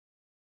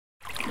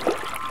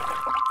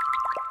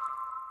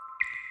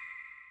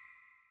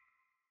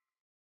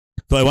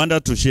So I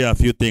wanted to share a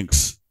few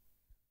things.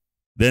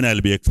 Then I'll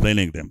be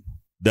explaining them.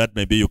 That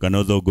maybe you can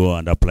also go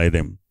and apply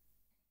them.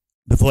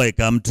 Before I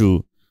come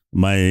to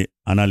my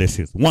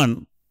analysis.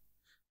 One,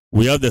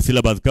 we have the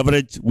syllabus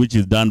coverage, which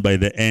is done by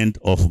the end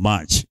of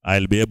March.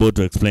 I'll be able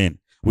to explain.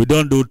 We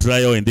don't do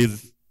trial in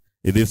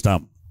this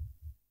term.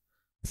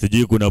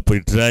 Sijui kuna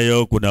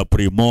pre-trial, kuna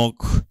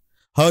pre-mock.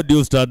 How do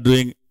you start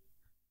doing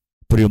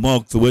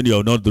pre-mocks when you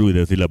are not through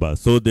the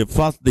syllabus? So the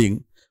first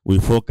thing, we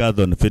focus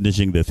on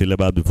finishing the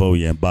syllabus before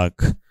we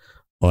embark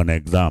on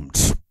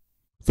exams.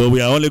 So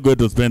we are only going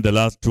to spend the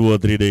last 2 or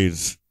 3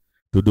 days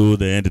to do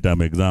the end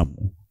term exam.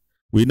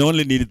 We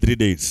only need 3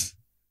 days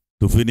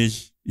to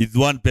finish. It's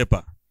one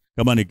paper.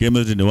 Come on,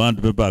 chemistry in one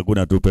paper,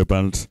 hakuna 2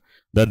 papers.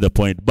 That's the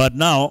point. But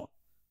now,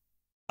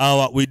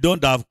 we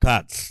don't have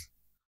cards.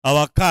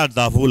 Our cards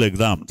are full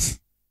exams.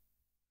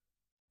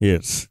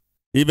 Yes.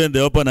 Even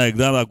the open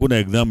exam, hakuna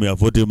exam, we have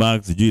 40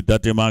 marks,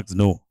 30 marks,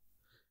 no.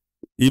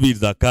 If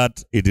it's a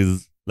cut, it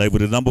is, like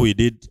for example, we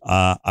did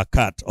a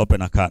cut,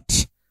 open a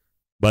cut.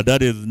 But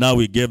that is, now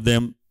we gave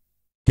them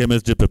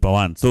chemistry paper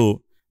 1.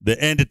 So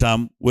the end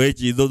term,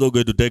 which is also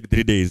going to take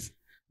 3 days,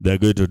 they're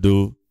going to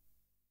do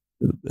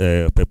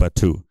paper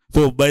 2.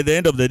 So by the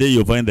end of the day,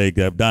 you'll find that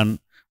they have done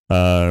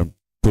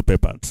 2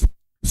 papers.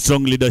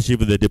 Strong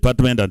leadership in the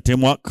department and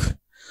teamwork.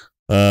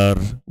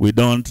 We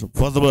don't,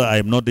 first of all,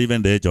 I'm not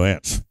even the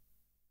HOS.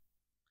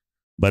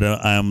 But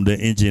I am the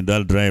engine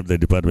that drives the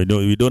department. No,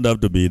 we don't have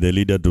to be the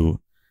leader to,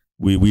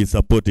 we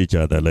support each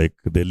other. Like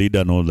the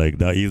leader knows like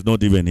that. He's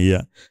not even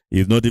here.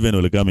 He's not even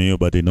welcoming you,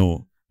 but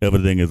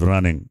everything is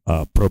running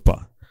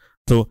proper.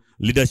 So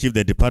leadership,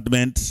 the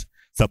department,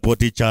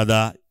 support each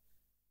other.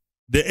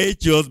 The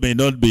HOs may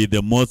not be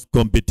the most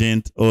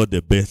competent or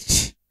the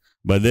best,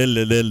 but they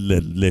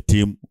let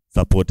team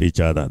support each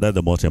other. That's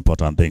the most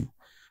important thing.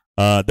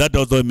 That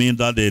also means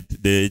that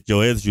the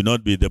HOS should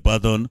not be the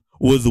person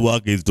whose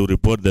work is to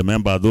report the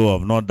members who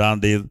have not done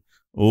this,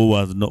 who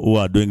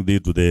are doing this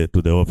to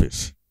the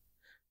office.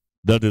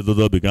 That is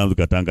also becomes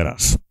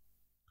katangaras.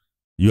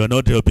 You are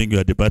not helping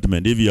your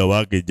department if your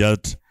work is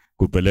just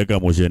kupeleka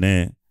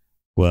moshene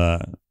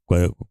kwa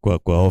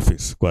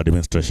office, kwa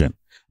administration.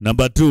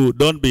 Number 2,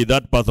 don't be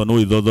that person who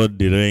is also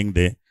delaying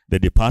the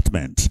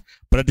department.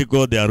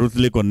 Practical, they are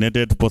loosely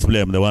connected. Possibly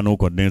I'm the one who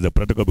coordinates the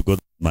practical because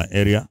of my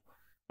area.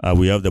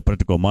 We have the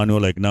practical manual.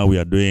 Like now we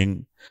are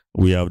doing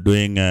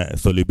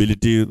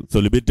solubility.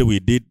 Solubility we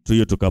did to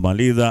you to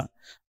Kamaliza.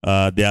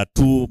 There are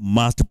 2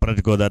 must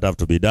practical that have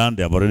to be done.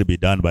 They have already been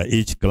done by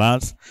each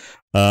class.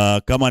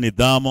 Kama ni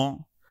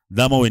Damo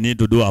we need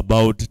to do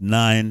about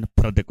 9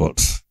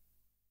 practicals.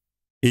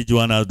 Each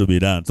one has to be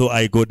done. So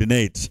I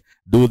coordinate,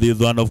 do this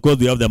one. Of course,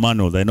 we have the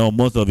manuals. I know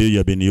most of you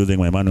have been using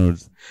my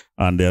manuals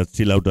and they are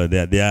still out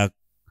there. There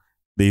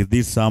is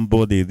this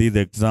sample, there is this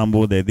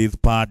example, there is this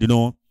part,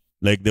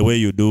 like the way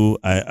you do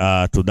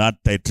to that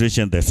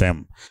titration the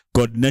same.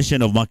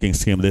 Coordination of marking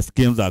scheme. The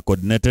schemes are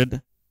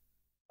coordinated.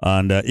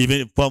 And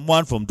even from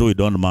 1, from 2, we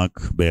don't mark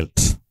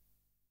belt.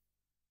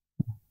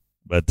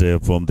 But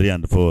from 3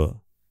 and 4,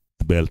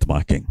 belt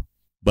marking.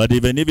 But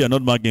even if you're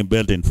not marking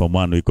belt in Form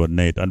 1, we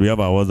coordinate. And we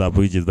have our WhatsApp,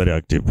 which is very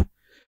active.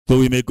 So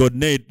we may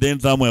coordinate. Then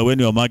somewhere when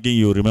you're marking,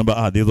 you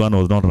remember, this one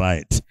was not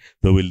right.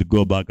 So we'll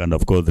go back and,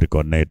 of course,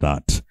 recoordinate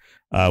that.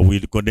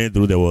 We'll coordinate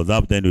through the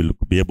WhatsApp, then we'll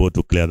be able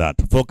to clear that.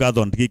 Focus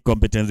on key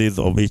competencies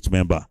of each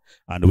member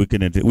and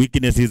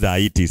weaknesses are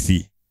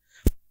ETC.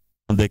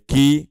 And the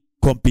key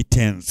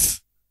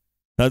competence,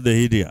 that's the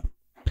idea.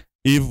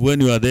 If when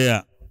you are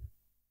there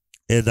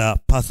as a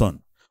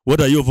person,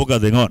 what are you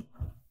focusing on?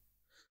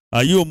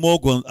 Are you more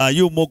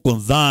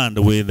concerned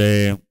with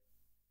the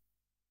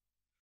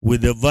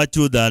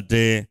virtue that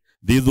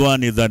this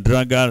one is a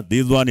drunkard,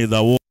 this one is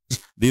a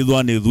this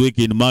one is weak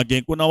in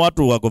marking? Kuna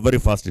watu wako very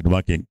fast in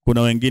marking.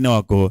 Kuna wengine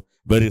wako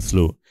very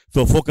slow.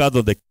 So focus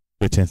on the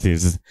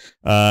competencies.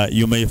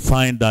 You may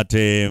find that,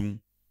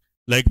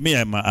 like me,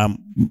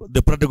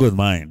 the practical is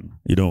mine.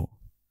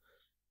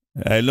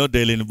 I'll not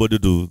tell anybody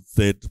to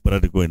set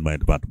practical in my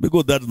department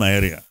because that's my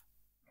area.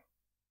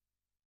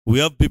 We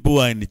have people who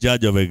are in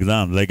charge of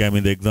exams, like I'm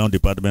in the exam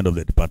department of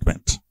the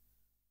department.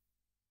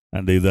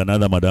 And there's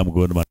another Madam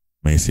Godman,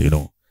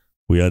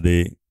 we are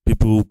the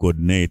people who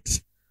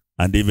coordinate,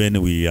 and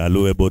even we are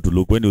able to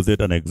look. When you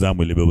set an exam,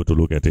 we'll be able to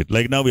look at it.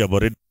 Like now we have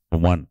already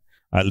Form 1.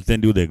 I'll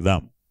send you the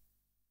exam.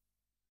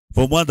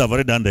 Form 1, I've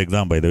already done the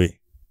exam, by the way.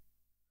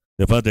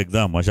 The first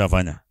exam,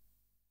 Mashafanya.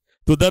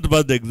 So that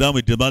first exam,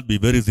 it must be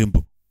very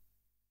simple.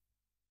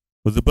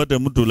 Usipate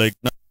mtu like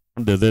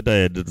the data I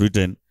had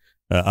written,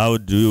 how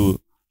do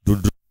you to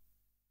draw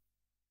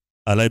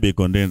a Liebig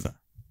condenser?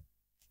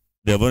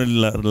 They have already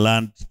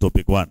learned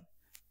topic 1.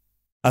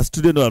 A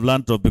student who have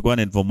learned topic 1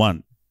 in Form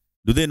 1,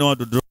 do they know how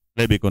to draw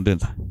a Liebig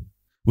condenser?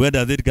 Where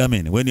does it come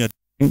in? When you're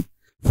doing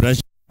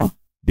fractional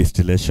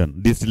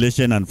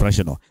distillation and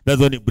fractional. That's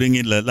when you bring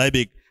in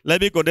Liebig.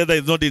 Liebig condenser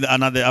is not in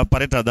another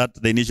apparatus that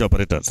the initial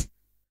apparatus.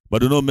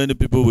 But many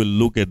people will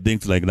look at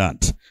things like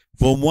that.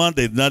 Form 1,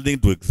 there is nothing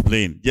to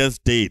explain. Just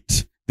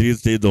state 3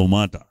 states of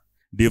matter.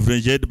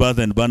 Differentiate bath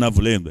and banner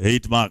flame,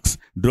 8 marks.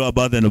 Draw a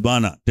bath and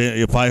banner,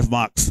 5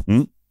 marks.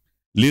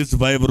 List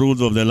 5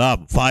 rules of the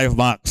lab, 5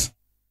 marks.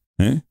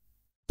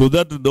 So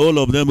that all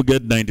of them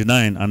get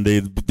 99 and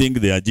they think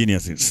they are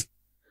geniuses.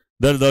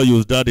 That's how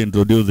you start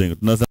introducing.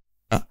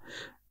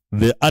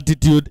 The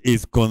attitude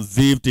is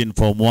conceived in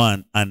Form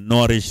 1 and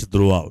nourished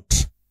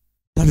throughout.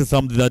 That is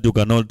something that you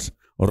cannot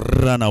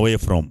run away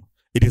from.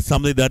 It is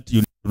something that you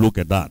need to look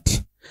at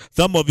that.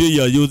 Some of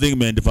you are using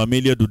Ment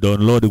Familiar to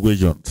download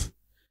equations.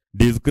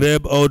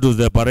 Describe how to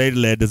separate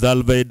lead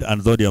sulfate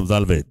and sodium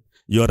sulfate.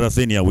 You are a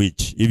senior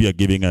witch if you are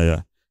giving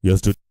your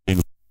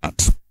student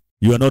that.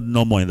 You are not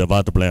normal in the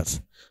first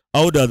place.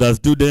 How does a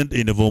student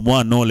in Form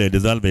 1 know lead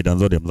sulfate and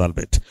sodium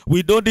sulfate?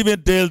 We don't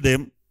even tell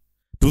them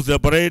to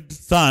separate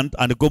sand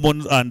and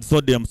common and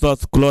sodium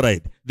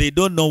chloride. They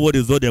don't know what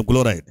is sodium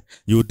chloride.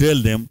 You tell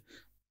them,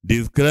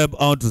 describe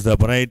how to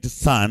separate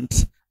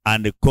sand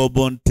and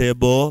common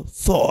table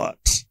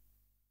salt.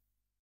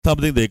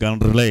 Something they can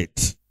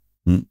relate.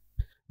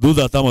 Those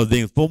are some of the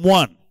things. Form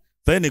 1.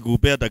 Sasa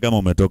nikupea hata kama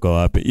umetoka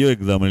wapi. Hiyo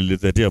exam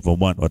nilisetia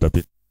Form 1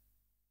 watapita.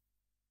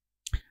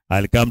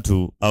 I'll come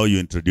to how you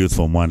introduce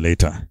Form 1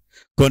 later.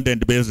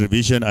 Content-based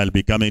revision, I'll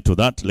be coming to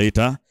that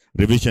later.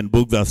 Revision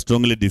books are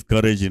strongly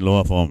discouraged in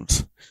lower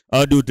forms.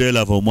 How do you tell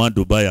a Form 1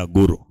 to buy a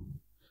guru?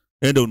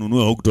 Endo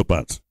ununue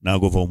octopath na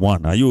go Form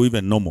 1. Are you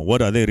even normal?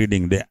 What are they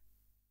reading there?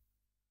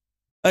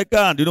 I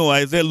can't.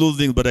 I say those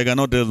things, but I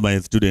cannot tell my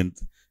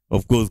students,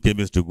 of course,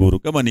 chemistry guru.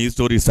 Come on,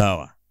 history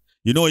sour.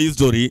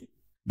 History,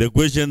 the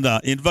questions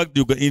are, in fact,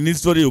 in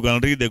history, you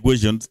can read the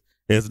questions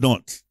as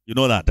notes. You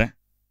know that, eh?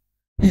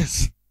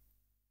 Yes.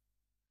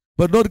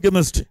 But not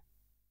chemistry.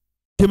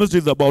 Chemistry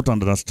is about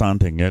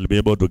understanding. You'll be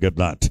able to get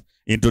that.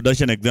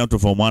 Introduction exam to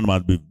Form 1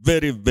 must be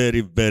very,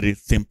 very, very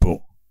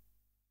simple.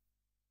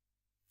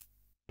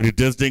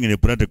 Retesting ni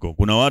practical.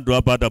 Kuna watu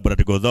hapa hata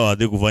practical zao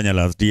hazikufanya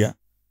last year.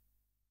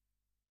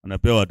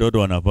 Anapewa watoto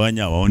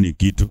wanafanya waoni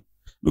kitu.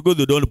 Because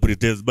you don't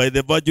pretest. By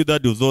the virtue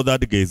that you saw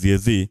that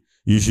KCSE,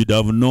 you should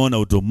have known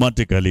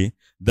automatically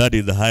that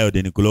is the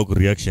iodine clock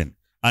reaction.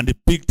 And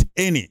picked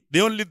any.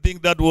 The only thing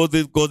that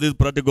causes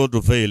practical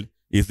to fail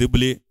is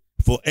simply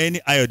for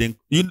any iodine.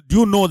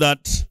 You know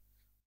that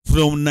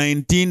from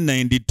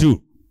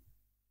 1992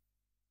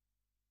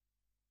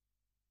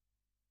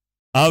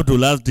 up to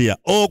last year,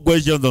 all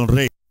questions on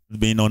rate have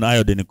been on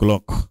iodine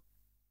clock.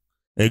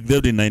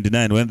 Except in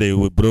 99 when they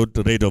brought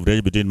rate of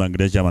rate between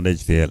magnesium and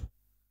HCl.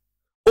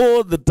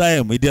 All the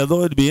time, it has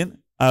always been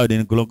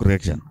iodine clock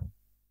reaction.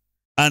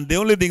 And the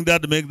only thing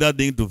that makes that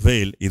thing to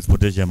fail is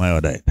potassium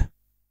iodide.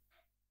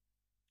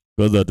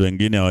 Because that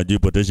wengine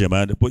hawajui potassium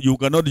iodide. You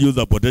cannot use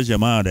a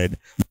potassium iodide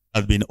that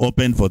has been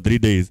open for 3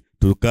 days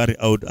to carry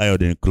out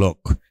iodine clock.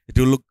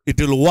 It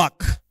will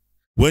work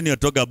when you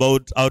talk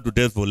about how to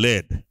test for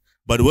lead.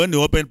 But when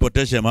you open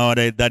potassium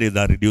iodide, that is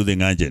a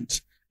reducing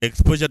agent.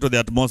 Exposure to the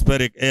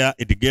atmospheric air,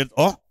 it gets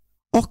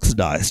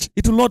oxidized.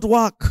 It will not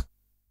work.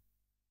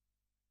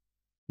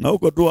 Now,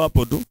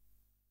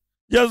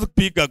 just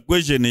pick a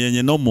question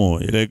yenye normal.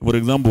 Like, for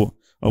example,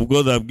 of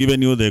course, I've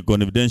given you the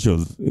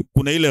confidentials.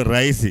 Kuna ile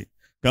rahisi,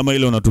 kama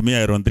ile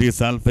unatumia iron 3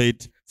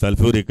 sulfate,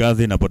 sulfuric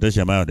acid, na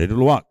potassium iodide. It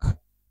will work.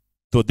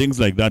 So things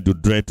like that, you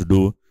try to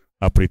do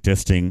a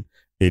pre-testing.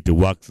 It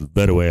works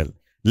very well.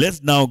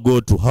 Let's now go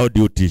to how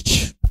do you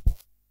teach.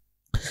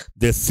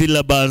 The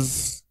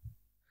syllabus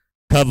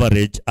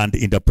coverage and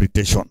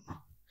interpretation.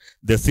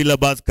 The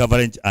syllabus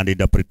coverage and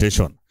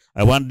interpretation.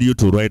 I want you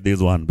to write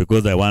this one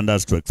because I want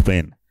us to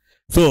explain.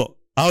 So,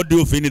 how do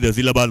you finish the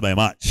syllabus by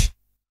March?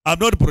 I'm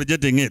not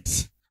projecting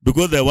it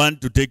because I want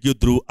to take you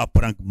through a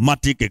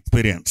pragmatic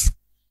experience.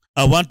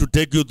 I want to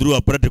take you through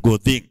a practical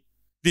thing.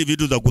 Si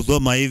vitu za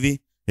kusoma hivi,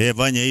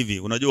 fanya hivi.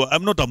 Unajua,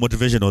 I'm not a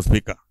motivational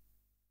speaker.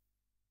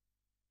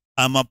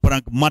 I'm a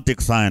pragmatic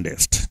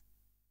scientist.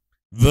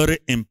 Very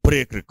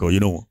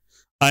empirical,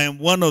 I am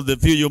one of the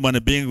few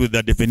human beings with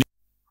a definition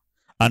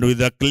and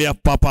with a clear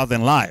purpose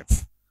in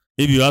life.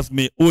 If you ask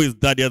me, who is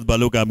Thaddeus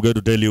Mbaluka, I'm going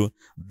to tell you,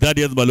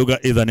 Thaddeus Mbaluka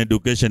is an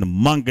education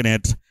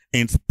magnet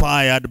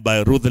inspired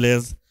by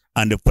ruthless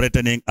and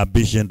threatening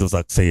ambition to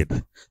succeed.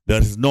 There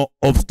is no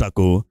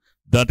obstacle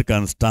that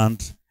can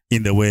stand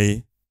in the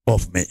way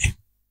of me.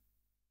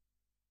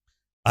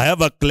 I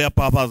have a clear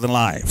purpose in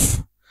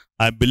life.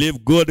 I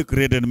believe God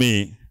created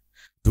me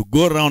to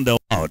go around the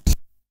world,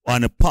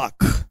 unpack,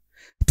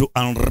 to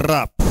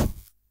unwrap,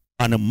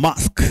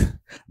 unmask,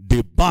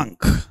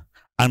 debunk,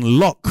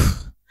 unlock,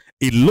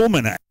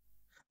 illuminate,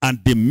 and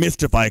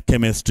demystify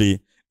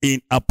chemistry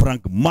in a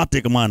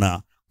pragmatic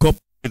manner,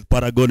 coupled with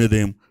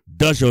paragonism,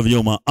 dash of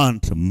humor,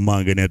 and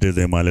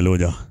magnetism.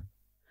 Hallelujah.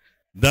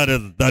 That is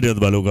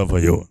Mbaluka for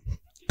you.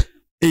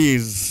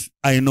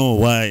 I know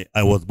why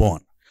I was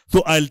born.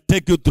 So I'll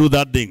take you through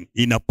that thing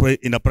in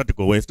a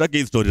practical way. Staki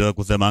history za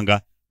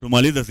kusemanga.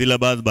 Tumalize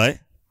syllabus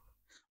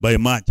by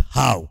March.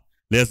 How?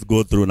 Let's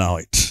go through now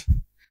it.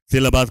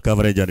 Syllabus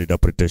coverage and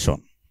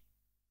interpretation.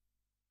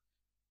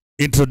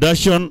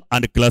 Introduction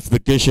and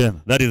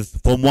classification. That is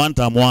Form 1,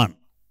 Term 1.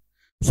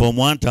 Form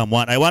 1, Term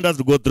 1. I want us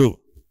to go through.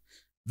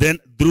 Then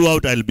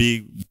throughout I'll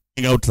be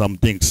bringing out some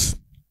things.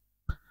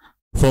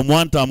 From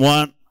term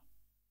 1,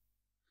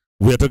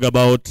 we are talking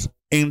about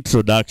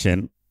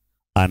introduction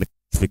and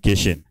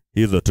classification.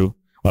 Hizo tu.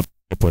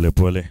 Pole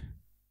pole.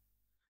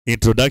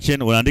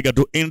 Introduction, unaandika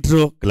tu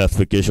intro,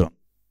 classification.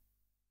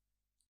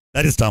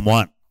 That is term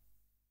 1.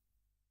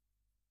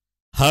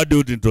 How do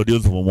you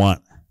introduce form 1?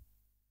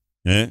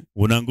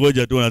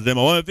 Unangoja tu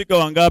unasema wamefika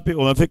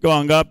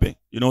wangapi?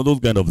 You know, those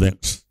kind of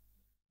things.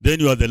 Then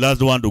you are the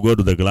last one to go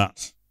to the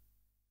class.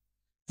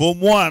 Form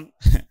 1,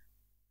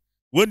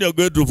 when you're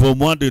going to form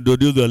 1 to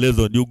introduce your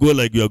lesson, you go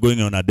like you are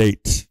going on a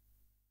date.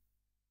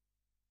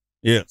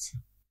 Yes.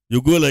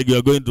 You go like you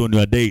are going on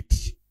your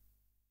date.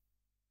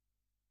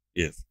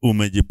 Yes.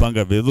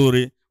 Umejipanga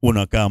vizuri,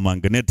 unakaa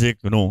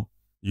magnetic, you know,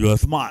 you are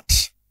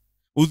smart.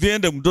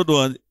 Usiende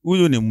mtoto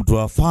huyu ni mtu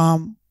wa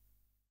farm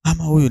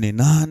ama huyu ni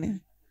nani?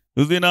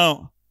 You see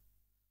now?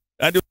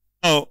 And you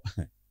know,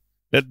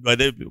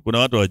 kuna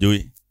watu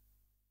wajui.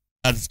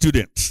 As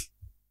students,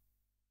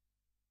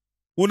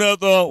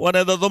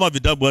 wanaweza soma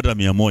vitabu hata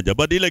 100,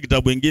 but ile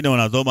kitabu ingine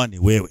wanasoma ni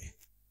wewe.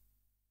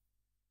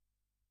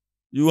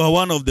 You are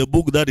one of the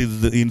book that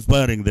is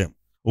inspiring them.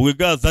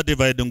 Ukikaa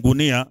certified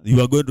ngunia, you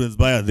are going to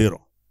inspire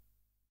 0.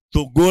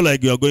 So go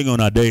like you are going on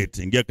a date.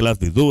 Ingia class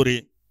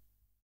vizuri.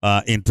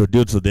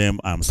 Introduce to them,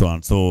 I'm so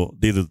and so.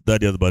 This is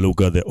Thaddeus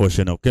Mbaluka, the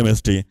ocean of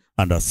chemistry,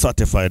 and a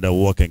certified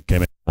working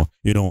chemist.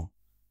 You know,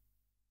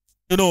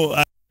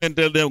 I can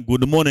tell them,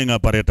 good morning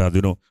apparatus,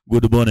 you know,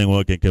 good morning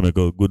working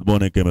chemical, good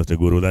morning chemistry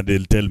guru. And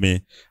they'll tell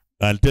me,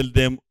 I'll tell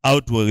them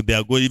outward, they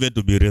are going even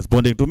to be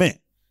responding to me.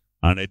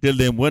 And I tell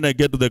them, when I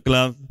get to the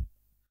class,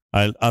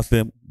 I'll ask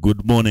them,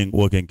 good morning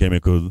working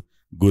chemicals,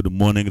 good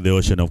morning the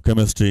ocean of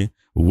chemistry,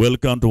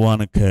 welcome to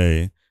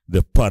 1K,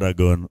 the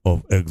paragon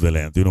of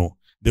excellence, you know.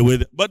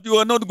 But you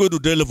are not going to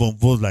tell them from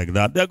force like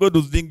that. They are going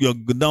to think you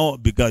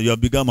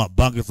have become a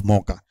bank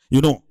smoker. You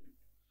know,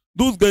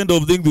 those kind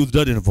of things you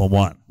start in Form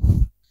 1.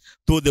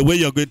 So the way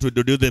you are going to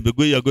introduce them, the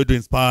way you are going to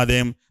inspire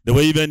them, the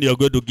way even you are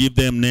going to give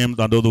them names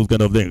and all those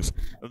kind of things.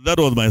 That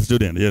was my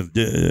student, yes,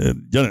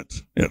 Janet,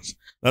 yes.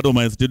 That was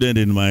my student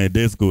in my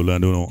day school,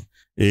 and you know,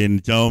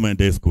 in Chauman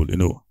Day School, you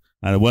know.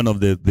 And one of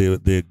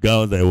the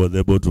girls I was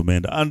able to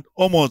mentor, and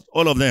almost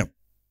all of them,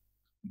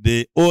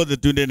 all the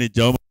students in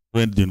Chauman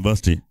went to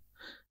university.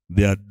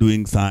 They are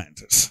doing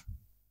sciences.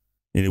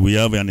 And we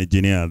have an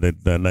engineer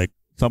that like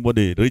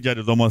somebody, Richard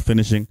is almost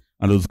finishing,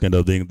 and those kind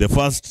of things. The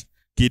first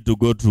kid to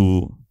go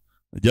to,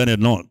 Janet,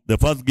 no, the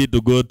first kid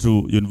to go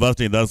to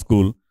university in that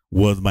school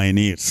was my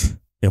niece,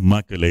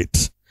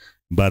 Immaculate.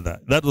 But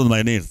that was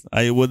my niece.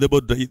 I was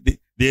able to,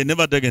 they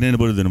never taken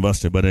anybody to the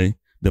university, but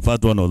the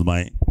first one was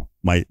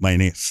my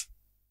niece.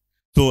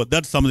 So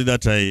that's something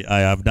that I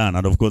have done.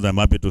 And of course, I'm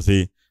happy to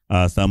see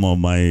some of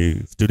my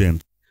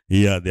students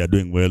here, they are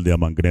doing well, they are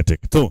magnetic.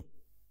 So,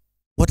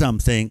 what I'm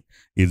saying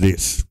is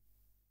this.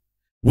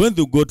 When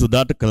you go to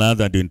that class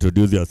and you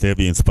introduce yourself,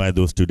 you inspire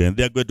those students,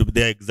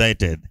 they are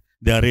excited.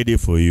 They are ready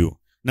for you.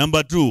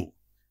 Number 2,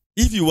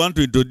 if you want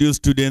to introduce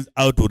students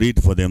how to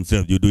read for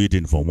themselves, you do it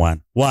in Form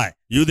 1. Why?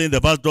 Using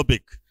the first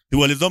topic, the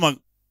walisoma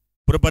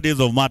properties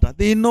of matter.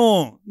 They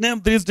know,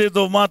 name 3 states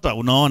of matter.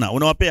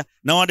 Unawapea.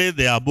 Nowadays,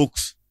 there are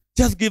books.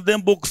 Just give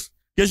them books.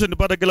 Kesho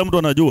nipata kila mtu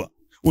anajua.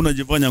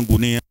 Unajifanya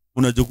ngunia,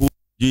 unachukua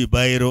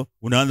bairo,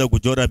 unaanza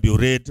kuchora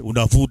burette,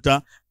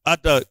 unafuta,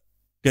 hata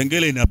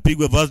kengele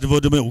inapigwa fast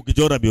forward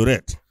ukichora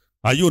burette.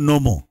 Are you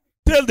normal?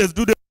 Tell the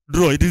student to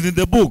draw. It is in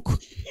the book.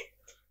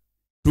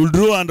 To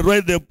draw and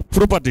write the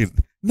properties.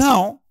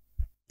 Now,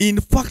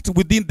 in fact,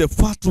 within the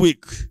first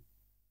week,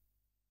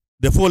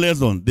 the 4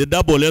 lessons, the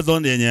double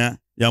lesson yenye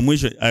ya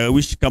mwisho, I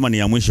wish kama ni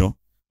ya mwisho,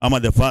 ama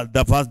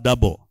the first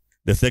double,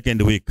 the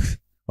second week,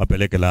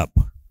 wapeleke lab.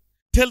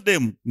 Tell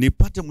them,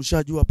 nipate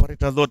mshajua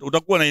apparatus zote,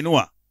 utakuwa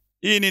nainua.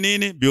 Hii ni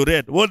nini?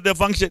 Burette. What's the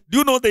function? Do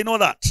you know they know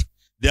that?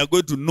 They are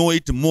going to know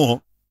it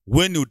more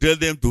when you tell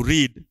them to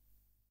read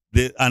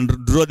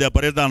and draw the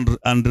apparatus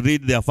and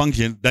read their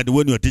functions than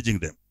when you are teaching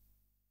them.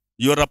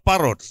 You are a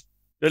parrot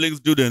telling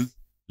students,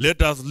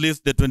 let us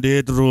list the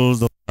 28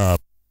 rules of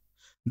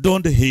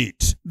don't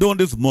hate,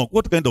 don't smoke.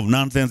 What kind of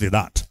nonsense is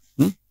that?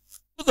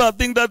 Those are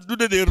things that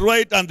students they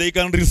write and they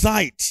can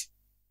recite.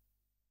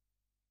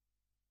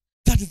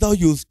 That is how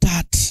you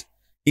start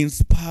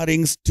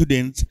inspiring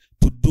students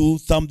to do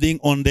something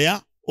on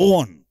their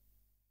own.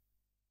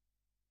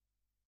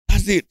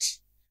 That's it.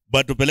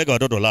 But tupeleka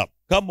watoto lab.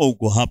 Kama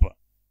uko hapa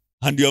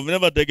and you have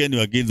never taken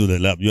your kids to the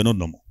lab, you are not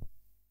normal.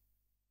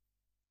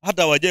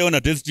 Hata wajae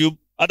ona test tube,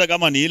 hata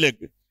kama ni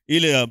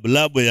ile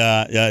lab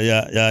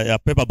ya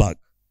paper bag.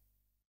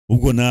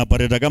 Uko na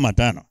apareta kama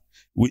 5.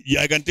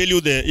 I can tell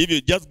you if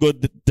you just go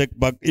take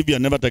back, if you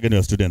have never taken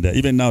your student there,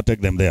 even now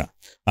take them there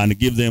and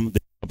give them the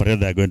apparatus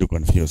they are going to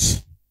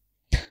confuse.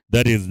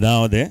 That is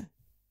now the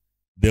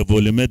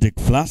volumetric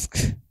flask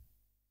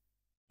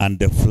and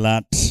the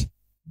flat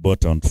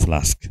bottomed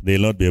flask. They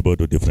will not be able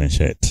to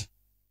differentiate.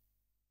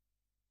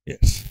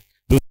 Yes.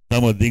 Those are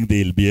some of the things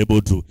they will be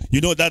able to.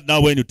 You know that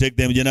now when you take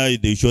them, you know,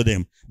 they show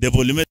them the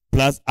volumetric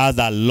flask has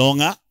a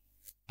longer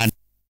and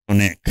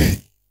neck.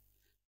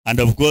 And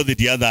of course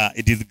it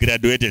is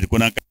graduated.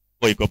 Kuna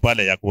iko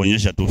pale ya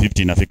kuonyesha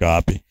 250 inafika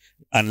wapi,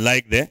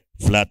 unlike the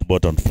flat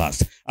bottom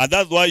flask. And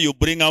that's why you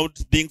bring out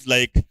things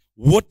like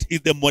what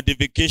is the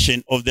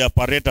modification of the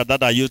apparatus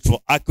that are used for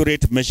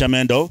accurate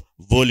measurement of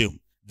volume.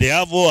 They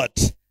have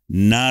what?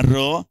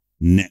 Narrow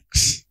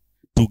necks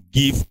to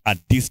give a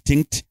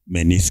distinct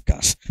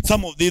meniscus.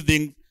 Some of these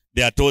things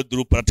they are told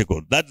through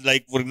practical. That's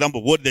like, for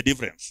example, what's the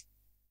difference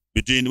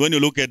between when you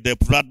look at the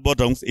flat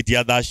bottoms, it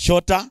has a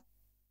shorter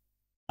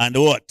and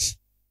what?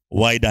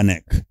 Wider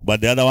neck.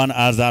 But the other one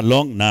has a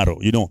long, narrow,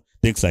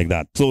 things like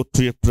that. So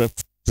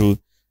to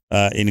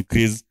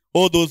increase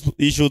all those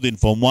issues in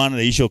Form 1,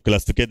 the issue of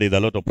classification, there's a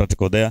lot of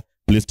practical there.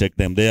 Please take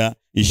them there.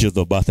 Issues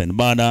of bath and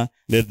banner.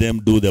 Let them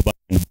do the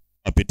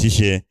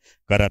petition.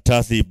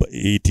 Karatasi,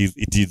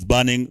 it is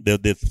burning.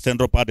 The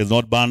central part is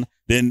not burned.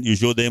 Then you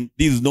show them,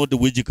 this is not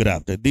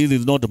witchcraft. This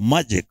is not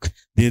magic.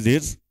 This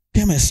is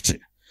chemistry.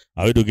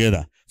 Are we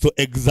together? So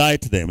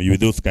excite them with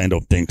those kind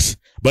of things.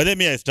 But let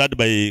me start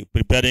by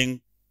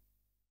preparing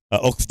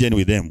oxygen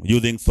with them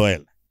using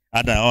soil.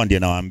 Hata hao ndio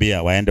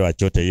nawaambia waende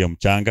wachote hiyo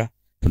mchanga.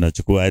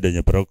 Tunachukua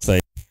hydrogen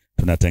peroxide,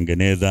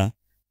 tunatengeneza,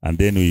 and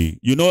then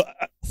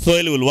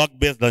soil will work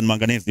best than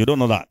manganese. You don't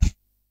know that.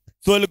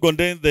 Soil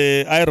contains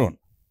the iron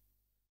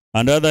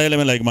and other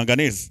elements like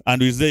manganese,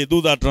 and we say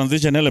those are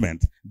transition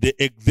elements. They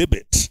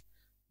exhibit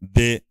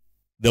the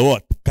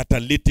what?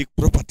 Catalytic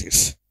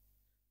properties.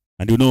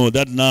 And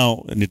that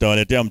now,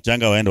 nitawaletea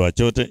mchanga waende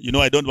wachote.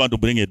 I don't want to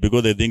bring it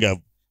because they think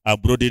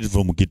I've brought it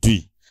from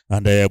Kitui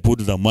and I put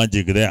some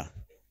magic there.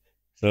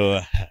 So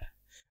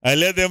I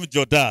let them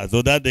jota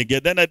so that they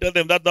get. Then I tell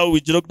them that's how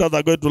witch doctors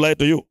are going to lie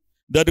to you.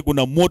 That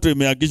kuna moto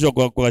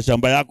imeakishwa kwa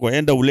shamba yako,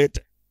 enda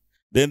ulete.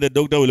 Then the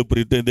doctor will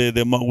pretend,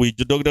 the witch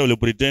doctor will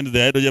pretend the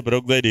hydrogen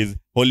peroxide is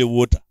holy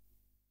water.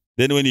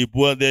 Then when you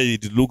pour there,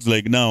 it looks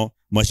like now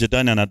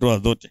mashetani anatoa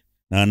zote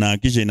na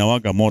anaakisha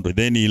inawaka moto.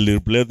 Then he'll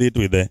replace it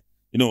with the,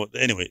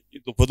 anyway.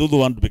 For those who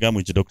want to become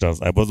witch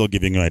doctors, I'm also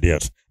giving you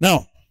ideas.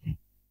 Now,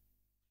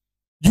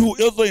 you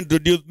also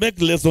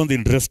make lessons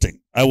interesting.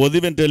 I was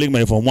even telling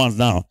my Form 1s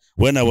now,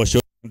 when I was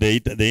showing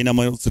the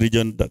innermost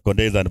region that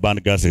contains and burn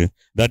gases,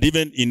 that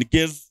even in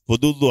case for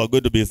those who are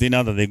going to be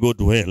sinners and they go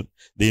to hell,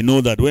 they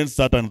know that when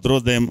Satan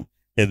throws them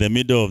in the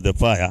middle of the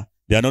fire,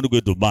 they are not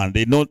going to burn.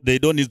 They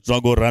don't need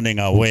struggle running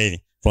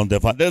away from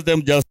the fire. Let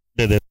them just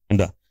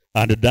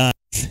and dance,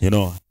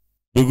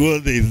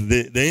 because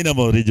the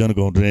innermost region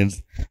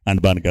contains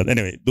and burn gas.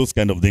 Anyway, those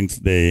kind of things,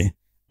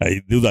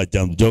 those are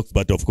jump jokes,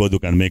 but of course you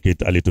can make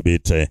it a little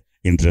bit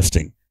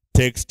interesting.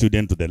 Take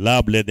students to the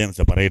lab, let them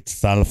separate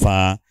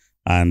sulfur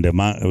and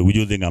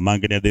using a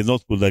manganese. There's no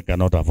school that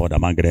cannot afford a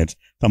manganese.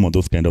 Some of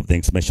those kind of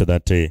things. Make sure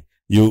that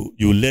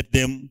you let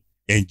them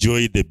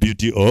enjoy the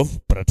beauty of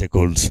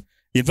practicals.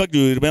 In fact,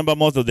 you remember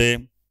most of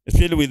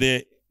especially with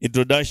the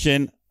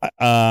introduction,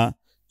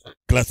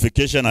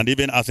 classification, and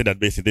even acid and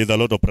basic, there's a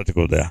lot of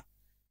practical there.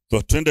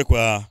 So, twende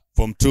kwa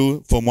Form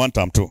 2, Form 1,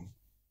 Term 2.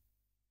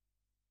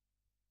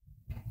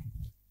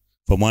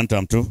 Form 1,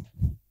 Term 2.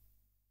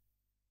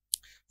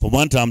 Form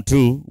 1, Term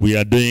 2, we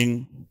are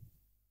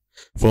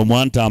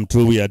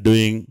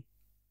doing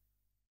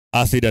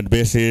acid and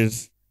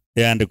bases,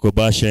 air and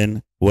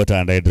combustion, water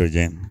and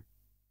hydrogen.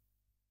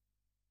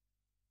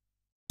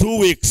 2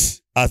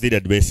 weeks, acid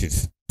and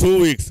bases.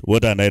 2 weeks,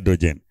 water and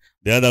hydrogen.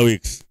 The other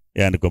weeks,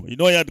 air and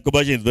combustion. Air and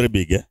combustion is very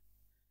big.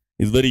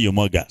 It's very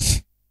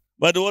humongous.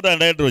 But water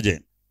and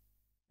hydrogen,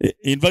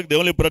 in fact, the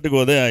only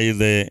practical there is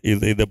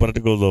the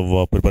practicals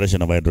of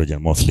preparation of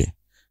hydrogen mostly.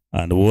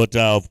 And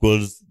water, of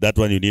course, that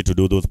one you need to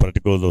do those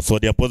practicals of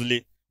sodium.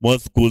 Possibly,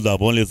 most schools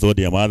have only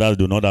sodium, others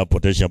do not have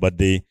potassium, but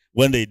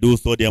when they do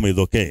sodium is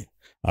okay.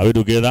 Are we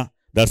together?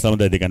 That's something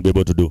that they can be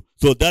able to do.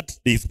 So that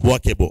is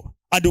workable.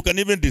 And you can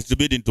even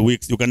distribute into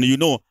weeks. You can,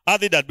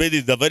 acid and base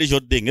is a very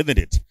short thing, isn't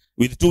it?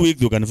 With 2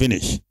 weeks, you can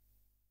finish.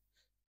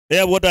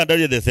 Air, water, and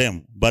hydrogen the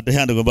same, but air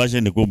and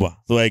combustion is kubwa.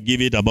 So I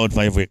give it about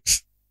 5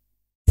 weeks.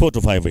 4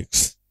 to 5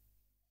 weeks.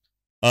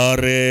 Or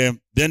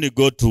then you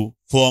go to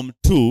Form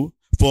 2,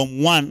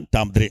 Form 1,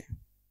 Term 3.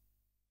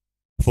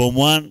 Form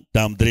 1,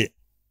 Term 3.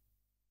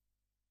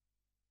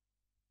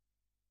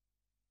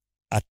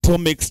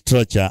 Atomic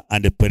structure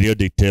and the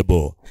periodic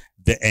table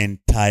the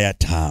entire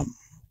term.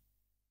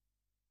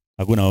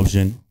 Hakuna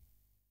option.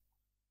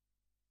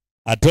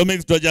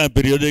 Atomic structure and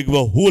periodic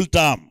table whole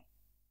term.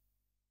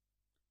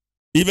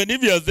 Even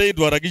if you are saying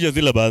tuharakishe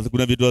syllabus,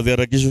 kuna vitu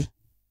haziharakishwe.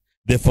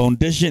 The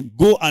foundation,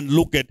 go and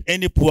look at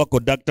any poor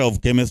conductor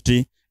of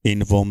chemistry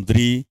in Form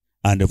 3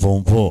 and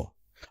Form 4.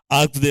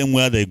 Ask them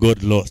where they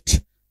got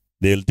lost.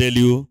 They'll tell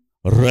you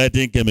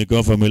writing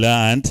chemical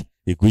formula and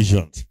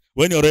equations.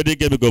 When you're writing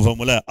chemical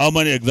formula, how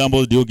many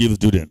examples do you give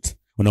students?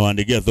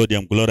 Unawaandikia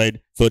sodium chloride,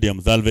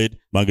 sodium sulfate,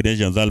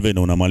 magnesium sulfate,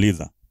 na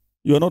unamaliza.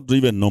 You are not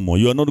even normal.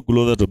 You are not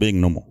closer to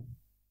being normal.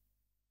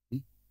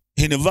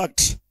 In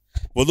fact,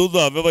 for those who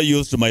have ever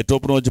used my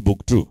top-notch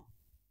book 2,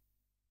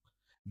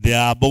 there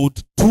are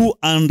about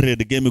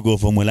 200 chemical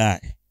formulae.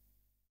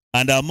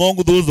 And among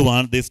those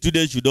ones, the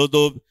students should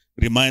also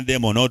remind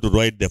them on how to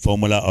write the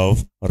formula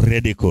of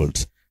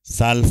radicals,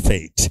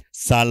 sulfate,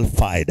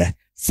 sulfide,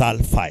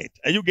 sulfide.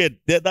 And you get,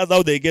 that's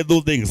how they get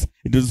those things.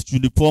 It is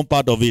to form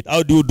part of it.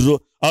 How do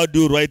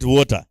you write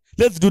water?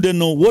 Let's do the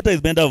know. Water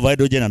is made of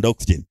hydrogen and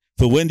oxygen.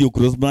 So when you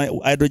cross by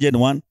hydrogen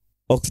 1,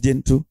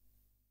 oxygen 2,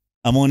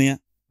 ammonia,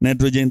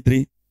 nitrogen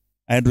 3,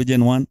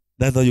 hydrogen 1,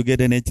 that's how you get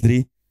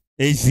NH3.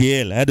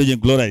 HCl, hydrogen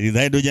chloride, is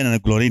hydrogen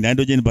and chlorine,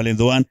 hydrogen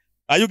balance 1.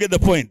 You get the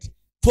point?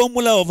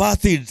 Formula of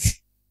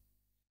acids,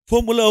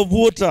 formula of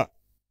water,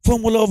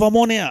 formula of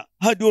ammonia.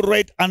 How do you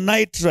write a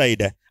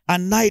nitride, a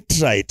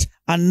nitrite,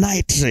 a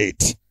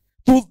nitrate?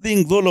 Two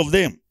things, all of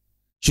them,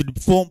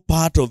 should form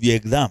part of your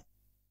exam.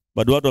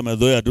 But what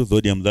wamezoea tu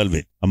sodium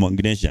sulfate,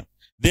 magnesium.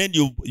 Then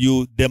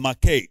you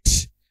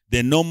demarcate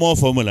the normal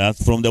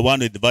formulas from the one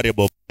with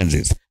variable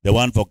frequencies. The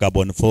one for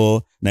carbon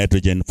 4,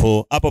 nitrogen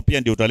 4. Hapo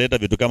pia ndio utaleta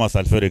vitu kama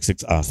sulfuric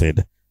 6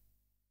 acid,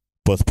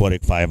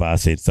 phosphoric 5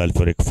 acid,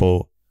 sulfuric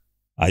 4,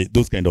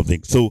 those kind of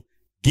things. So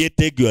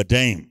take your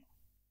time.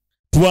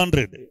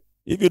 200.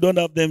 If you don't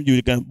have them,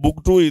 you can.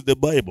 Book 2 is the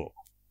Bible.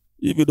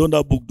 If you don't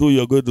have book 2,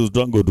 you're going to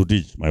struggle to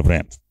teach, my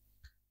friends.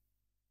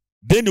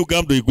 Then you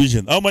come to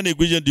equations. How many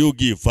equations do you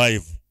give?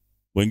 5.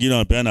 Wengine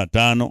wanapeana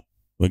 5,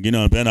 wengine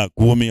wanapeana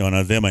 10,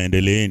 wanasema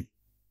endeleeni.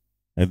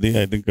 I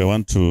think I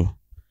want to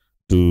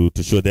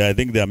show there. I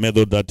think there are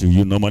methods that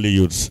you normally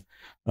use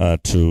I'll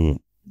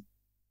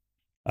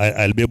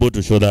be able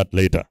to show that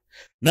later.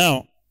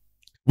 Now,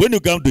 when you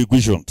come to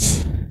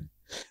equations,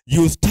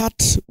 you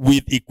start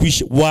with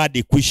word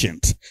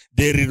equations.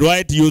 They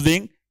rewrite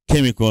using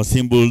chemical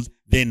symbols.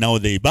 Then now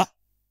they ba.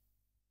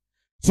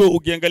 So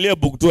ukiangalia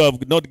book 2,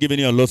 I've not given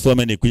you a lot so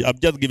many equations. I've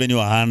just given you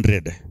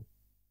 100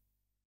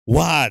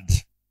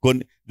 words.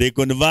 They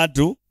convert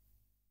to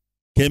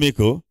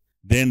chemical,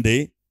 then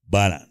they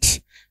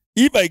balance.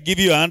 If I give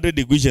you 100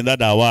 equations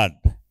that are word,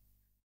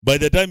 by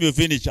the time you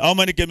finish, how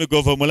many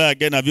chemical formula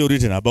again have you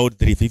written? About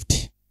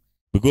 350.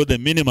 Because the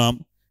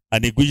minimum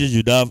an equation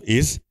should have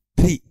is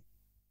 3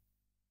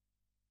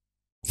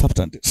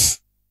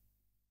 substances.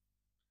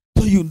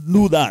 So you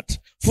know that.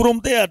 From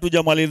there to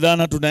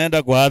Jamalizana to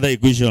tunaenda kwa other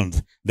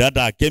equations that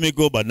are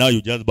chemical, but now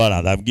you just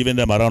balance. I've given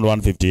them around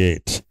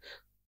 158.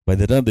 By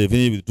the time they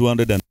finish with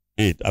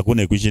 208,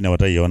 hakuna equation ya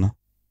wataiona.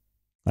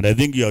 And I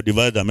think you have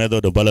devised a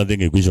method of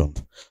balancing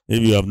equations.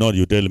 If you have not,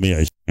 you tell me,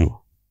 I show you.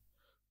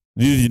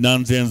 This is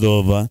nonsense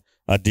of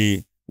at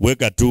the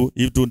work at 2,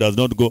 if 2 does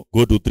not go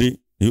to 3.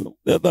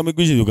 There are some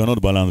equations you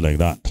cannot balance like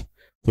that.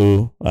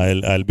 So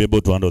I'll be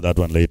able to handle that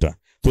one later.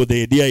 So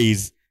the idea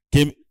is,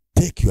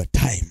 take your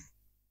time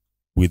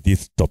with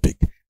this topic.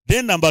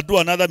 Then number 2,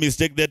 another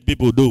mistake that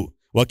people do.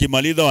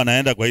 Wakimaliza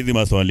wanaenda kwa hizi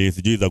maswali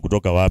sijui za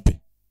kutoka wapi.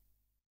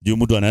 Juu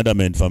mtu anaenda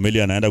main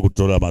family anaenda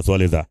kutoa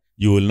maswali za,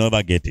 you will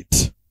never get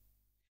it.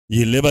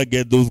 You'll never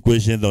get those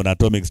questions on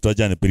atomic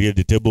structure and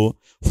periodic table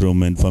from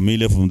main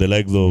family, from the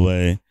likes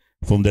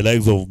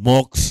of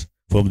mocks,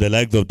 from the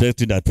likes of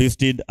tested and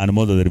twisted, and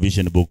most of the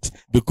revision books.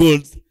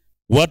 Because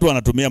watu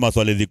wanatumia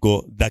maswali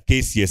ziko the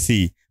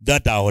KCSE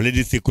that are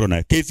already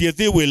synchronized.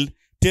 KCSE will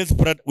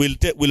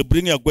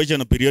bring you a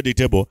question on periodic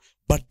table,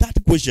 but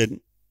that question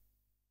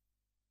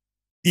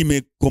it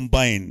may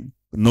combine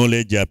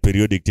knowledge of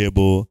periodic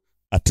table,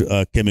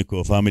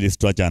 chemical, family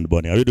structure, and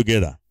bonding. Are we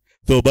together?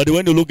 So, but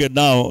when you look at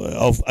now,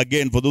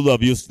 again, for those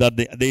of you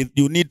that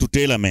you need to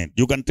tailor them.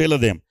 You can tailor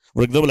them.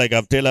 For example, like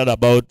I've tailored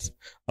about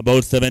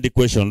 70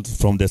 questions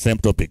from the same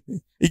topic.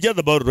 It's just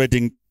about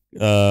writing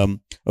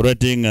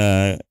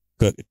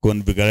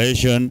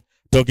configuration,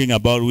 talking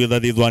about whether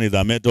this one is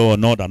a metal or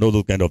not, and all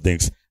those kind of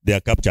things. They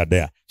are captured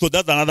there. So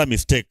that's another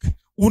mistake.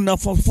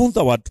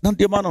 Unafunza watu. Na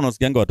ndio maana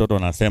unasikianga watoto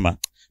wanasema,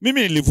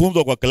 mimi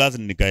nilifunzwa kwa class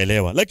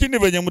nikaelewa, lakini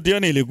venye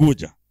mtihani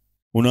ilikuja,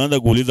 unaanza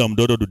kuuliza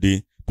mtoto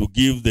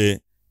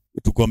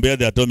to compare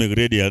the atomic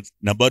radius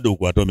na bado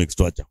kwa atomic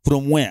structure.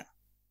 From where?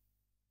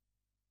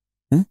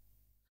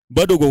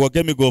 Bado kwa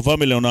chemical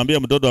family unaambia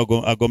mtoto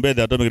compare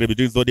the atomic radius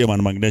between sodium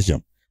and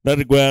magnesium. That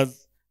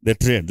requires the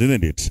trends,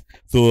 isn't it?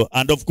 So,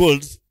 and of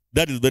course,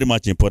 that is very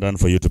much important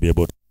for you to be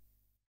able to.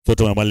 So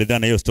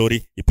tumemalizana hiyo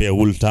story, ipe a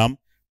whole term.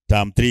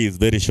 Term 3 is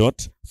very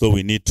short, so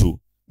we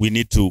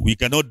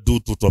cannot do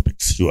 2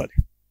 topics surely.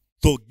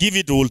 So give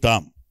it whole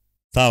term.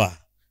 Sawa.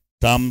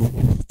 Term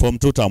form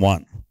 2, term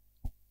 1.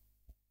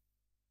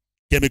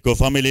 Chemical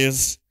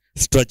families,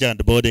 structure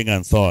and bonding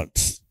and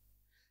salts.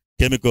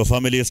 Chemical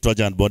families,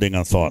 structure and bonding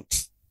and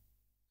salts.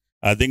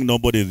 I think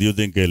nobody is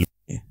using KLB.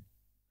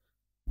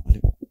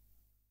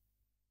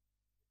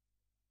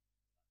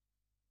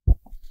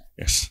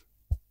 Yes.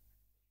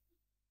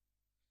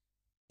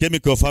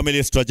 Chemical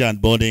family, structure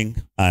and bonding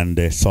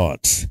and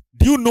salts.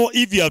 Do you know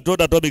if you have taught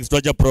atomic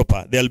structure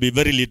proper, there will be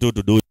very little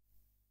to do with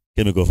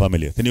chemical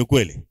families?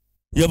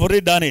 You have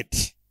already done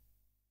it.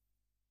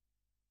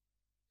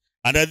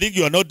 And I think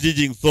you are not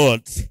teaching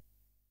salts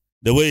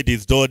the way it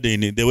is taught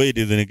in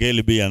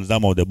KLB and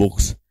some of the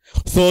books.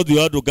 So you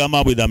have to come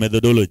up with a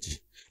methodology.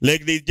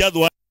 Like there's just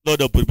one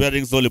method of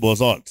preparing soluble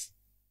salts.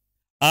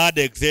 Add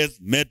excess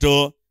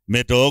metal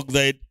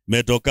oxide,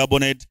 metal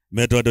carbonate,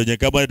 metal hydrogen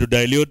carbonate to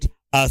dilute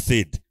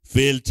acid,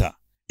 filter,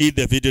 heat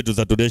the filter to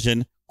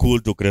saturation, cool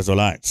to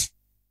crystallize.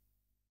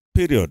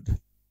 Period.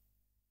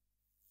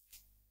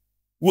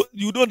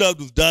 You don't have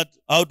to start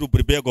how to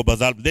prepare copper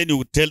sulfate. Then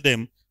you tell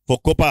them for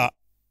copper,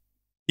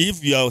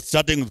 if you are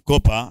starting with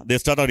copper, the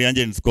starter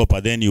reagent is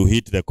copper, then you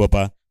heat the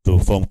copper to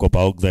form copper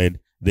oxide.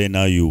 Then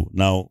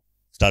now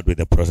start with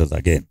the process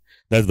again.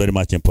 That's very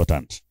much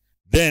important.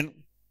 Then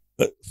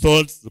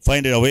salts,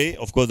 find a way.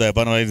 Of course, I have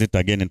analyzed it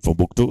again in for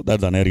book 2.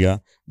 That's an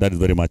area that is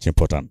very much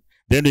important.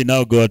 Then we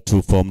now go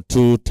to Form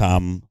 2,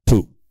 Term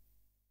 2.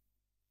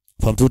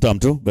 Form 2, Term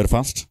 2, very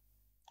fast.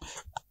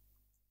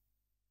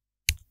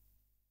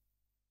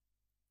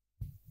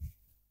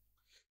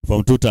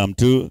 Form 2, Term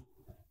 2,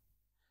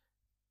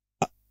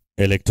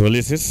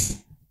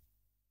 electrolysis.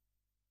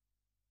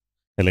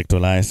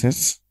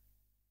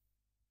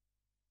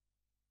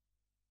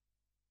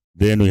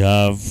 Then we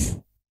have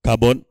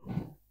carbon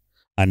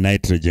and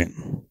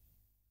nitrogen.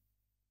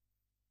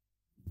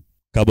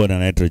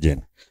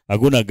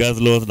 Hakuna gas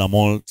laws na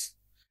moles,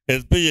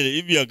 especially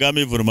if you are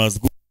coming from a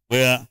school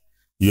where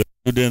your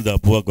students are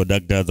poor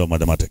conductors of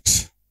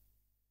mathematics.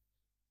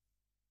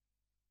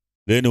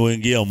 Then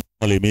uingia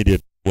mole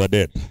immediately, we're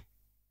dead.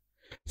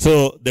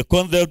 So the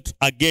concept,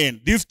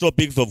 again, these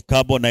topics of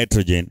carbon,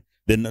 nitrogen,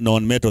 the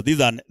non-metal,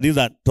 these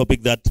are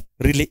topics that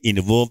really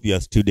involve your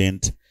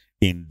student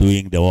in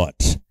doing the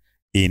what?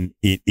 In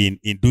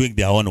doing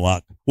their own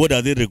work. What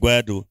does it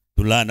require to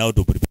learn how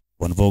to prepare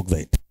one for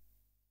oxide?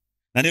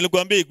 And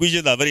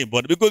equations are very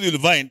important because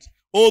you'll find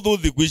all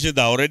those equations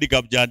are already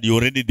captured, you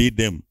already did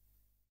them.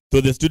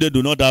 So the student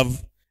do not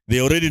have, they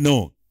already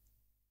know.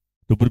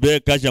 To prepare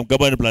calcium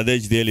carbonate plus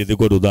HCl is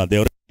equal to that. They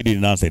already did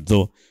an acid.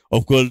 So,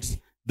 of course,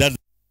 that's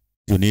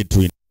you need to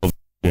involve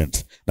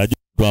students. Now,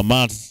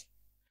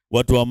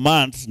 what were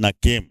maths na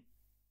came.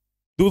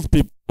 Those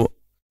people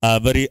are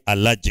very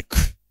allergic.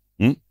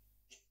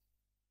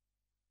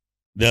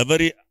 They are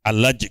very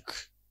allergic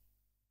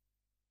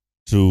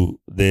to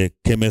the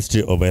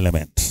chemistry of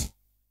elements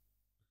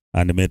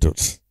and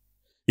metals.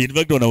 In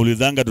fact,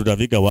 wanaulizanga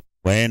tutafika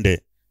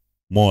waende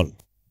mall.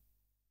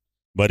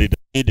 But it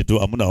need to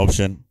amuna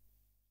option.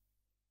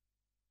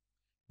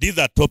 These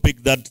are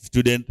topics that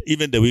student,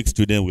 even the weak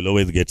student, will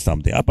always get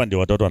something. Hapa ndio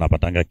watoto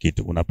wanapatanga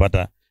kitu.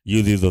 Unapata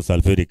uses of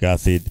sulfuric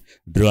acid,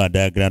 draw a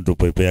diagram to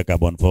prepare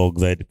carbon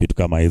dioxide, vitu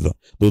kama hizo.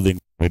 Those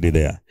things already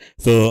there.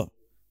 So,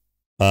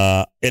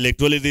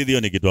 electrolysis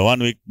hiyo ni kitu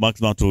 1 week,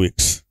 maximum 2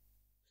 weeks.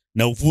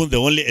 Na ufunze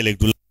only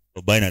electrolysis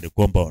of binary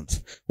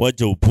compounds.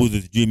 Wacha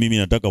upuzi, sijui mimi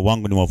nataka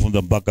wangu ni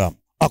wafunza mpaka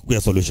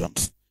aqueous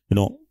solutions. You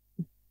know?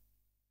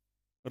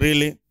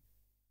 Really?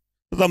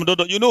 Sasa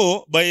mtoto, you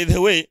know, by the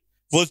way,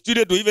 for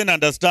students to even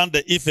understand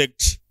the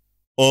effect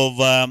of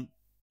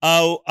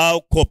how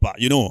copper,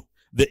 you know,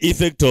 the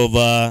effect of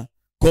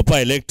copper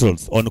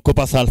electrodes on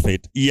copper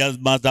sulfate,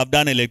 must have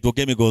done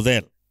electrochemical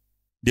cell.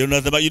 You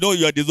know,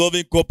 you are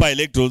dissolving copper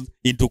electrodes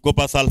into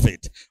copper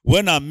sulfate.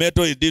 When a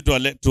metal is due to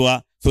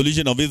a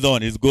solution of its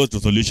own, it goes to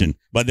solution.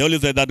 But they only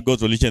say that goes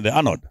to solution, the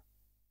anode.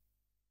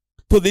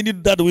 So they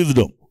need that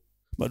wisdom.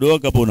 But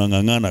wakapo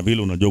unangangana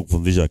vile unajua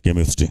kufundisha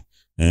chemistry.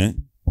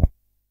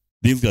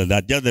 Things like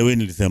that. Just the way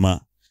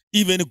nilisema.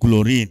 Even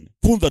chlorine.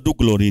 Funza tu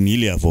chlorine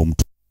ile ya form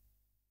 2.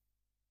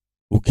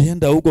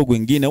 Ukienda huko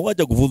kwingine,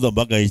 wacha kufunza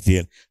mpaka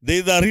HCl. There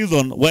is a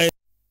reason why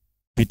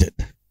repeated.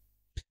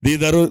 There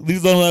is a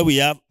reason why we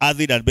have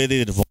acid and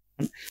base in form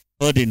 1,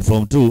 salt in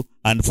form 2,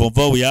 and form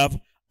 4 we have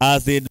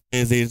acid,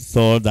 base,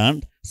 salt,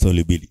 and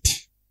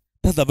solubility.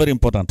 That's a very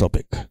important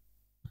topic.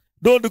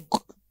 Don't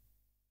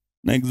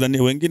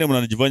na wengine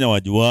mnajifanya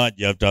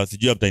wajuaji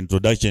after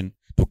introduction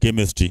to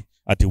chemistry,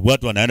 ati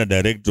watu wanaenda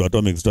direct to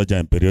atomic structure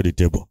and periodic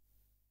table.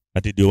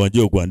 Ati ndio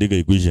wajue kuandika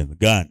equations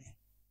gani?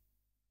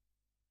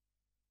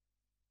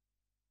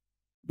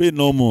 Be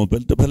normal,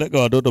 peleka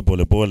watoto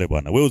polepole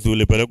bwana. Wewe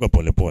usiulepeleka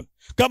polepole.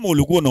 Kama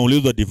ulikuwa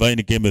unaulizwa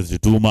define chemistry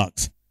 2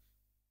 marks.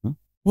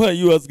 Why are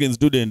you asking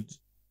students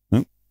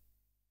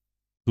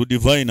to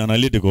define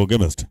analytical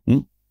chemistry?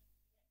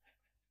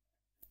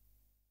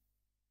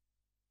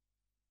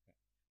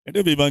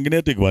 Ndio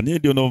vibangnetic bwana.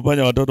 Ndio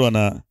unafanya watoto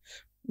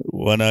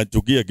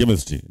wanachukia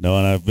chemistry na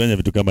wanafanya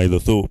vitu kama hizo.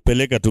 So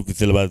peleka tu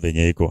syllabus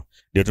yenye iko.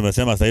 Ndio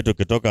tumesema sasa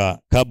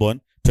tukitoka carbon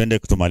twende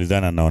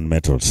kutumalizana na non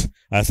metals.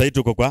 Sasa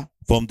tuko kwa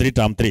form 3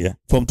 term 3,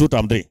 form 2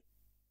 term 3.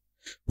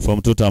 Form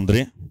 2 term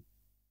 3.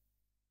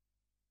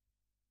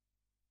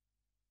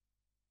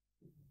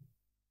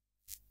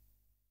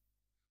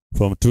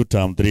 Form 2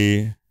 term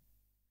 3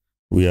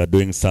 we are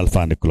doing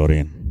sulfur and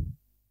chlorine.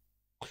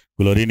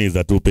 Chlorine is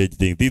a 2-page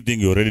thing. This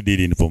thing you already did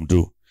in form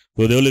 2.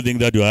 So the only thing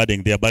that you're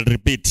adding there, but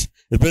repeat,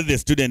 especially the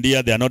student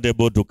here, they are not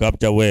able to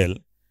capture well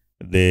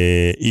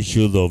the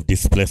issues of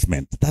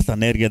displacement. That's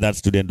an area that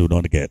students do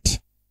not get.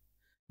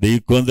 The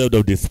concept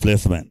of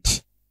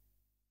displacement.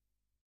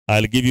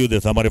 I'll give you the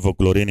summary for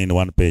chlorine in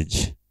 1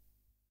 page.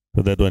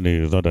 So that one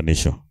is not an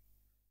issue.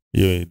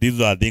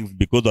 These are things,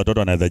 because watoto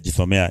wanaweza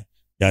jisomea,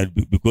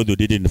 because you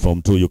did it in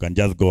form 2, you can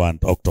just go and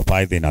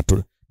octopize in a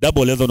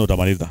double lesson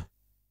utamaliza.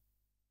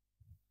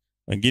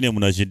 Wengine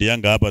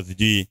mnashindianga hapa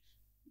sijui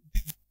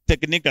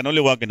technique can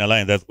only work in a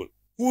line that's cool.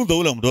 Funza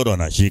ule mtoto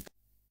anashika.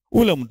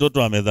 Ule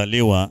mtoto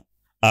amezaliwa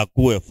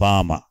akuwe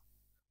farmer,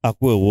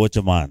 akuwe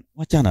watchman.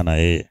 Wachana na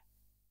yeye.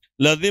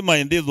 lazima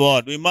in this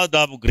world, we must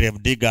have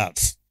grave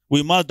diggers.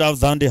 We must have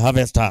Sunday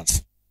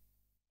harvesters.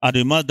 And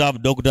we must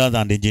have doctors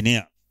and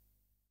engineers.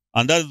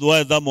 And that is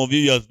why some of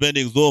you are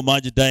spending so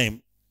much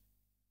time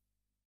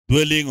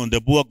dwelling on the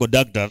poor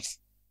conductors.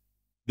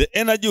 The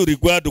energy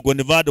required to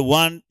convert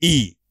one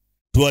E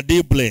to a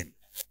D plane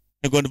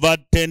and convert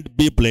 10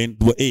 B plane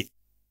to A.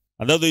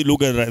 And that's why you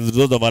look at the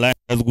results of Alliance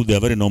School, they are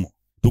very normal.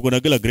 To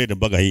connect a great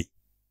mpaka hii.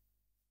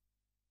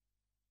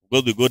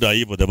 Because we got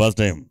hii for the first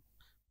time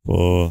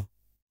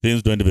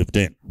since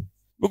 2015.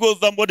 Because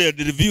somebody had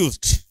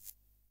refused.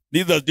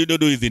 This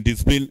student who is in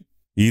discipline,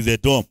 he is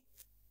at home.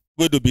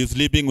 Going to be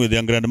sleeping with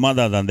their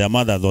grandmothers and their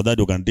mothers so that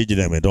you can teach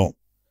them at home.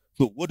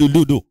 So what will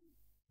you do?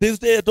 They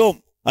stay at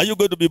home. Are you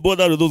going to be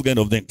bothered with those kind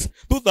of things?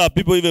 Those are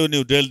people, even when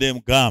you tell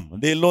them come,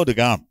 they will not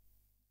come.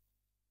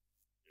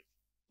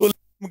 So let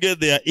them get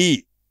their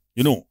E.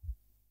 You know.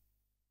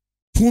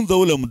 Funza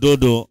ule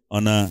mtoto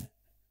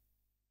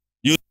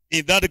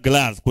in that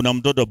class kuna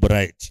mtoto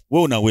bright.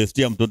 Wewe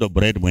unawestia mtoto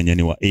bright mwenye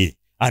ni wa A.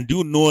 And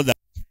you know that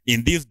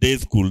in these day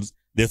schools,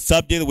 the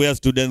subject where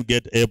students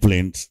get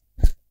airplanes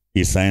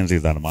is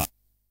sciences and math.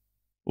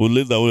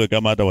 Uliza ule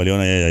kama hata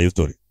waliona ya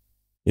history.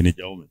 Ini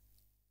jaume.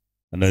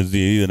 And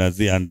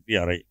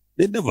CRA.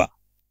 They never.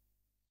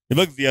 In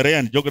fact, CRA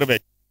and geography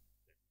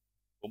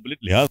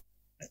completely has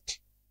it.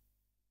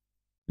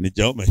 Ini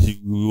jaume.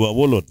 We were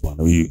wallowed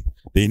one.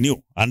 They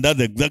knew. And that's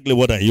exactly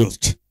what I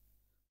used.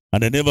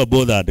 And I never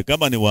bothered.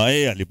 Kama ni wa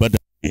A, alipata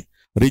A.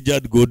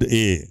 Richard got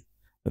A.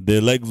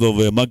 The likes of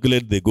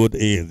Immaculate, they got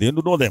A. They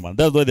don't know them. And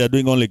that's why they are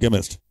doing only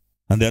chemistry.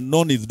 And the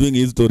unknown is doing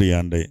history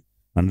and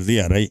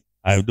CRA.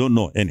 I don't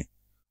know any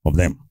of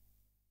them.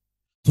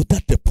 So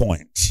that's the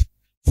point.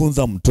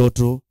 Funza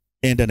mtoto,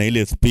 enda na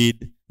ile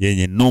speed,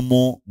 yenye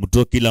nomo,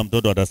 mtoto kila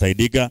mtoto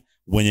atasaidika.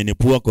 Wenye ni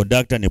poor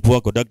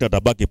conductor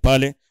atabaki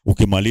pale.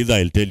 Ukimaliza,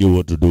 I'll tell you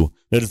what to do.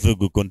 Let's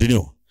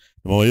continue.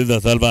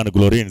 Tumaliza sulfur and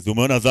chlorine.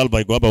 Umeona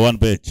sulfur iko hapa one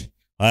page.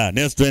 Haya,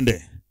 next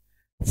twende.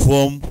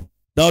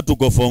 Now to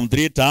go form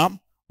 3 term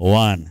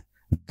 1.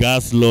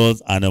 Gas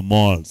laws and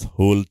moles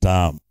whole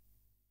term.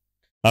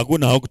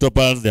 Hakuna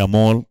octopus, they are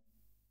mole.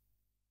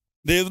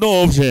 There is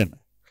no option.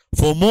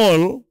 For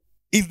mole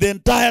is the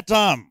entire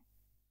term.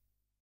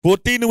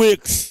 14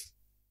 weeks.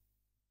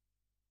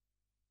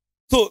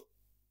 So,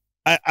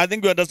 I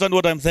think you understand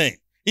what I'm saying.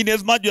 In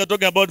as much you are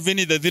talking about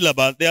finish the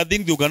syllabus, there are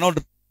things you cannot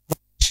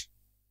touch.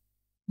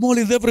 Mole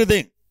is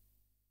everything.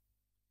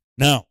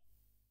 Now,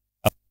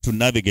 to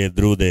navigate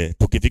through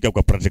tukifika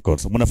kwa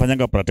practicals.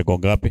 Mnafanyanga practical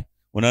ngapi?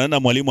 Unaona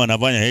mwalimu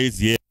anafanya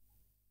HCl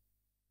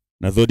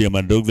na sodium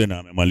hydroxide na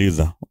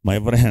amemaliza. My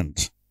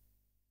friend,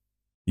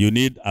 you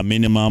need a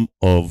minimum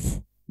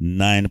of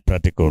 9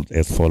 practicals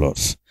as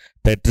follows.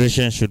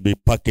 Titration should be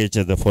packaged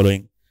as the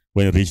following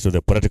when you reach to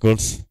the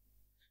practicals.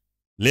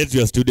 Let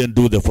your student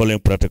do the following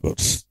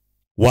practicals.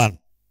 1.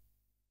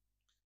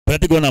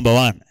 Practical number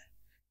 1.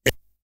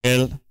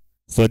 HCl,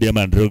 sodium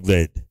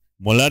hydroxide.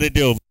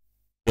 Molarity of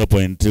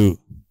 0.2.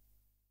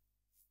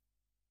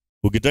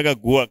 Ukitaka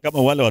kuwa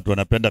kama wale watu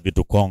wanapenda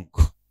vitu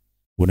konk,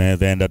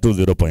 unaweza enda tu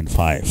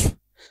 0.5.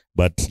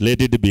 But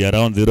let it be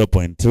around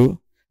 0.2,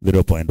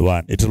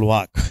 0.1. It will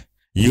work.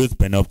 Use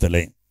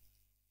penophthalene.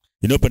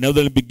 You know,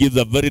 penophthalene gives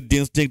a very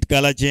distinct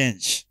color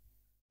change.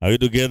 Are we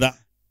together?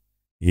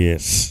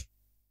 Yes.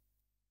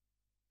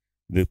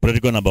 The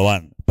practical number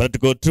 1.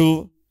 Practical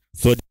 2,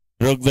 sodium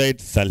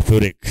hydroxide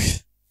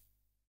sulfuric.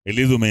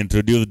 Elizu may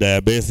introduce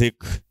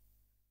diabasic.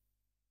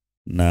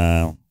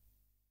 Now,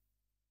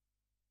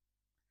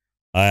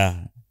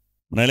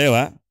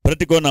 unaelewa?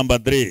 Practical number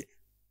 3,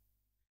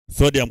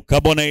 sodium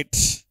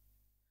carbonate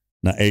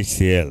na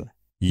HCl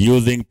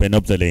using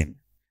penophthalene.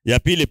 Ya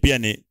pili pia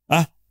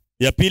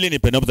ni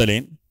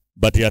penophthalene,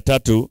 but ya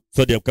tatu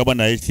sodium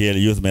carbonate na HCl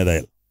use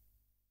methyl.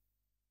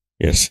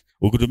 Yes.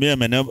 Ukitumia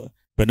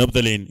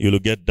penophthalene, you will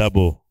get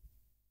double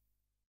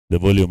the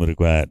volume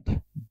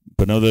required.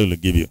 Penophthalene will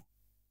give you.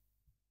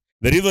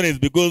 The reason is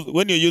because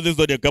when you're using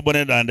sodium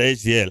carbonate and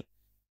HCl,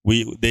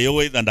 they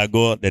always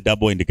undergo the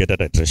double indicator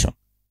titration.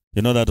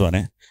 You know that one,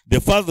 eh?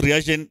 The first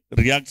reaction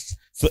reacts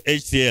so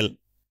HCl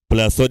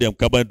plus sodium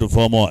carbonate to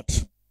form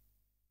what?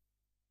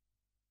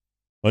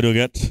 What do you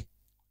get?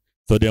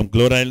 Sodium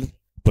chloride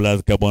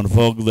plus carbon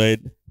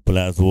dioxide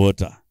plus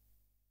water.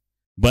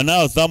 But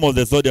now some of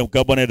the sodium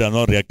carbonate are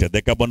not reacted.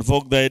 The carbon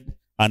dioxide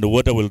and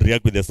water will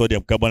react with the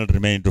sodium carbonate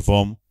remaining to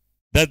form.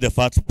 That's the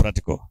first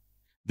practical.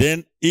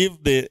 Then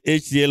if the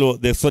HCl or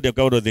the sodium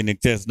carbonate is in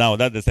excess, now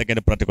that's the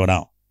second practical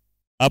now.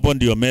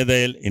 Upon your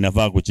methyl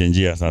inafaa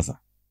kuchangia sasa.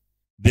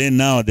 Then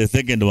now the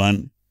second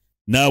one,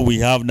 now we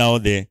have now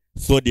the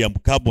sodium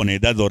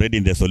carbonate that's already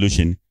in the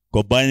solution,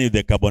 combining with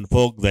the carbon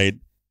dioxide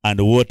and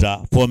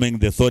water, forming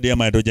the sodium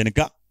hydrogen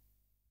car.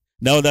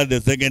 Now that's the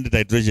second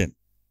titration.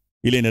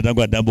 Ile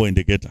inatangwa double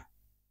indicator.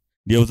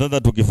 Ndio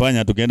sasa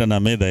tukienda na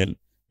methyl,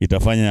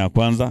 itafanya ya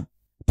kwanza,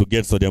 to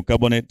get sodium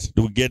carbonate,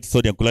 to get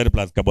sodium chloride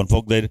plus carbon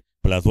dioxide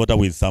plus water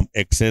with some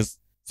excess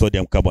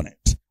sodium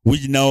carbonate,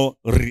 which now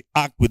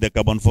react with the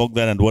carbon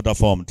dioxide and water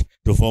formed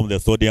to form the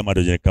sodium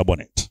hydrogen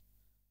carbonate.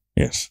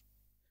 Yes.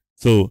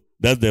 So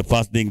That's the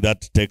first thing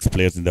that takes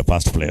place in the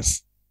first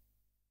place.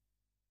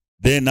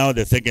 Then now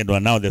the second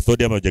one, now the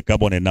sodium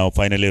hydrocarbonate now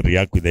finally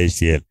react with the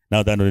HCl.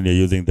 Now that when you're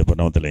using the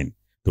phenolphthalein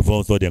to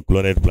form sodium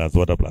chloride plus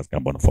water plus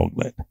carbon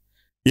dioxide.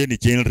 Hiyo ni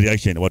chain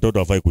reaction, watoto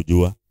hawafai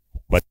kujua,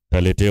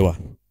 wataletewa.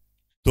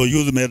 So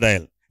use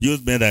methyl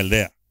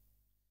there.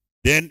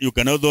 Then you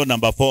can also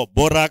number 4,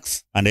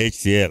 borax and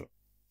HCl.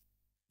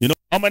 You know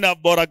how many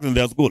have borax in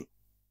their school?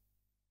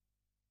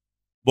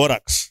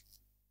 Borax.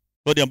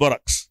 Sodium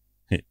borax.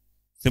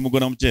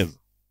 Simugona mchezo.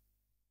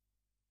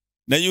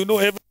 Now you know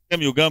every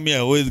time you come here,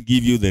 I always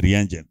give you the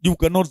reagent. You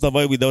cannot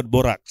survive without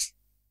borax.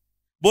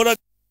 Borax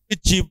is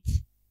cheap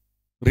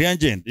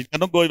reagent. It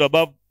cannot go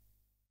above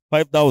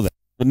 5,000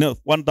 to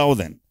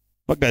 1,000. In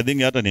fact, I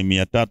think hata ni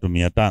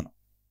 300, 500.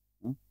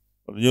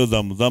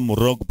 Some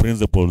rock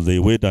principles, they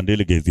wait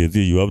until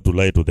you have to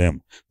lie to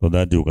them so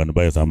that you can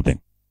buy something.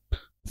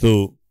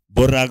 So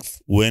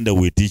borax, when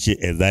we teach it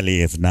as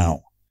early as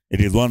now,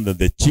 it is one of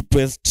the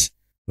cheapest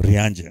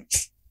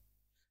reagents.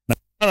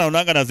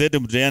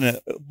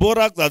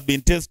 Borax has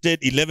been tested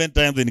 11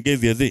 times in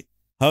KCSE.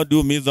 How do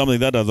you mean something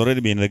that has already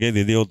been in the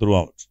KCSE all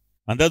throughout?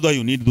 And that's why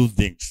you need those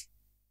things.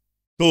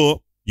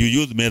 So you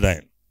use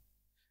methyl.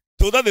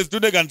 So that the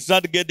student can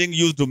start getting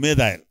used to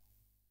methyl.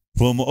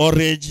 From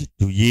orange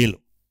to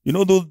yellow. You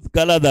know those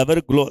colors are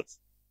very close.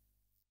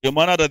 The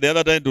man at the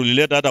other time to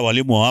relate hata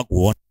walimu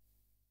hawakuona.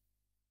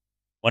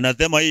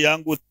 Wanasema hii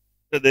yangu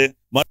the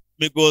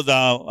mathematics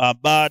are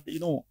bad, you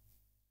know.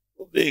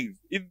 Things.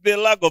 It's the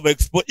lack of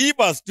exposure. If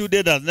a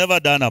student has never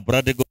done a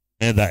practical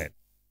methyl,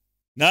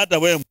 na hata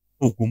wewe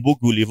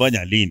ukumbuki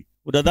ulifanya lini,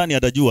 utadhani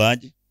atajua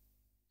aje.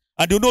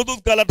 And you know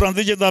those color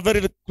transitions are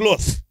very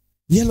close.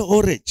 Yellow,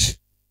 orange.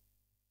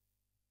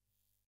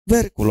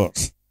 Very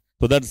close.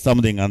 So that's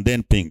something, and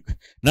then pink.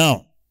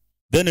 Now,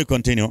 then we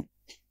continue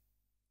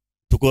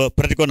to go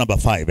practical number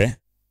 5.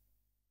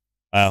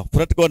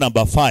 Practical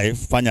number 5,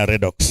 fanya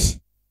redox.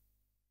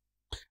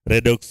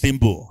 Redox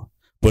symbol.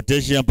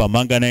 Potassium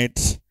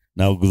permanganate,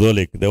 now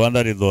oxalic. The one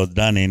that was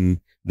done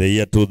in the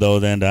year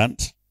 2000 and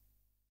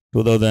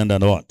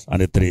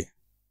 3.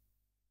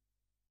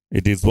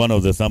 It is one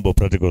of the sample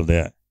practical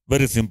there.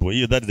 Very simple.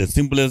 That is the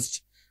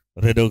simplest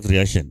redox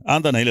reaction.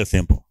 And then ile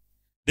simple.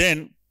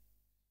 Then,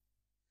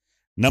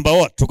 number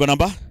what? Tuko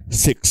number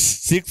 6.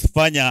 6,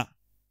 fanya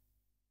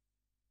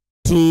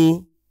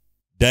 2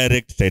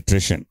 direct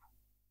titration.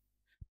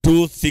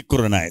 2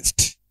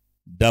 synchronized.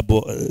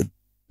 2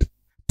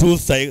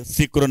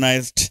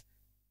 synchronized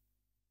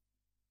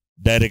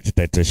direct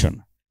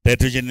titration.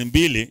 Titration ni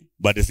mbili,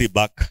 but si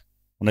back.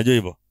 Unajua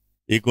hivyo?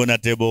 Iko na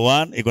table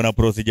 1, iko na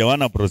procedure 1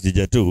 na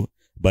procedure 2,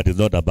 but it's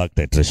not a back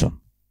titration.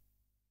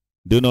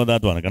 Do you know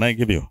that one? Can I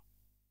give you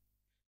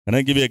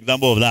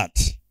example of that?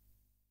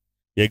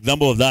 The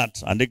example of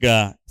that,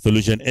 andika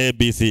solution A,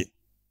 B, C.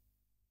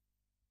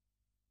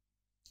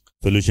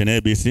 Solution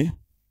A, B, C.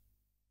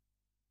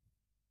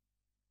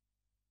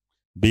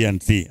 B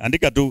and C.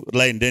 Andika tu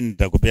line, then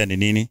nitakupea ni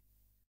nini.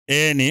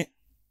 A ni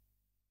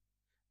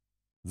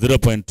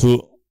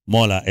 0.2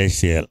 molar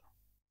HCl.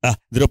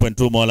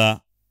 0.2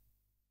 molar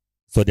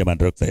sodium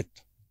hydroxide.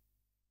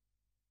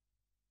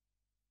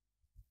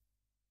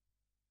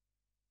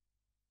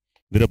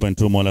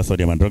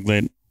 Sodium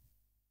hydroxide.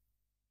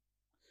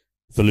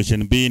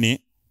 Solution B ni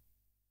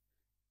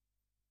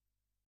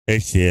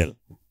HCl.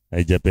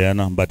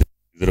 Haijapeana, but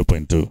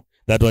 0.2.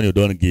 That one you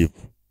don't give.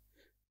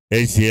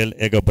 HCl,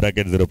 eka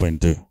bracket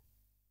 0.2.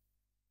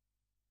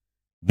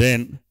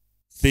 Then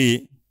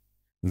C,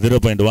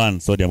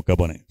 0.1 sodium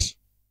carbonate.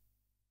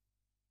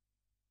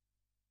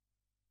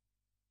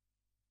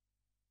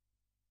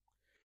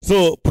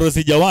 So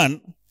procedure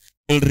 1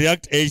 will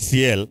react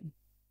HCl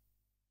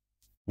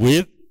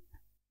with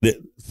the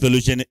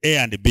solution A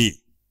and B.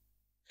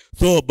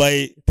 So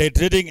by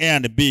titrating A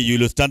and B, you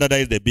will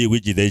standardize the B,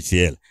 which is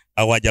HCl.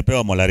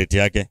 Hawajapewa molarity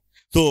yake.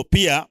 So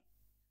pia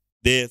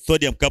the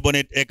sodium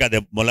carbonate eka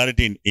the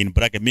molarity in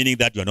bracket, meaning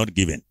that you are not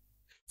given.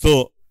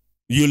 So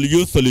you'll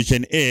use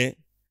solution A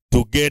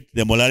to get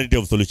the molarity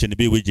of solution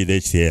B, which is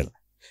HCl.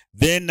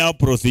 Then now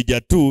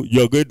procedure 2,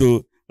 you are going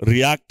to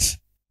react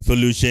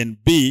solution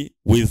B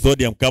with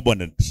sodium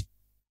carbonate.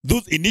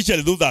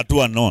 Initially, those are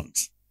 2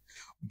 unknowns.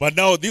 But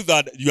now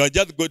you are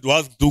just going to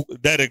ask 2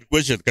 direct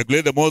questions.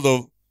 Calculate the moles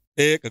of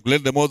A,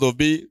 calculate the moles of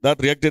B.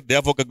 That reacted,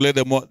 therefore calculate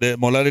the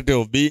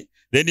molarity of B.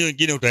 Then you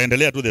ingine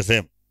utaendelea to the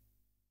same.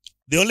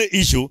 The only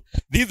issue,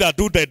 these are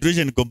 2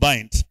 titration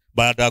combined,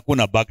 but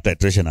hakuna back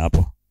titration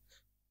hapo.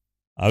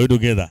 Are we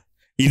together?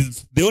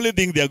 The only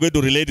thing they are going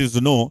to relate is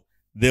to know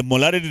the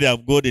molarity they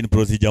have got in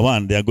procedure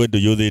 1, they are going to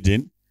use it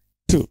in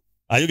 2.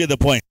 Are you get the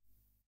point?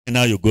 And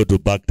now you go to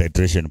back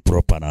titration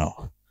proper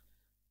now.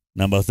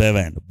 Number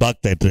 7,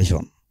 back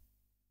titration.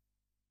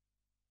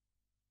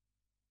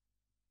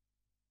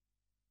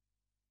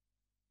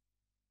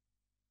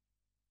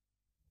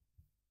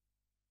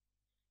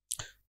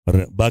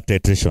 Back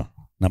titration.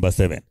 Number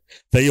 7.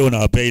 Sasa hiyo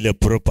unawapea ile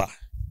proper.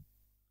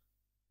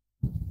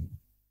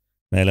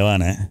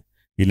 Naelewana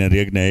Ina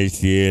react na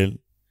HCl,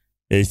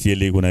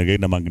 HCl kuna react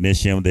na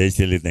magnesium, the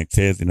HCl is in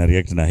excess, ina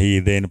react na hii,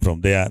 then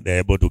from there they're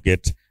able to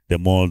get the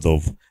moles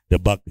of the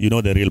back,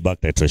 the real back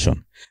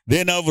titration.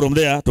 Then now from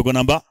there to go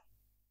number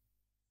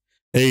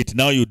 8.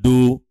 Now you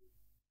do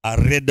a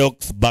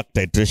redox back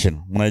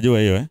titration. Mnajua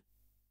hiyo eh?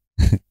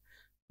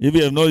 If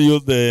you have not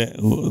used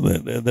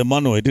the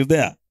manual, it is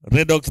there.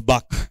 Redox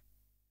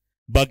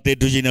back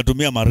titration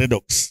inatumia ma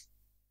redox.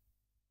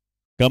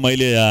 Kama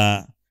ile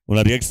ya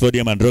una react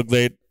sodium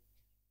hydroxide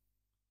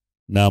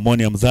na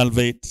ammonium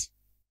sulfate.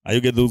 You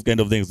get those kind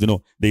of things.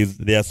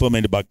 There are so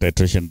many back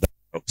titration.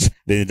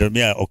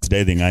 They are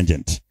oxidizing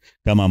agent.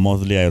 Kama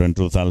mostly iron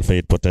 2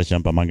 sulfate,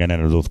 potassium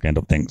permanganate, those kind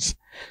of things.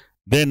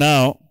 Then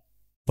now,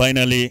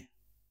 finally,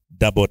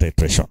 double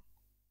titration.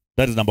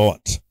 That is number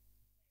what?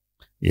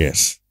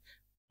 Yes.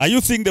 Are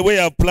you seeing the way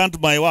I've planned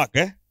my work?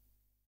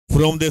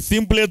 From the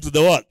simplest to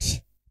the what?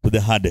 To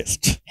the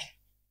hardest.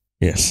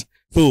 Yes.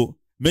 So,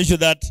 make sure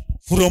that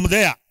from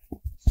there,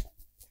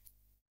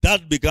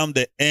 that becomes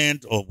the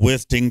end of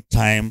wasting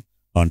time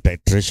on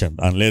titration,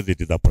 unless it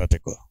is a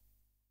practical.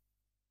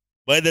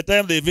 By the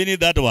time they finish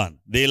that one,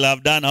 they'll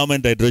have done how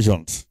many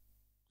titrations?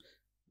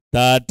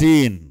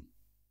 13.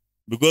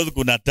 Because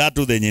kuna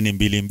tatu zenye ni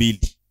mbili.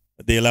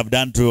 They'll have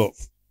done 12.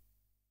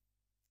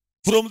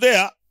 From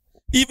there,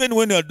 even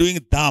when you are doing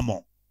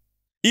thermal,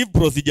 if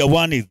procedure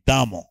 1 is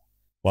thermal,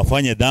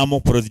 wafanye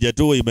thermal, procedure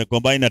 2 you may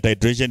combine a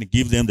titration,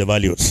 give them the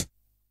values.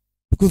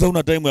 Because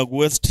hauna time ya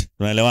kuwaste,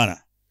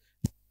 tunaelewana?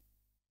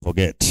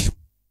 Forget.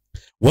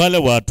 Wale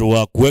watu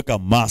wa kuweka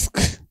mask,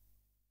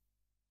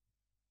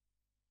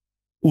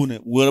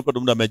 unapata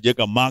mtu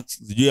amejeka mask,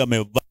 sijui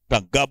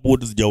amevaa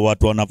gabwood, sijui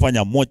watu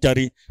wanafanya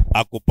mochari,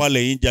 ako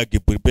pale nje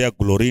akiprepare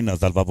chlorine na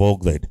sulfur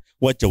dioxide.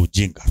 Wacha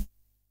ujinga.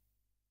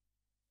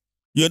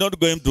 You're not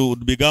going to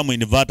become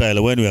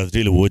infertile when we are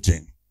still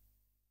watching.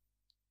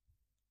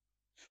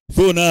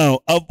 So now,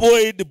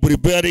 avoid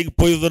preparing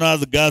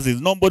poisonous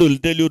gases. Nobody will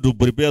tell you to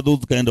prepare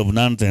those kind of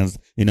nonsense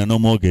in a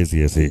normal case,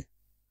 yes.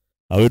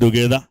 Are we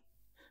together?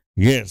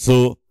 Yes,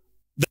 so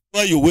that's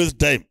why you waste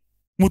time.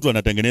 Mtu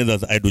anatengeneza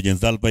hydrogen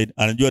sulfide,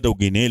 anajua hata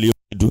ukineli,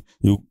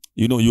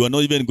 you are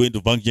not even going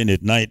to function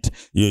at night.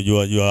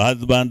 Your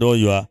husband or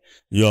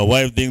your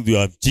wife thinks you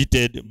have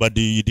cheated, but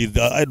it is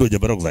hydrogen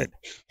peroxide.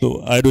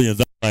 So hydrogen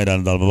sulfide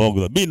and sulfur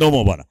dioxide. Be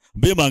normal, bana.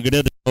 Be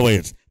magnetic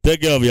always.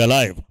 Take care of your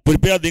life.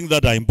 Prepare things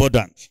that are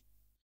important.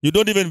 You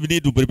don't even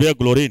need to prepare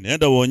chlorine.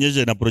 Enda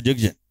uonyeshe na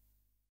projection.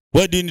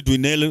 Why do you need to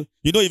inhale?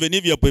 Even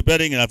if you are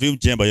preparing in a fume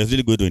chamber, you're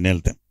still going to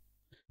inhale them.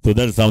 So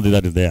that is something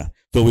that is there.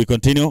 So we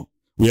continue.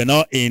 We are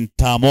now in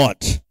term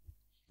what?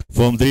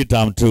 Form 3,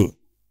 term 2.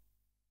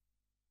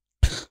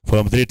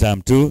 Form 3,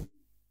 term 2.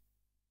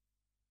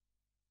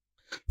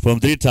 Form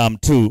 3, term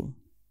 2.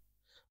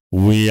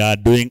 We are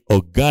doing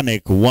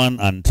organic 1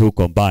 and 2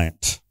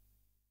 combined.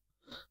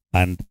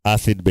 And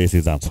acid,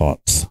 bases, and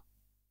salts.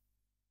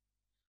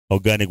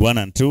 Organic 1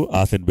 and 2,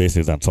 acid,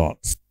 bases, and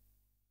salts.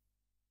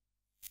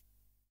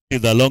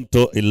 It's a long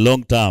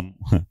term.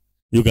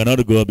 You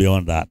cannot go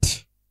beyond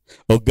that.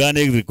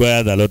 Organic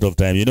requires a lot of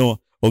time.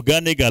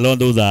 Organic alone,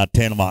 those are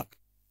 10 marks.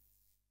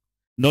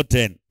 Not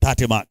 10,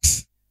 30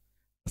 marks.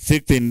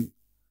 6 in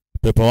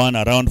paper 1,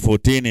 around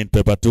 14 in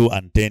paper 2,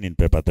 and 10 in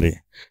paper 3.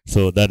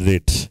 So that's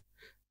it.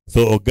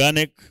 So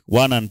organic,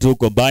 1 and 2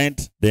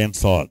 combined, then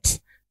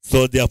salts.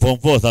 So they are form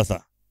 4,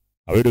 sasa.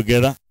 Are we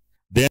together?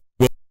 Then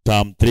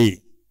term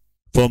 3.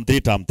 Form 3,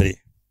 term 3.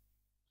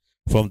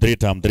 Form 3,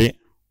 term 3.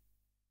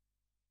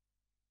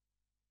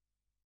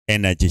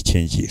 Energy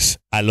changes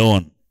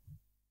alone.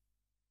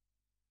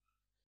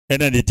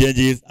 Energy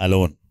changes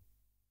alone.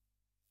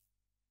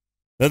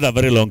 That's a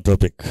very long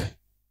topic.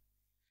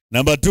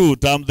 Number 2,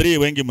 term 3,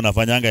 wengi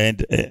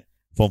mnafanyanga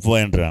form 4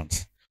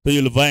 entrance. So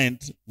you'll find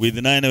with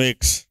 9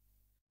 weeks,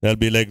 there'll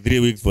be like 3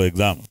 weeks for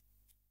exam.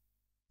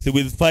 See,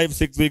 with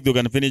 5-6 weeks, you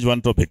can finish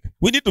one topic.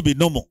 We need to be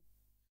normal.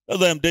 That's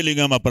why I'm telling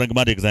you I'm a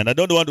pragmatic, and I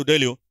don't want to tell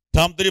you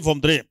term 3,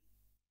 form 3,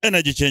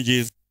 energy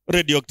changes,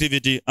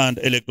 radioactivity, and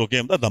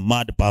electrochem. That's a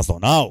mad person.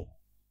 How?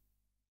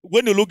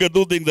 When you look at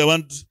those things, I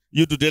want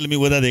you to tell me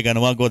whether they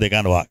can work or they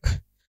can't work.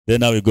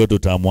 Then now we go to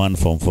term 1,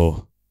 form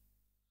 4.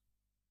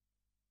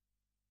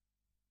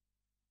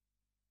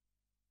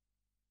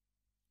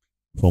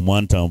 Form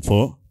 1, term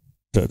 4.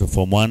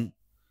 Form 1.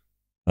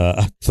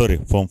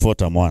 Form 4,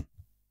 term 1.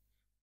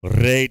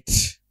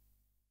 Rate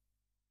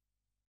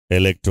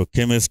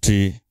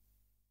electrochemistry,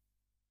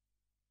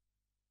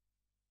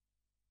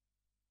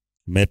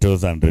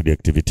 metals, and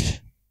radioactivity.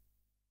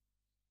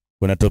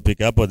 Kuna topic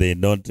hapo, they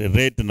don't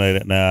rate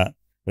na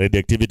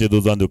radioactivity,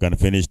 those ones you can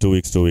finish 2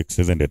 weeks,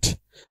 isn't it?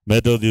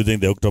 Metals using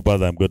the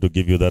octopus, I'm going to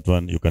give you that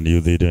one. You can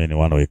use it in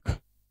 1 week.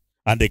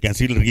 And they can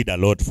still read a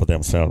lot for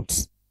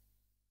themselves.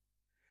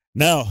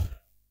 Now,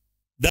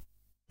 there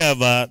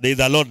is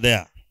a lot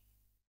there.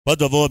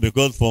 First of all,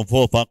 because form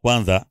 4,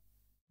 Kwanza,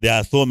 there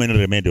are so many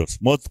remedials.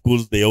 Most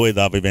schools, they always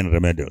have even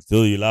remedials.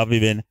 So you'll have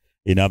even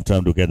enough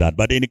time to get that.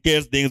 But in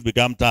case things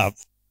become tough,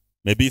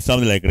 maybe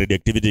something like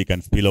radioactivity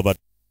can spill over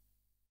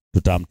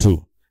to term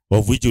 2,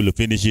 of which you'll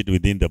finish it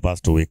within the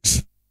first 2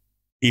 weeks.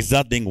 Is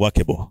that thing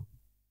workable?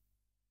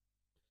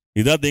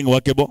 Is that thing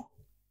workable?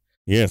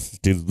 Yes,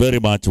 it is very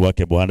much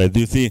workable. And as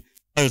you see,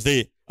 I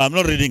say, I'm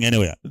not reading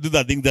anywhere. These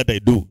are things that I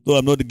do. So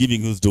I'm not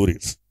giving you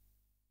stories.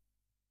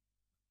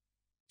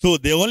 So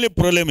the only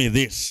problem is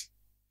this.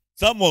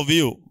 Some of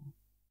you,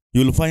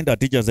 you'll find a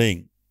teacher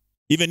saying,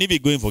 even if you're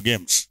going for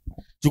games,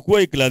 chukua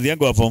hii class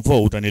yangu ya form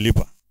 4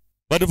 utanilipa.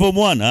 But form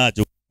 1,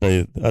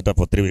 chukua hata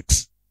for 3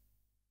 weeks.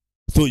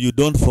 So you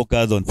don't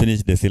focus on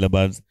finishing the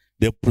syllabus.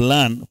 The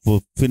plan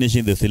for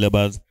finishing the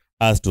syllabus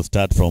has to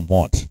start from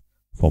what?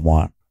 From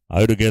 1.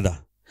 Are you together?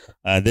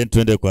 And then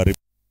 20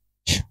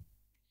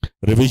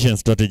 revision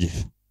strategy.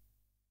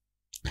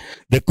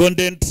 The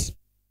content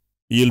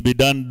you'll be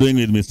done doing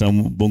with Mr.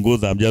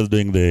 Bunguza. I'm just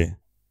doing the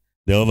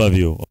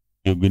overview.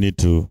 You need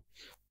to,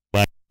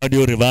 but how do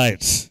you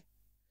revise?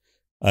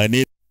 I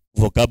need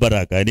for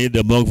Kabarak. I need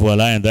the mock for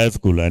Alliance High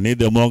School. I need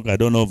the mock, I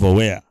don't know for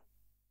where.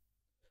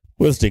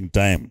 Wasting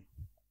time.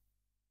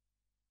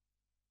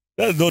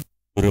 That's not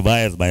to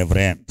revise, my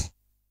friend.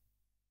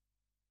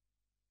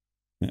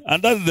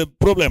 And that's the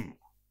problem.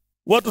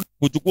 Watu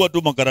kuchukua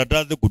tu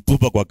makaratasi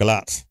kutupa kwa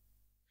class.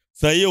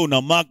 Sasa hiyo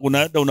una mark,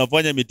 unaenda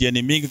unafanya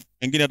mitihani mingi,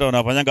 wengine hata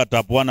wanafanyanga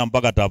top 1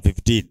 mpaka top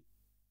 15.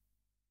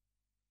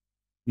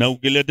 Na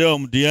ukiletewa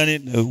mtihani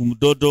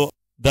mtoto,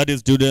 that is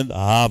student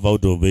half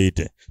out of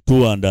 8,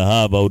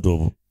 2.5 out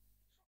of.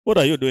 What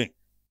are you doing?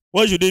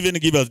 Why should you even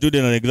give a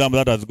student an exam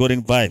that is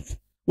scoring 5?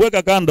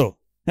 Weka kando,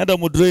 henda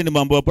mutrain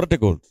mambo ya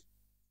practicals.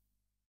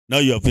 Now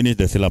you have finished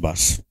the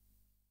syllabus.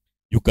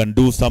 You can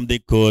do something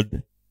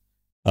called,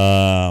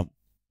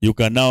 you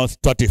can now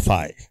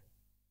stratify.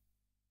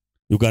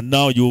 You can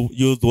now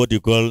use what you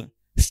call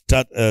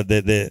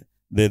the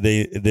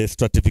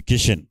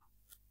stratification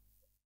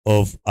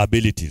of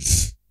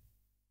abilities.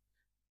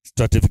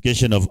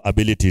 Stratification of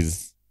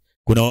abilities.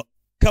 Kuna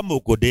kama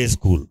uko day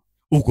school,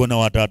 uko na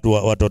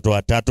watoto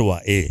watatu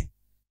wa A.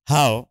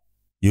 How?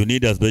 You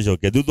need a special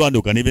care. This one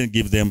you can even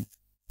give them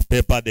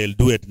paper, they'll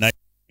do it night.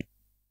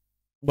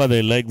 But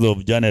the likes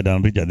of Janet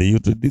and Richard,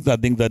 these are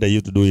things that I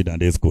used to do in a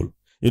day school.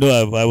 You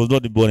know, I was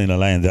not born in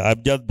Alliance.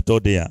 I've just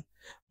taught here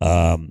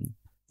from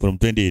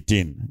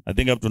 2018. I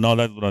think up to now,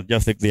 that's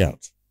just 6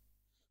 years.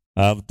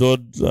 I've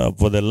taught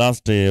for the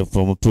last,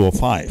 from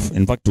 205,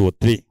 in fact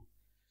 203.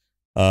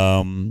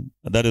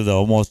 That is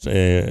almost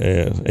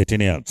 18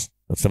 years,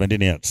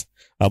 17 years.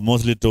 I've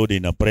mostly taught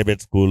in a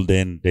private school,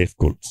 then day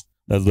schools.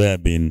 That's where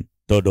I've been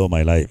taught all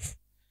my life,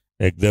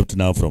 except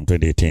now from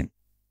 2018.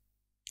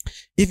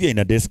 If you're in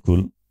a day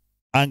school,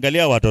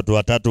 angalia watoto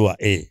watatu wa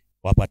A,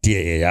 wapatie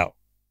A yao.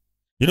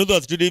 You know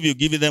those students, if you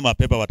give them a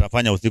paper,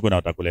 watafanya usiku na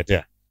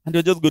watakuletea. And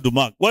you're just going to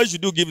mark. Why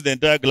should you give the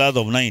entire class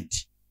of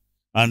 90?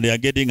 And they are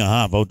getting a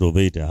half out of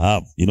 8, a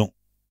half, you know.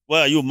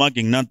 Why are you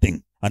marking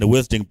nothing and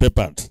wasting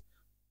papers?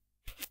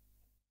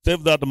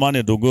 Save that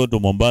money to go to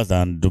Mombasa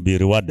and to be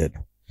rewarded.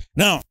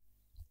 Now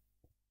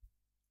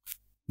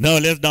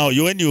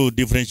when you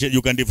differentiate,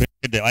 you can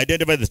differentiate them.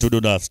 Identify the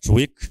student as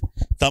weak.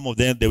 Some of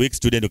them, the weak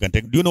student you can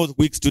take. Do you know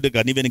weak student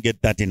can even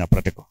get that in a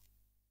practical?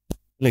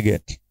 Like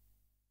it.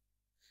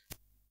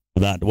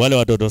 That. While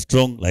watoto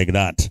strong like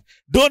that.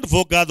 Don't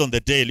focus on the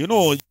tail. You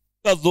know, you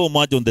focus so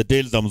much on the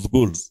tail some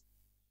schools.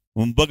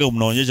 Mpaka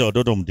mnaonyesha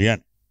watoto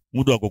mtihani.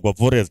 Mtu ako kwa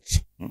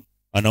forest.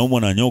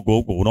 Anaumwa na nyoko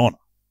huko unaona.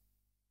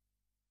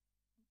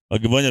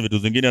 Akifanya vitu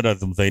zingine hata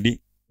simsaidii.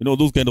 You know,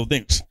 those kind of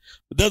things.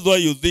 That's why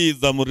you see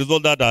some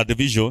results that are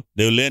artificial,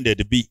 they will end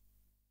at B.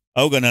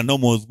 How can a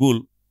normal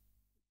school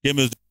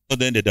chemistry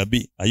end at a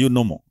B? Are you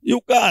normal?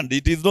 You can't.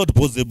 It is not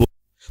possible.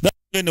 That's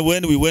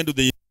when we went to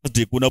the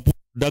university, kuna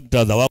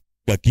doctors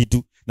hawaka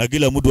kitu, na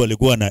kila mtu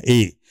alikuwa na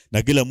A,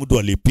 na kila mtu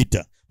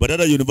alipita. But at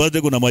the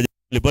university kuna maji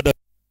alipata.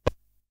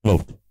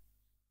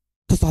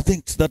 Those are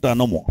things that are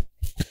normal.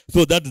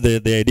 So that's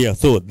the idea.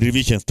 So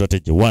revision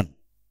strategy 1.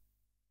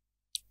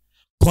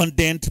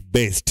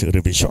 Content-based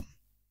revision.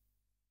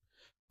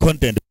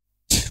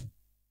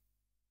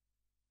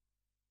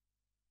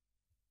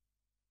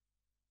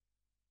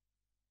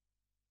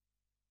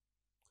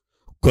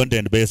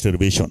 Content-based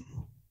revision.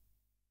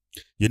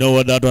 You know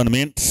what that one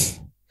means?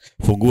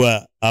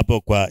 Fungua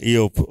hapo kwa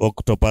hiyo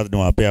octopus ni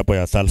wape hapo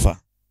ya sulfur.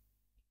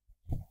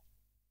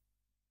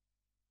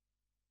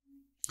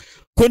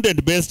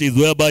 Content-based is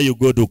whereby you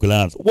go to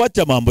class.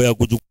 Wacha mambo ya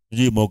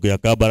kuchukua mock ya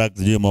Kabarak,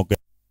 mock.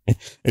 It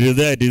is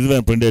there, it is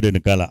even printed in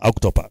color,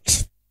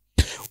 octopus.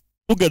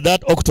 Look at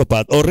that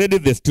octopus. Already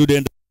the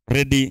student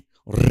already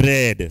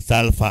read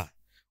sulfur.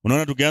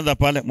 Unaona tukianza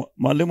pale,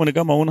 mwalimu ni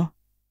kama una?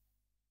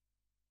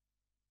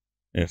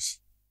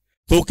 Yes.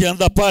 So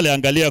ukianza pale,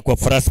 angalia kwa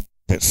first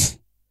process.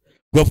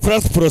 Kwa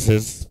first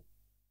process,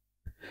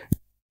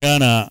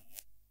 the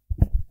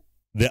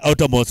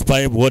outermost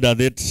pipe, what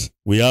are it?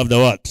 We have the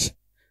what?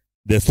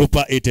 The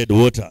superheated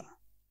water.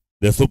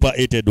 The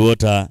superheated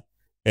water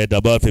at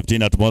about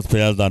 15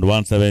 atmospheres and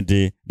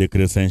 170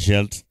 degrees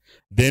Celsius.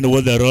 Then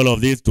what's the role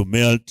of this? To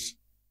melt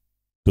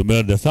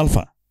the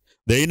sulfur.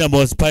 The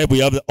innermost pipe, we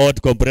have the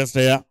hot compressed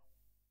air.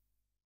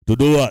 To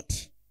do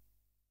what?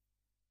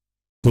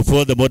 To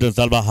force the molten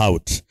sulfur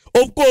out.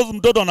 Of course,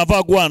 mtoto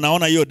anafaa kuwa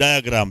anaona hiyo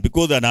diagram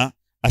because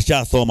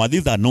ashasoma.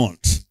 These are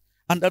notes.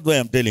 And that's why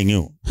I'm telling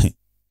you.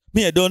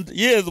 Me, I don't,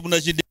 yes,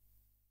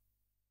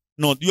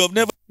 not. You have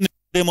never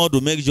them how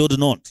to make sure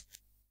not.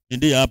 In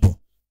the apple,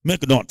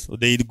 make not.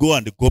 They go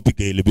and copy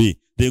KLB.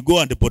 They go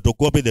and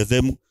photocopy the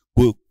same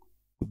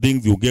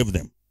things you gave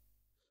them.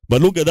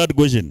 But look at that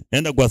question.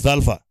 Enda kwa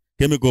sulfur,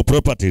 chemical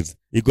properties.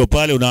 Iko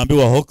pale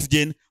unaambiwa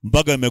oxygen,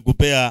 mpaka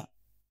imekupea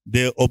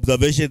the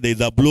observation there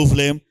is a blue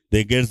flame,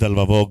 they get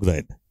sulfur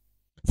oxide.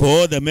 For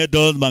all the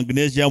metals,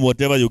 magnesium,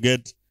 whatever you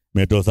get,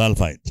 metal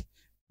sulfide.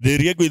 They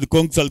react with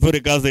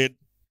sulfuric acid,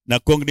 na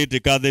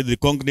nitric acid. The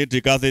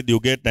nitric acid, you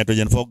get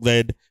nitrogen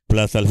oxide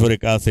plus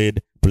sulfuric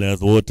acid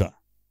plus water.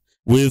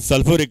 With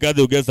sulfuric acid,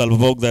 you get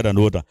sulfur oxide and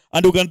water.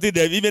 And you can see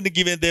they've even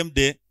given them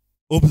the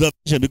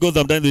observation, because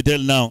sometimes we tell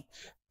now,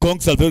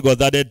 sulfuric was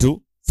added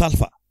to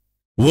sulfur.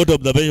 What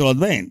observation was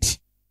made?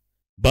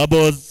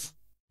 Bubbles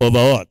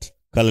over what?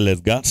 Colorless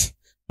gas.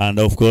 And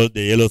of course,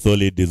 the yellow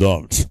solid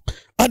dissolved.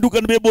 And you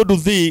can be able to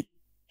see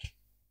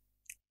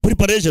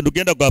preparation, to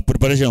get a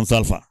preparation of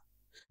sulfur.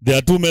 There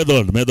are two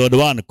methods. Method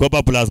one,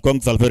 copper plus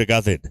sulfuric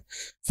acid.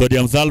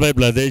 Sodium sulfide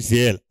plus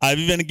HCl. I've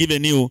even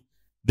given you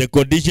the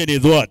condition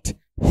is what?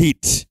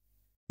 Heat.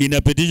 In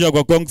a petition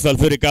for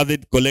sulfuric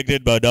acid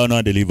collected by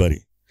downward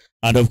delivery.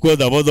 And of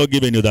course, I've also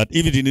given you that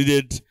if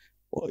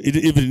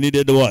it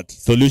needed what?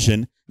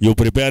 Solution, you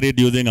prepare it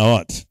using a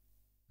what?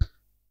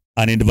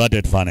 An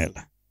inverted funnel.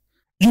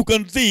 You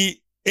can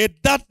see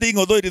that thing,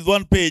 although it is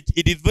one page,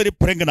 it is very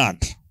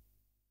pregnant.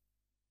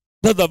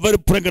 That's a very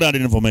pregnant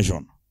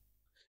information.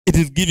 It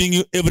is giving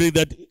you every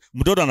that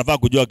mtoto anafaa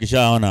kujua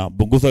akishaona.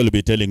 Bungusa will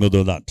be telling you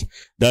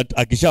that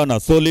akishaona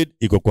solid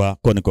iko kwa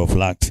conical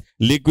flat,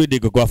 liquid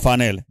iko kwa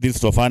funnel, this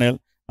to funnel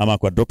ama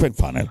kwa dropping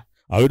funnel.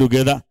 Are we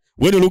together?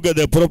 When you look at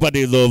the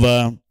properties of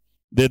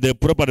the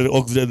property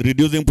oxide,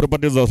 reducing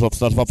properties of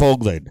sulfur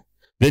oxide,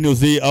 then you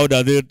see how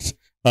does it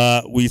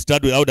we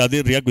start with how does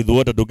it react with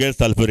water to get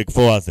sulfuric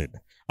acid,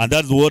 and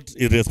that's what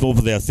is responsible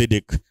for the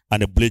acidic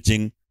and the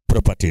bleaching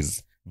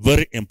properties.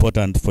 Very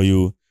important for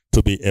you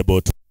to be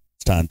able to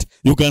understand.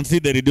 You can see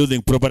the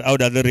reducing property, how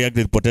does it react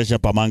with potassium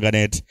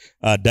permanganate,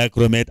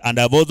 dichromate, and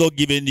I've also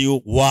given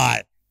you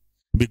why.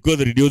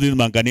 Because it reduces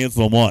manganese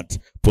from what?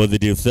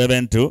 Positive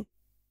 7 to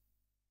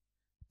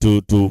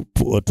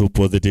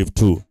positive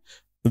 2.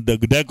 The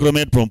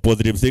dichromate from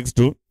positive 6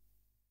 to,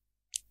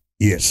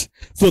 yes.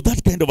 So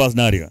that kind of a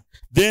scenario.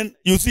 Then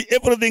you see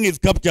everything is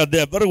captured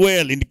there very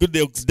well, including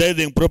the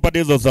oxidizing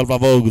properties of sulfur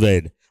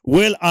oxide.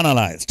 Well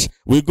analyzed.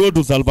 We go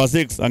to sulfur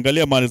 6.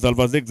 Angalia mali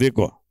sulfur 6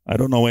 equal. I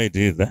don't know where it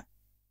is.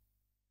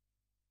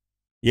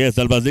 Yes,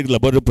 sulfur 6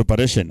 laboratory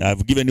preparation.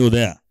 I've given you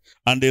there.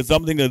 And there's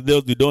something that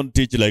those we don't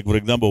teach, like for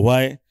example,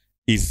 why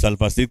is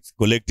sulfur 6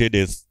 collected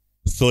as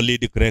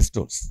solid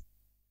crystals?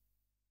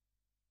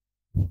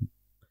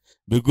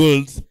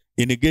 Because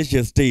in a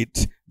gaseous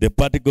state, the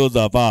particles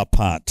are far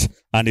apart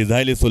and is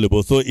highly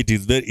soluble, so it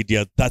is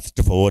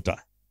thirst for water.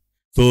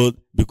 So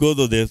because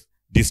of this,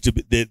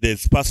 the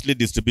sparsely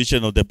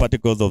distribution of the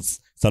particles of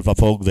sulfur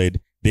oxide,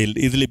 they'll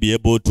easily be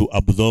able to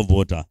absorb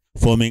water,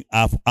 forming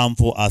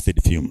harmful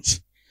acid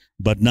fumes.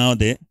 But now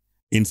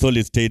in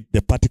solid state,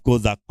 the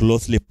particles are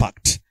closely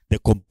packed. The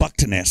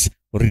compactness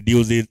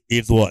reduces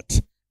its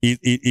what?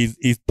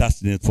 Its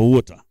thirstiness for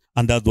water.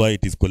 And that's why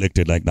it is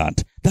collected like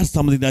that. That's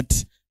something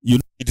that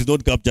it is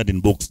not captured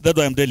in books. That's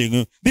why I'm telling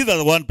you. These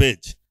are one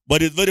page,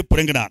 but it's very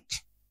pregnant.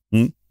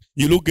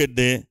 You look at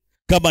the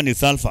carbon is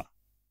sulfur.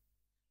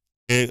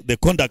 The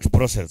conduct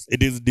process.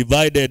 It is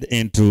divided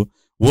into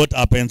what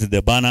happens in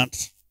the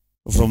burners.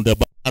 From the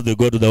burners, we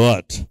go to the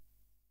what?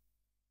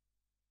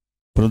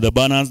 From the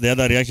burners, the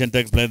other reaction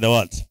takes place in the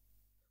what?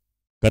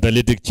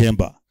 Catalytic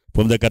chamber.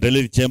 From the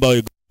catalytic chamber,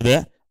 we go to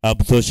the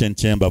absorption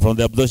chamber. From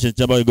the absorption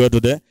chamber, we go to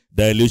the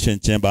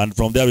dilution chamber. And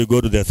from there, we go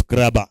to the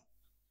scrubber.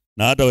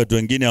 Na hata wetu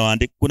wengine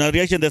waandika kuna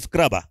reaction the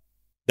scrubber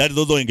that is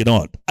also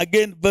ignored.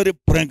 Again, very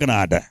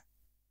pregnant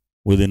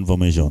with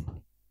information.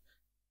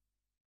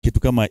 Kitu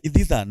kama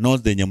these are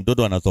notes zenye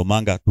mtoto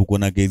anasomanga tuko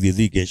na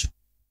KCSE kesho.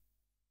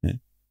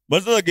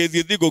 But sasa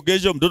KCSE ko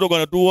kesho mtoto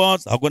kuna 2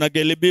 hours, hakuna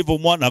KLB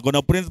form 1,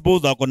 hakuna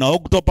principles, hakuna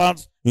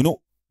octopaths,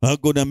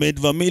 hakuna maid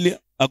familia,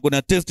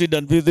 hakuna tested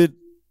and visit.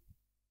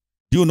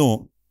 Do you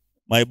know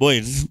my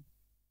boys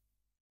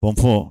form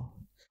 4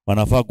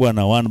 wanafaa kuwa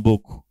na one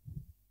book.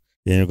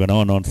 You can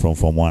on from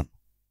Form 1.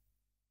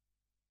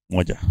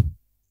 Moja.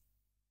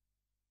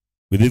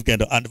 With this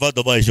kind of, and first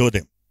of all, I show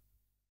them.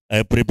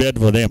 I prepared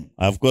for them.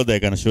 Of course, I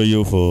can show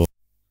you for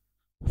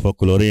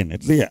chlorine.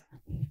 It's here.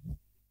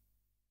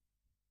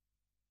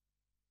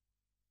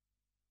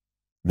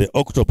 The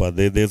octopath,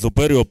 the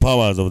superior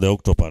powers of the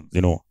octopath,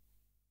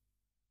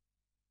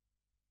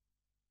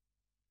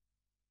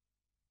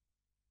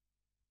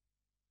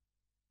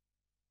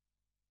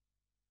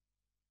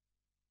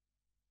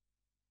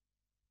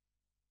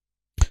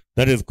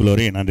 That is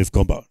chlorine and its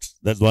compounds.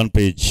 That's one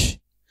page.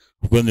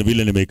 So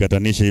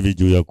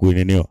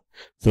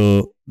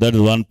that is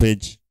one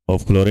page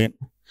of chlorine.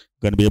 You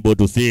can be able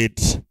to see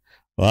it.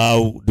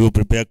 How do you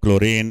prepare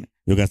chlorine?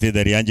 You can see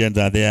the reagents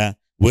are there.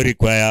 We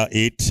require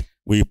it.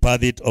 We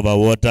pass it over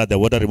water. The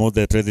water removes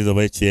the traces of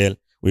HCl.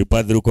 We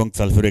pass through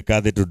sulfuric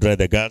acid to dry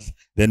the gas.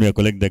 Then we are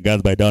collecting the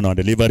gas by down on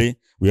delivery.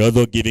 We are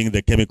also giving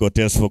the chemical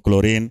test for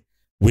chlorine.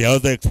 We are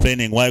also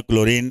explaining why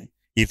chlorine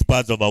is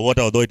part of our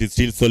water, although it is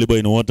still soluble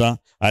in water.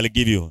 I'll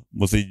give you,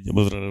 must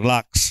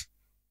relax.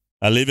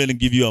 I'll even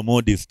give you a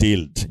more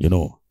distilled,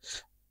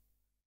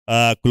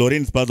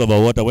 Chlorine is part of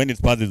our water. When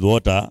it passes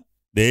water,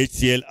 the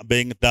HCl,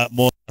 being that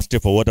more thirsty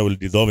for water, will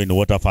dissolve in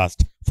water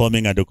fast,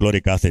 forming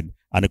hydrochloric acid.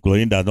 And the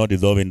chlorine does not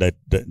dissolve in the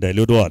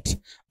dilute what?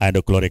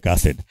 Hydrochloric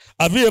acid.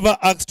 Have you ever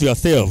asked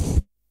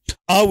yourself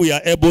how we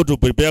are able to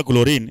prepare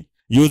chlorine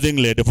using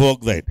lead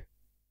oxide?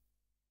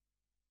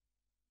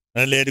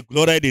 And lead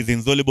chloride is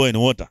insoluble in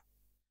water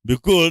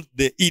because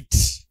the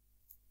heat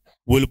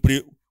will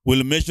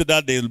make sure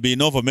that there will be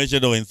no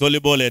formation of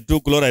insoluble lead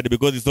 2 chloride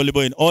because it's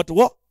soluble in hot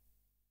water.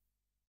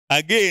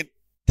 Again,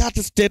 that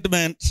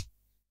statement,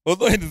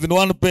 although it is in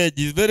one page,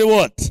 is very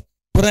what?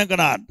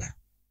 Pregnant.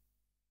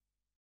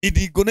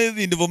 It contains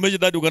information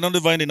that you cannot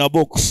find in a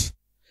box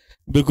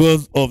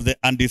because of the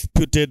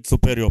undisputed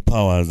superior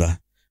powers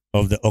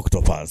of the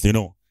octopus. It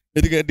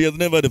has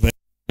never defined.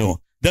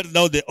 That's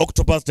now the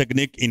octopus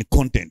technique in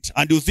content.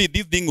 And you see,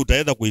 this thing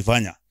utaweza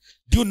kuifanya.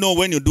 Do you know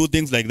when you do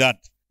things like that?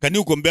 Can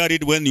you compare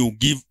it when you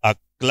give a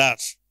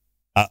class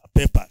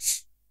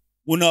papers?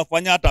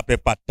 Unafanya hata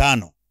paper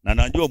 5. Na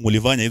najua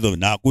mulifanya hizo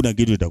na hakuna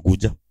kitu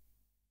itakuja.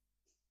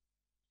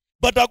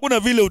 But hakuna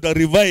vile uta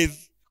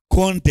revise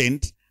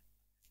content.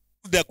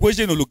 The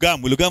question will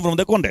come from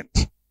the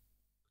content.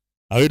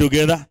 Are we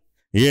together?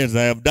 Yes,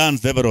 I have done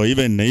several,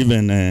 even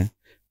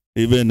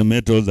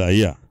metals are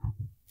here.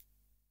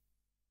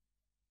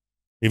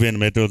 Even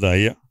metals are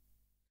here.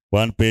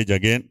 One page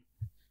again.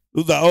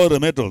 Those are all the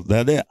metals,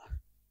 they're there.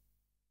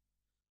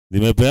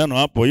 Zimepeano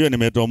hapo, hiyo ni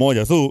metal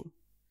moja. So,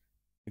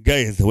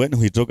 guys, when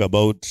we talk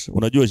about,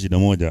 unajua shida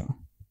moja,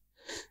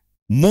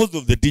 most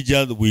of the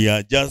teachers, we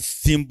are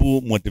just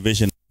simple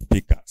motivation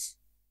speakers.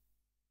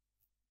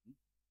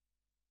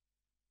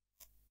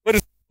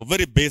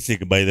 Very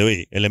basic, by the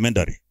way,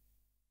 elementary.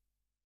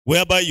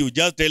 Whereby you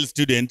just tell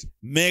students,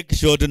 make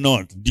short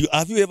notes.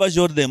 Have you ever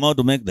showed them how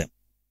to make them?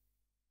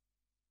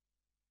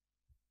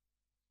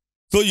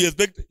 So you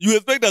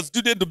expect a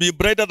student to be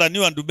brighter than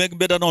you and to make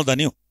better notes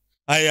than you?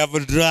 I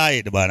have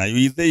tried, bana.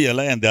 You say you're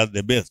lying, that's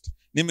the best.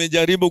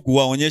 Nimejaribu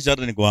kuwaonyesha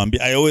hata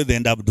nikuambia, I always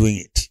end up doing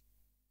it.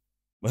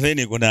 But then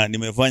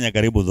nimefanya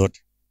karibu zote.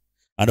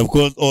 And of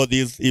course, all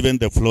these, even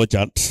the flow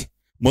charts,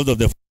 most of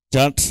the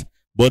charts,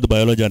 both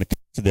biology and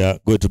chemistry, they are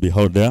going to be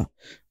out there.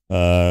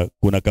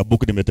 Kuna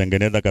kabuku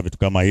nimetengeneza ka vitu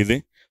kama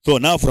hizi. So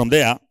now from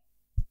there,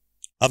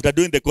 after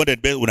doing the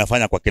content base,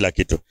 unafanya kwa kila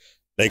kitu.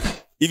 Like,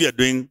 if you're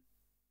doing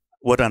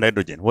water and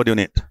hydrogen, what do you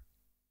need?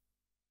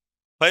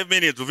 5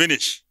 minutes to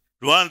finish.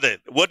 To answer,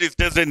 what is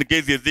tested in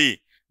KCSE?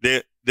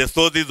 The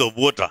sources of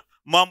water.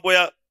 Mambo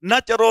ya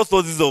natural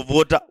sources of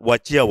water,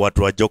 wachia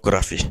watu wa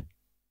geography.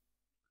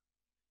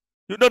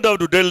 You don't have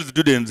to tell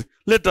students,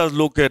 let us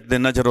look at the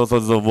natural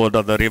sources of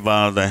water, the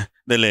rivers,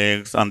 the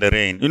lakes, and the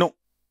rain.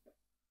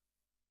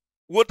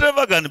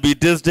 Whatever can be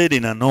tested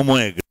in a normal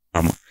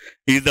exam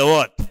is the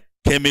what?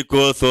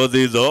 Chemical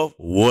sources of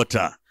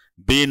water.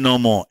 Be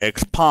normal,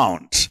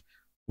 expound.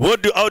 How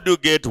do you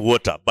get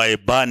water? By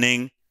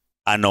burning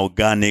an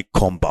organic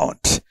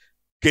compound.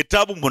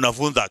 Kitabu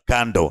munafunza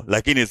kando,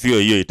 lakini sio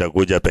hiyo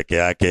itakuja peke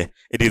yake.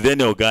 It is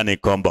any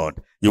organic compound.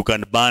 You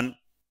can burn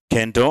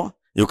kento,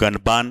 you can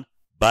burn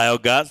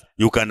biogas,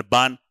 you can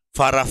burn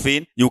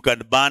paraffin, you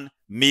can burn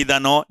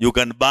methanol, you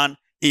can burn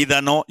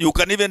ethanol, you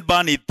can even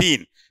burn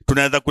ethene.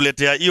 Tunaweza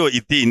kuletea hiyo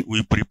ethene,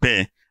 we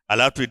prepare,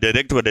 alafu to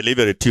direct to a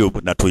delivery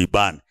tube na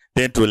tuiburn.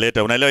 Then to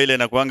later, unaelewa ile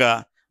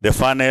inakuanga the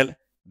funnel,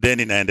 then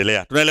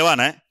inaendelea.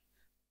 Tunaelewana eh?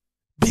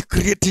 Be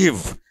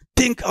creative.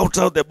 Think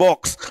outside the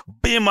box.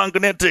 Be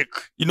magnetic.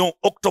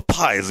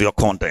 Octopize your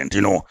content,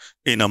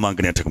 in a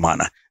magnetic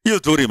manner. Hiyo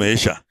story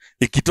imeisha.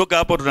 Ikitoka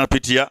hapo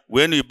tunapitia,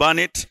 when we burn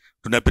it,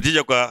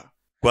 tunapitia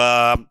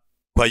kwa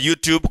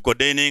YouTube,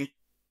 containing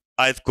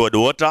ice cold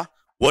water.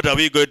 What are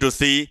we going to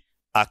see?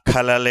 A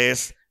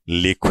colorless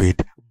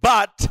liquid.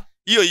 But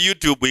here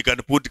YouTube, we can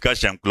put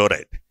calcium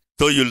chloride.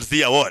 So you'll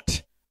see a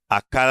what?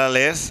 A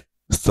colorless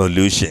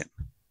solution.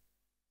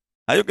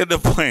 Are you get the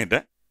point?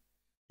 Eh?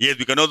 Yes,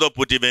 we can also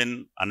put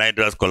even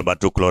anhydrous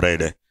cobalt-2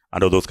 chloride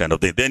and all those kind of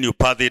things. Then you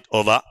pass it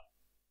over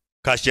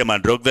calcium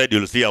hydroxide,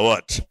 you'll see a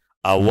what?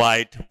 A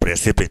white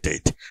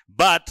precipitate.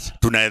 But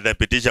tunaweza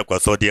pitisha kwa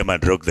sodium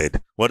hydroxide.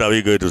 What are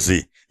we going to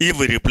see? If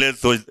we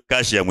replace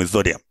calcium with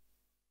sodium.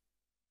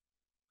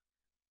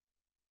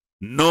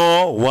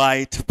 No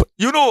white.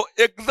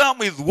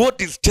 Exam is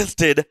what is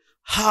tested,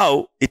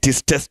 how it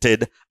is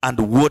tested, and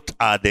what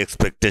are the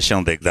expectations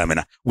of the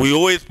examiner. We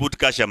always put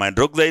calcium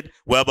hydroxide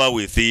whereby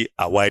we see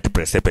a white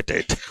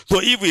precipitate. So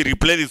if we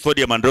replace the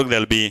sodium hydroxide, there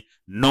will be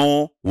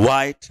no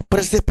white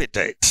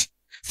precipitate.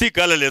 See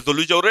colorless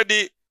solution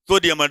already.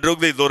 Sodium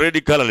hydroxide is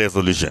already colorless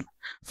solution.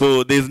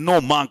 So there is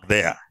no mark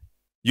there.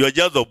 You are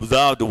just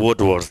observed what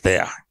was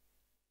there.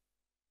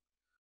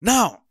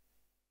 Now,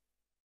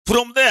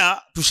 from there,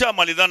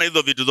 tushamalizana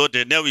hizo vitu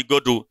zote. Now we go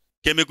to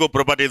chemical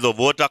properties of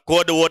water.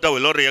 Cold water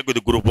will not react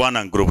with group 1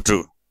 and group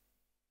 2.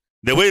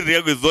 The way it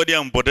reacts with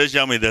sodium and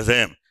potassium is the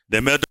same.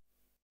 The metal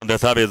on the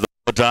surface of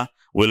water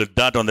will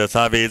dart on the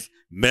surface,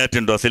 melt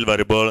into a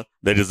silvery ball.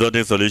 The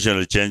resulting solution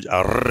will change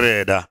a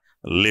red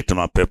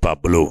litmus paper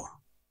blue.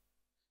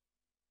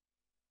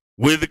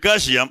 With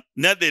calcium,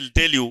 now they'll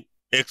tell you,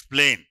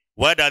 explain,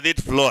 why does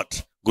it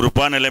float? Group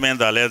 1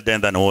 elements are less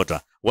dense than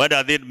water. Why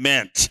does it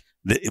melt?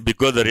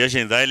 Because the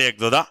reaction is highly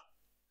exothermic.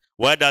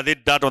 Why does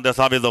it dart on the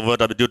surface of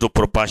water? Due to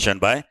propulsion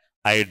by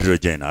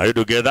hydrogen. Are you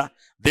together?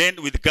 Then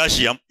with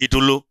calcium, it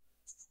will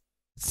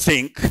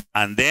sink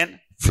and then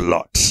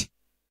float.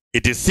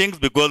 It sinks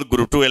because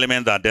group 2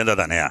 elements are denser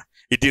than air.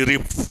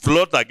 It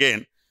floats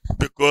again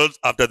because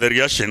after the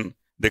reaction,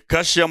 the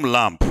calcium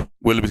lump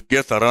will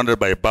get surrounded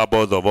by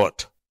bubbles of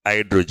what?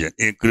 Hydrogen,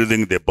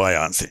 increasing the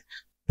buoyancy.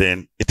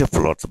 Then it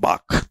floats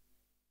back.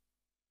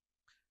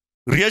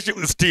 Reaction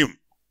with steam.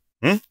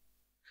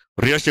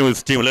 Reaction with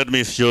steam. Let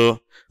me see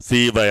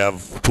if I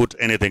have put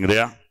anything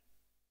there.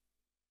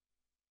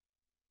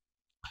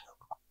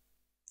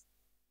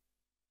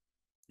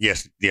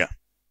 Yes, yeah.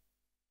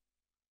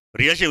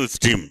 Reaction with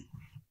steam.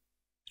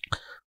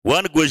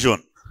 One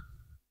question.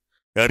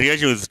 A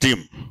reaction with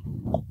steam.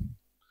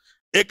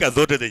 Eka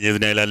zote zenye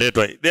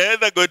zinaletwa. They are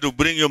either going to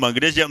bring you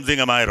magnesium, zinc,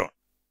 and iron.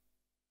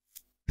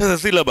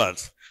 That's a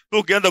syllabus.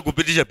 So ukianza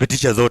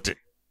kupitisha zote.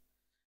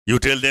 You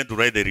tell them to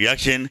write the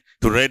reaction,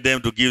 to write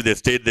them to give the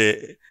state,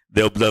 the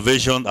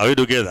observation. Are we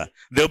together?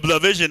 The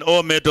observation,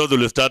 all metals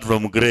will start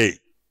from gray.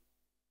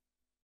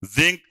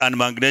 Zinc and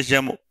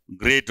magnesium,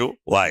 gray to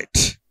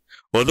white.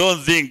 Although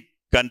zinc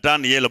can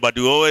turn yellow, but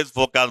you always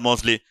focus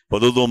mostly for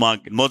those who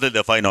mark mostly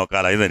the final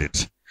color, isn't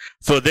it?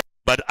 So then,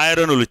 but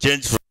iron will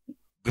change from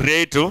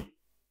gray to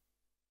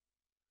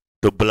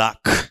black.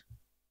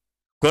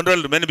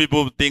 Contrary to many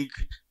people think,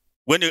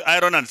 when you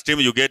iron and steam,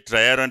 you get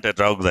triiron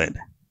tetraoxide.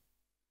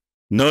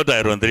 Not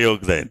iron 3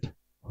 oxide.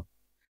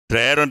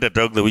 Triiron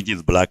tetraoxide, which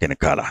is black in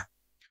color.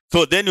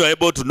 So then you are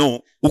able to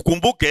know,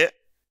 ukumbuke,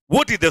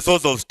 what is the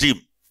source of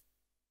steam?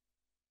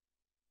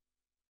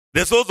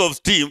 The source of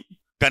steam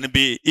can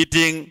be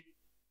eating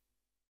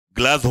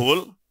glass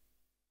hole.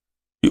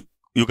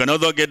 You can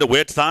also get the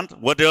wet sand.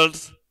 What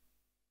else?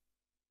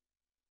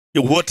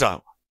 The water,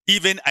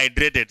 even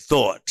hydrated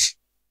salt.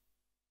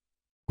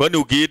 When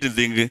you get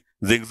zinc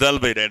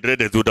sulfate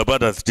hydrated,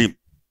 utapata steam.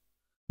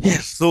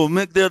 Yes, so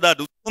make there that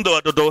unde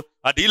watoto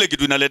ati ile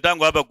kitu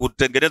inaletangwa hapa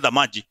kutengeneza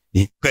maji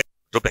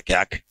to peke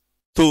yake.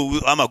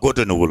 So ama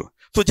gote nulo.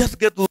 So just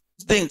get those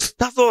things.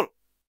 That's all.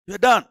 You're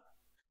done.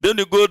 Then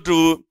you go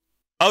to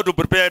how to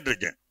prepare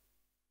hydrogen.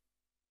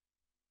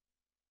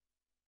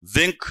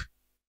 Zinc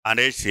and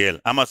HCl.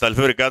 Ama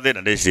sulfuric acid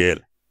and HCl.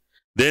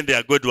 Then they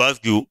are going to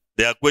ask you,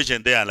 there are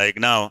questions there like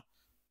now,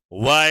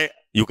 why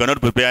you cannot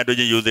prepare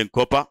hydrogen using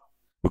copper?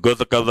 Because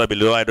the copper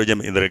below hydrogen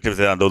in the reactive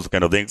cell and those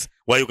kind of things.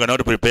 Why you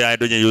cannot prepare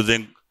hydrogen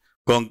using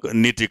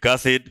nitric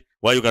acid?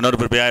 Why you cannot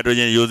prepare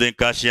hydrogen using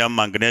calcium,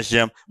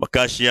 magnesium,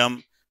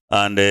 calcium,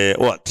 and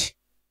what?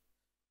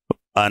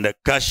 And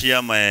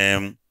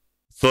calcium,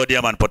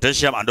 sodium, and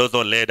potassium, and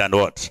also lead and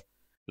what?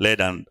 Lead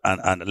and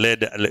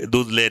lead,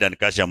 those lead and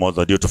calcium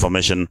also due to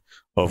formation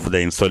of the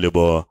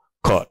insoluble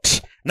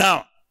cot.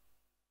 Now,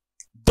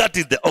 that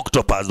is the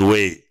octopus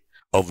way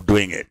of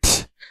doing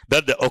it.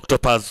 That's the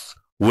octopus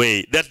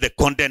way. That's the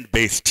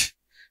content-based.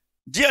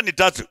 Jia ni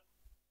tatu.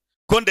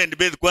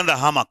 Content-based, kwanza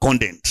hammer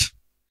content.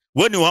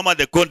 When you hammer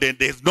the content,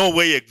 there's no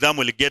way exam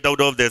will get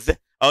out of the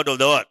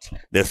what?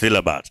 The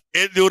syllabus.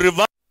 If you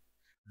revise,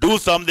 do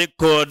something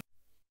called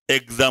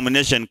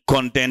examination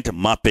content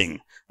mapping.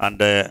 And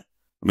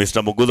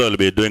Mr. Muguza will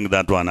be doing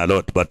that one a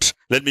lot. But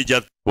let me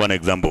just one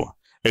example.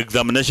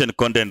 Examination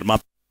content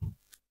mapping.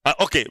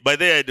 Okay, by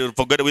there I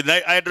forgot. With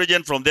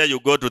hydrogen, from there you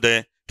go to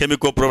the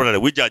chemical properties,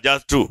 which are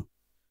just two.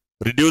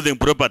 Reducing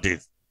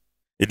properties.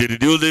 It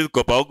reduces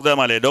copper oxide,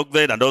 lead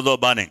oxide, and also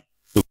burning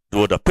to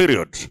water,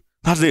 period.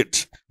 That's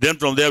it. Then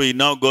from there we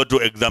now go to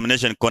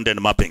examination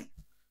content mapping.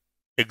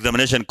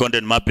 Examination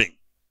content mapping.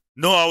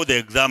 Know how the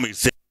exam is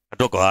set.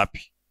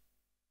 Happy.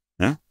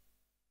 Huh?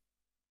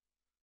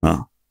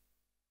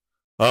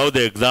 How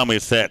the exam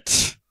is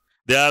set.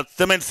 There are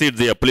 7 seats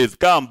here. Please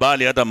come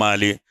mbali hata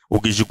mahali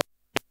ukishukua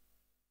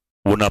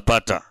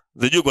unapata.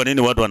 Sijui kwa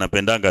nini watu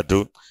wanapendanga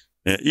tu.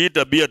 Hii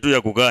tabia tu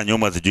ya kukaa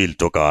nyuma sijui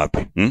ilitoka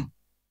wapi.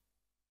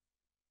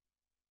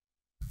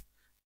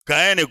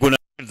 Kaeni kuna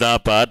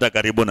hapa hata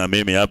karibu na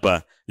mimi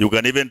hapa. You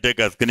can even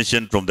take a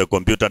screenshot from the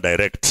computer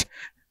direct.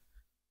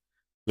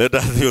 Let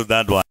us use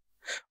that one.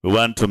 We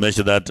want to make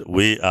sure that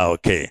we are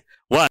okay.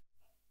 One,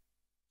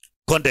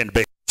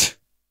 content-based.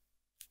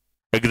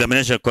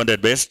 Examination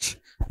content-based.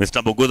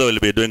 Mr. Muguza will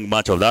be doing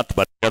much of that,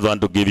 but I just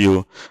want to give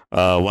you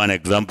one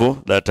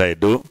example that I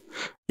do.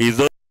 It's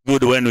also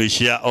good when we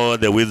share all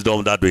the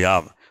wisdom that we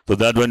have, so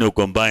that when you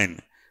combine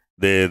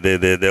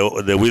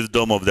the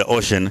wisdom of the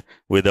ocean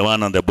with the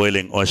one on the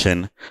boiling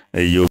ocean,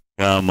 you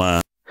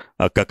become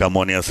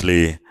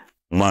cacamoniously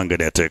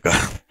magnetic.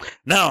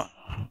 Now,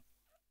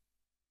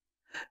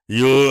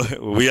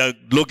 we are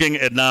looking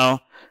at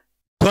now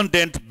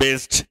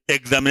content-based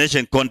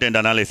examination content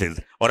analysis,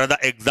 or rather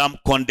exam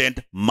content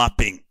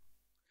mapping.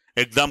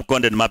 exam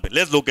content mapping.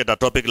 Let's look at a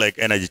topic like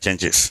energy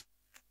changes.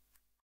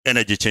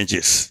 Energy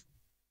changes.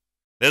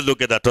 Let's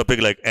look at a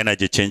topic like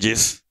energy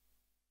changes.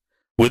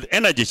 With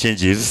energy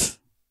changes,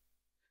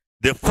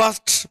 the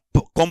first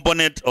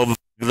component of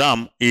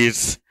exam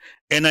is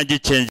energy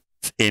changes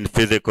in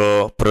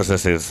physical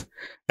processes.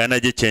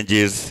 Energy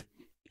changes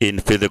in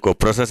physical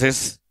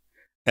processes.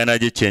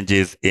 Energy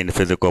changes in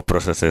physical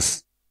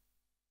processes.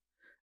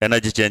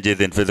 Energy changes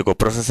in physical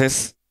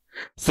processes.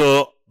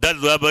 So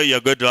that's where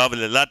you're going to have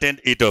the latent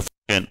heat of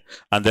fusion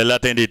and the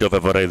latent heat of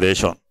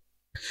vaporization.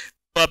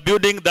 We are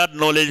building that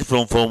knowledge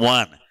from Form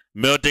 1,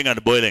 melting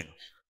and boiling.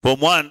 Form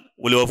 1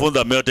 will often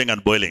the melting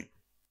and boiling.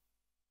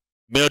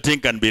 Melting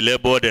can be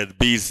labeled as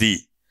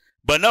BC.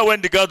 But now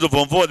when it comes to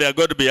Form 4, they are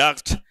going to be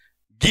asked,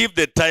 give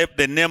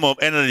the name of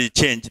energy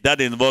change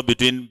that is involved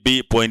between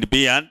point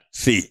B and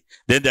C.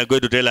 Then they are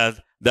going to tell us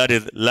that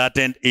is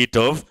latent heat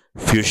of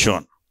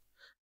fusion.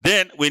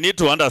 Then we need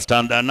to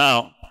understand that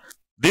now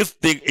this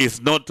thing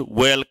is not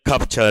well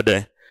captured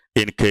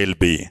in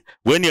KLB.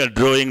 When you are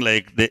drawing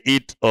like the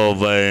heat of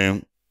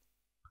the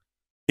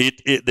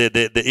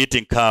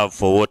heating curve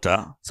for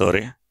water,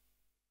 sorry,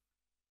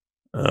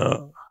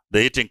 the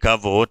heating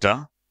curve for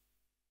water.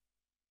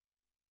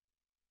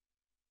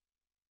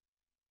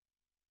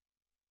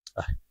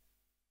 I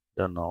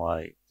don't know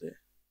why.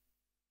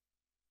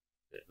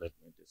 Let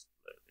me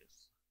display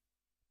this.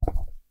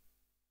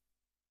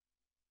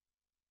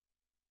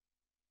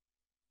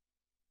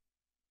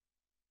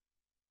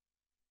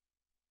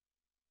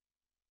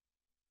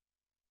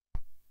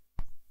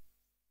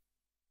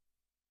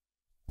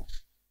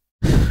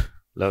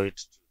 Allow it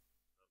to.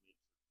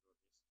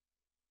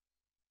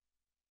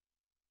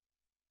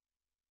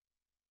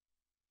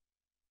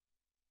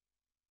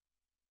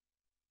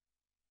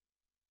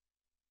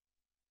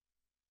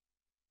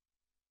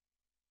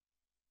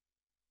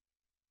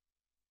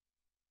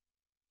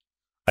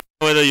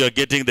 Whether you're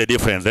getting the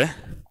difference,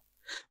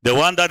 The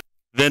one that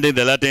representing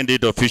the latent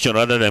heat of fusion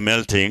rather than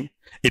melting,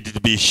 it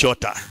will be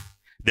shorter.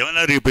 The one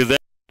that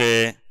represents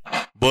the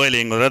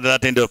boiling rather than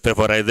latent heat of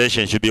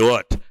vaporization should be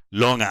what?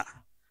 Longer.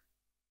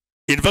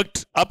 In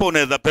fact, hapo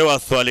unaweza pewa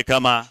swali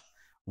kama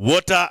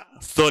water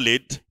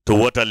solid to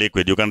water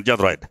liquid. You can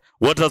just write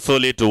water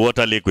solid to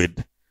water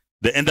liquid.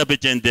 The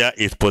enthalpy change there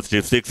is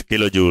positive 6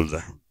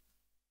 kilojoules.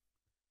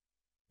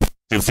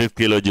 Positive 6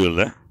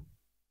 kilojoules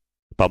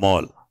per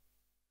mole.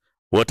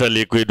 Water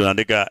liquid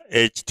unaandika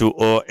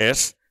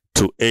H2OS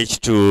to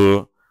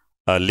H2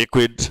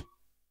 liquid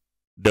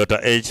delta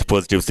H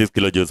positive 6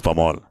 kilojoules per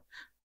mole.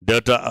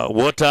 Delta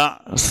water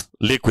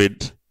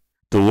liquid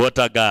to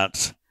water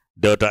gas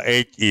delta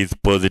H is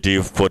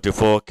positive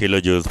 44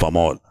 kilojoules per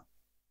mole.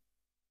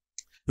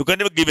 You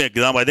can even give an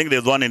example. I think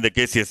there's one in the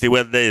KCSE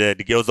where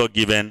they also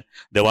given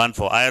the one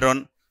for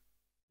iron.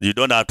 You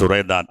don't have to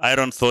write that.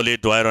 Iron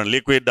solid to iron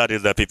liquid, that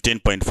is a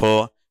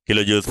 15.4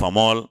 kilojoules per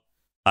mole.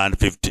 And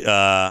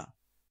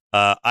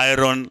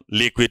iron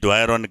liquid to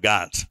iron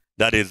gas,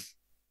 that is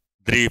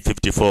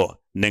 354,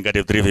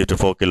 negative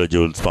 354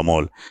 kilojoules per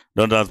mole.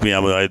 Don't ask me,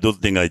 I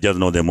don't think I just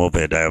know the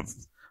moped. I have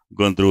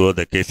gone through all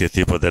the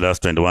KCSE for the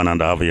last 21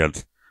 and a half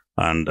years,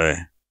 and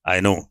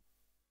I know.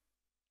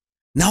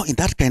 Now, in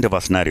that kind of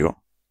a scenario,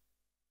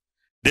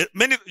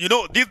 many,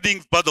 these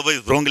things, part of it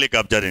is wrongly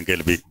captured in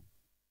KLB.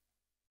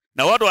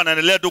 Na watu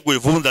wanaendelea tu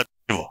kuifunza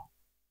hivyo.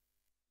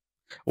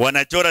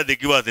 Wanachora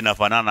zikiwa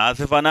zinafanana,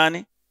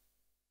 asifanani.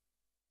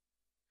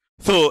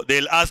 So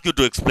they'll ask you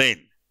to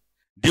explain.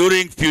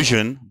 During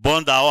fusion,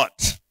 bonds are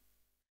what?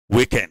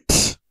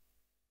 Weakened.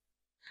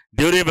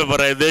 During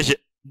vaporization,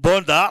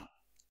 bonds are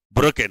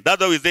broken.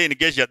 That's why we say in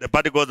gaseous, the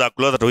particles are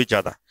closer to each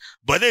other.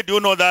 But they do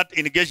know that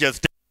in gaseous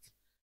state,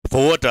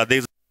 for water,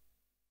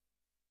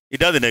 it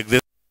doesn't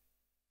exist.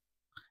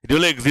 It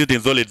only exists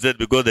in solid state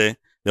because the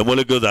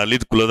molecules are a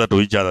little closer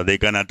to each other. They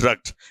can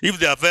attract. If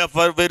they are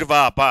very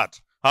far apart,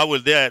 how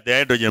will the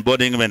hydrogen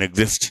bonding even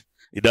exist?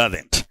 It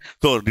doesn't.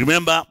 So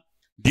remember,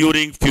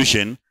 during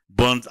fusion,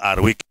 bonds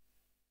are weak.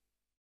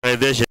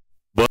 Vaporization,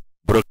 bonds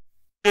broken.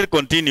 We'll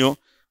continue.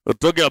 We're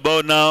talking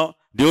about now,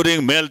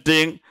 during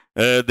melting,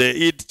 the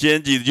heat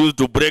change is used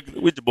to break.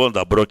 Which bonds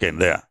are broken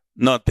there?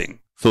 Nothing.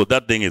 So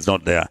that thing is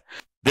not there.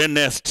 Then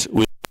next,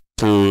 we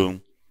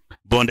to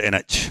bond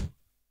energy.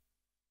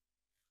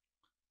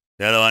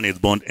 The other one is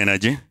bond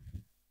energy.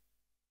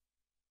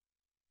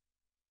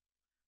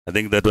 I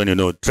think that one you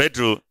know. Try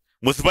to,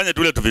 musifanye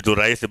tule tuvitu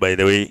rahisi by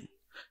the way.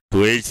 To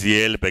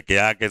HCl peke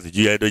yake,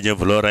 sijui hydrogen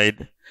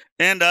fluoride.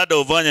 And hata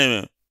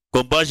ufanye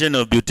combustion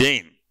of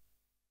butane.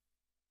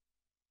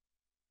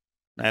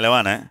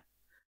 Naelewana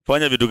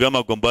Fanya vitu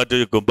kama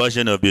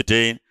combustion of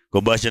butane,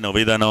 combustion of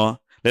ethanol.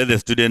 Let the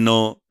student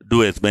know,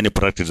 do as many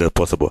practices as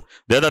possible.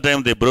 The other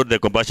time they brought the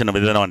combustion of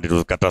ethanol and it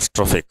was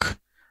catastrophic.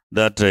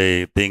 That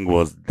thing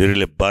was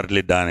really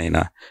badly done in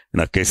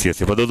a case.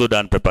 For those who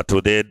done paper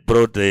 2, they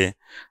brought the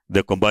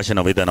combustion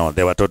of ethanol.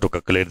 They were taught to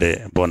calculate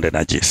the bond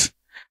energies.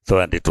 So,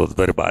 and it was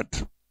very bad.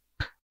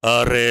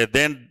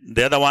 Then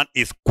the other one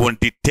is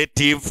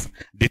quantitative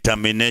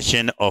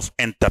determination of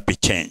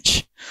enthalpy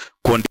change.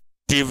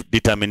 Quantitative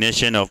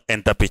determination of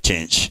enthalpy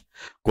change.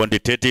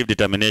 quantitative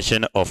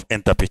determination of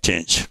enthalpy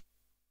change.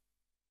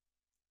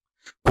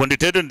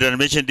 Quantitative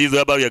determination, this is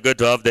whereby we are going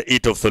to have the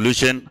heat of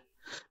solution,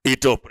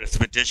 heat of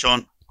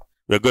precipitation.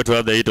 We are going to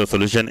have the heat of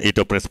solution, heat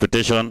of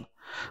precipitation,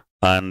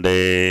 and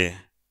the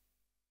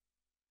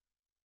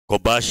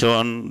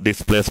combustion,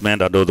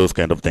 displacement, and all those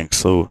kind of things.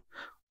 So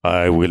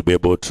I will be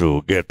able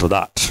to get to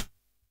that.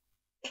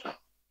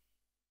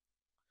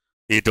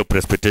 Heat of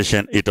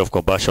precipitation, heat of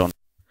combustion,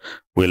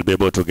 we'll be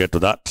able to get to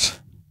that.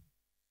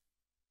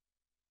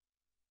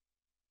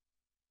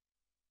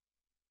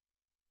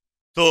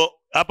 So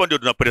hapo ndio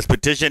tuna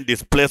precipitation,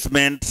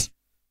 displacement,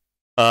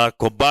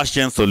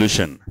 combustion,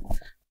 solution.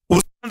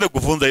 Usianze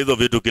kufunza hizo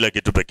vitu kila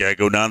kitu peke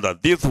yake. Unaanza,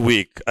 this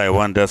week I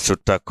want us to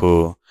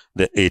tackle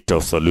the heat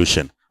of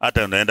solution.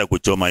 Hata unaenda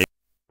kuchoma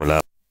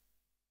hiyo.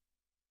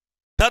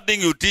 That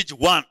thing you teach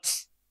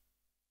once,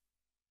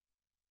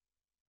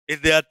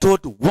 if they are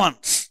taught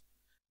once,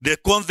 the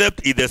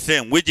concept is the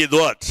same, which is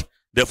what?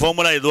 The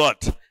formula is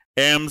what?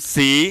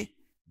 MC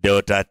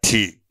delta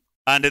T.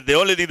 And the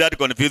only thing that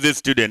confuses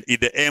students is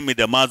the M in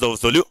the mass of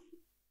solution.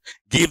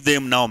 Give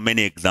them now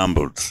many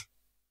examples.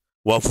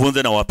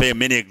 Wafunze na wapee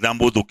many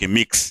examples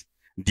ukimix.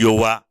 Ndio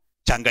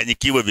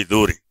wachanganyikiwe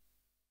vizuri.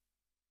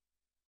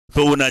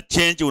 So una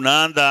change,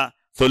 unaanza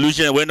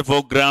solution when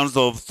 4 grams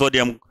of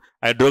sodium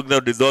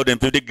hydroxide dissolved in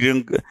 50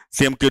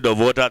 cm cubed of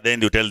water,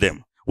 then you tell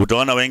them.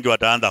 Utaona wengi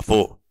wataanza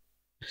 4.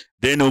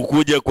 Then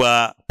ukuje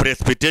kwa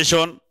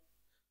precipitation,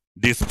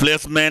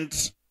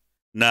 displacement,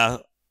 na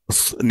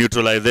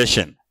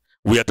neutralization.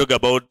 We are talking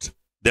about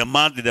the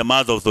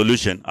mass of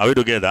solution. Are we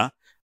together?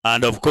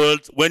 And of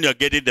course, when you are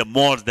getting the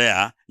moles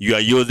there, you are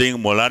using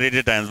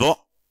molarity times 4.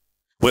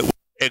 When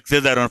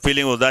excess iron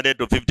filling was added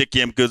to 50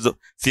 cm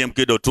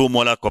cubed of 2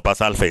 molar copper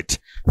sulfate,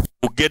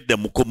 to get the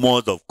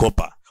moles of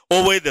copper.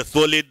 Always the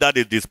solid that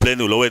is displayed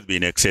will always be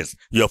in excess.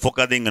 You are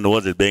focusing on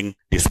what is being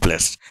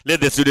displaced.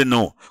 Let the student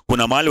know.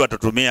 Kuna mahali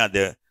watatumia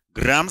the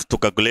grams to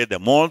calculate the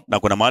mole, na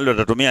kuna mahali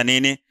watatumia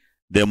nini?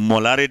 The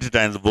molarity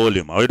times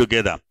volume. Are we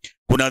together?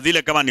 Kuna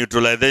zile kama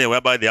neutralization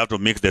whereby they have to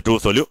mix the two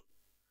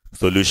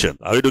solutions.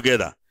 Are we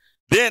together?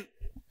 Then,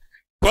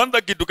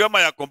 kwanza kitu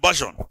kama ya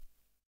combustion,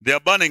 they are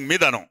burning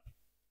methanol.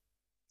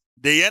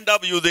 They end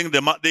up using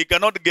they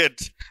cannot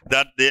get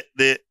that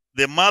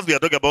the mass we are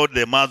talking about,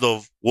 the mass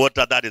of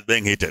water that is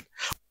being heated.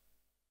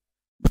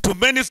 To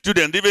many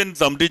students, even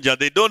some teachers,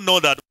 they don't know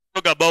that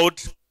we talk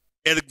about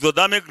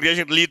exothermic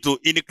reaction lead to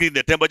increase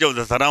the temperature of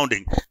the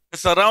surrounding. The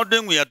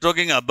surrounding we are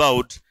talking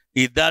about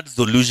is that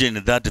solution,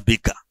 is that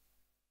beaker.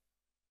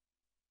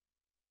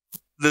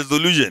 The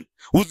solution.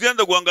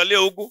 Usianze kuangalia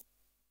huku.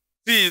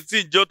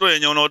 Si joto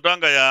yenye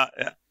unaotanga ya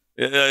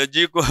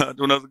jiko,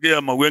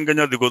 tunasikia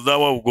mawengenya ziko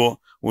zawa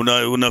huko,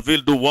 una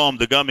feel too warm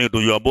the coming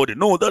to your body.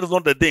 No, that is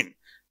not the thing.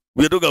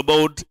 We are talking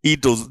about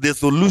it. The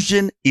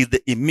solution is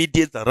the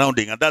immediate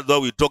surrounding, and that's why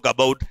we talk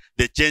about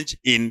the change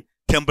in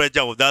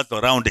temperature of that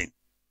surrounding.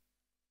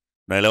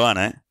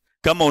 Naelewana eh?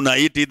 Kama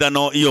unaheat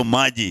ethanol, hiyo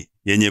maji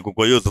yenye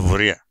kuko hiyo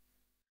sufuria.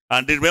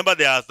 And remember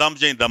the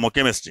assumption in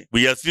thermochemistry.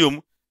 We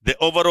assume the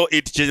overall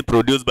heat change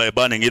produced by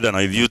burning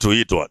ethanol is used to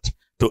heat what?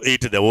 To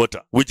heat the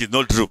water, which is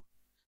not true.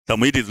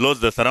 Some heat is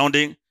lost the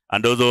surrounding,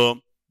 and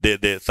also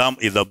some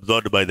is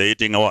absorbed by the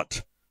heating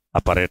what?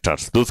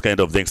 Apparatus. Those kind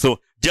of things. So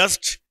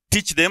just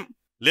teach them,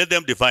 let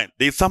them define.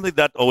 There is something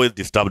that always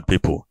disturbed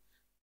people.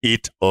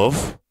 Heat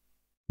of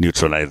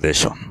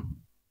neutralization.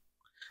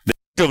 The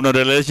heat of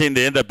neutralization in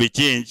the enthalpy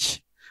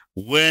change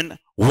when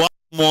 1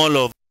 mole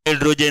of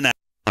hydrogen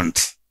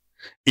ions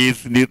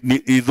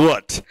is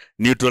what?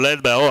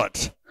 Neutralized by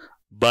what?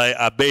 By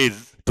a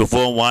base to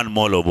form 1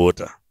 mole of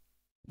water.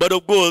 But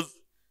of course,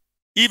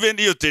 even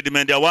your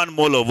statement, 1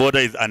 mole of water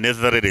is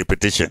unnecessary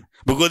repetition.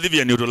 Because if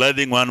you are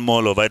neutralizing 1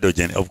 mole of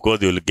hydrogen, of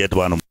course you will get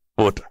 1 mole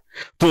of water.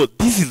 So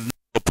this is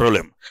the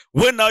problem.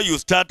 When now you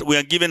start, we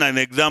are given an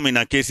exam in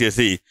a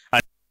KCSE,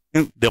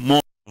 and the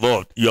moles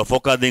involved, you are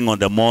focusing on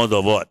the moles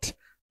of what?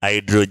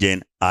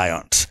 Hydrogen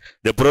ions.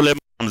 The problem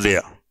comes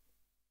there.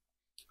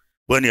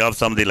 When you have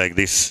something like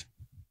this,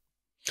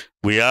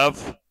 we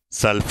have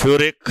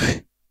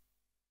sulfuric,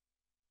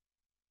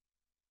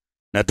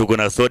 na tuko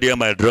na sodium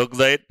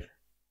hydroxide.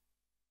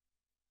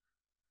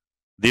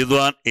 This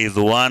one is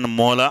 1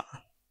 molar.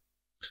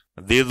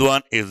 This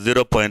one is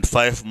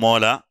 0.5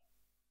 molar.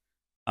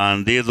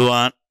 And this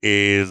one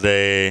is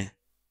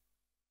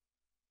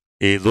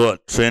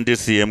what? 20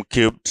 cm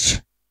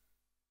cubed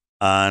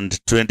and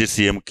 20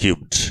 cm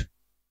cubed.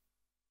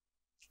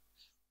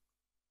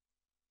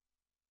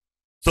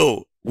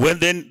 So when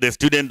then the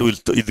student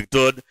is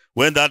told,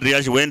 when that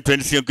reaction, when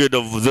 20 cm cubed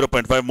of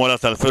 0.5 molar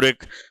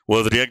sulfuric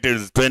was reacted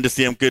with 20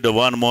 cm cubed of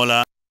 1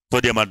 molar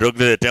sodium hydroxide,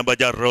 the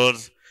temperature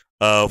rose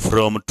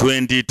from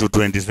 20 to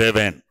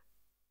 27.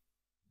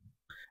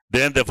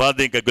 Then the first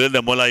thing, calculate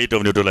the molar heat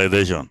of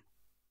neutralization.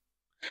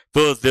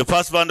 So the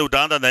first one would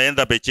under the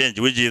enthalpy change,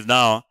 which is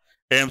now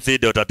MC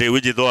delta T,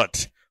 which is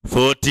what?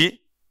 40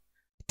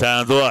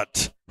 times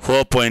what?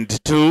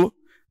 4.2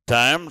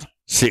 times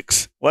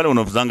 6. Wale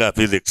unafuzanga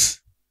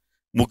physics.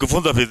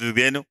 Mukifunza physics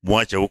yenu,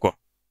 muache huko.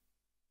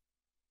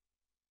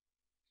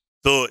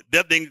 So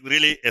that thing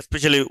really,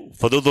 especially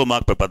for those who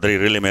mark paper 3,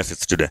 really messes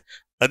today.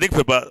 I think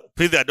paper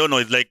 3, I don't know,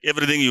 it's like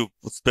everything you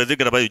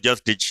specific about, you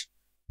just teach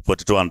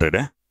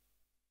 4200.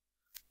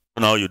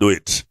 Now you do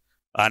it.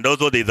 And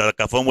also there's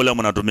a formula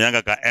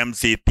mnatumianga ka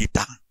MC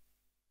theta.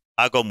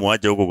 Ako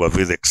muache huko kwa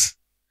physics.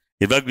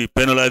 In fact, we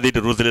penalize it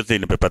ruthlessly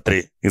in paper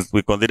 3.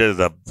 We consider it as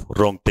a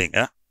wrong thing.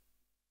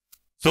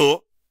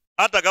 So,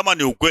 hata kama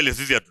ni ukweli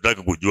sisi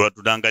hatutaki kujua,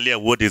 tunaangalia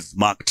what is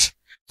marked.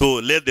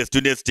 So, let the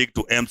students stick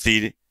to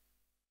MC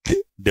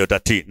delta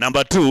T.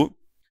 Number 2,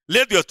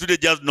 let your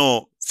student just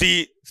know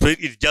C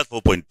is just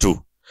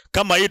 4.2.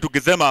 Kama hii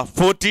tukisema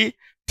 40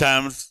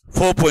 times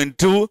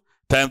 4.2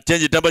 times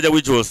change in temperature,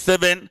 which was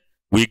 7,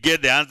 we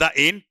get the answer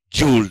in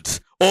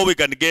joules. Or we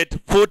can get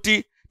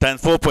 40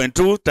 times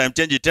 4.2 times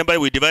change in temperature,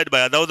 we divide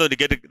by 1,000 to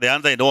get the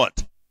answer in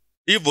what?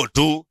 Equal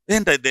to,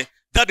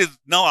 that is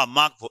now a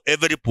mark for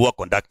every poor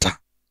conductor.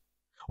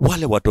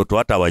 Wale watoto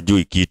hata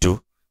wajui kitu,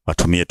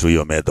 watumie tu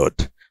hiyo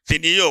method.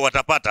 Sini hiyo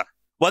watapata.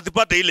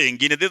 Wasipata ile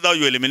ingine. This is how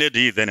you eliminate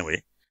these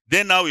anyway.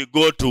 Then now we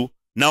go to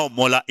now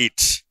molar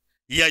it.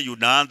 Here you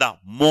naanza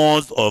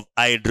moles of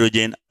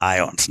hydrogen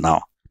ions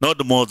now.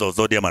 Not moles of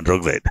sodium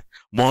hydroxide.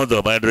 Moles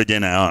of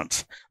hydrogen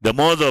ions. The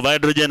moles of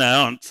hydrogen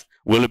ions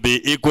will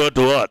be equal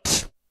to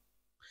what?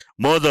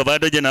 Moles of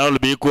hydrogen ions will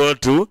be equal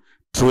to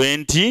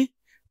 20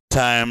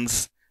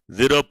 times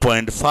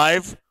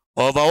 0.5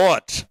 over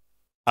what?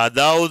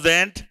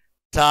 1,000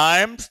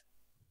 times.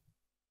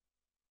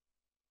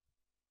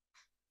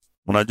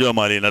 Unajua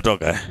mali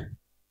inatoka.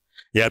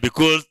 Yeah,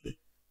 because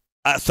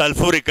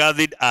sulfuric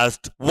acid has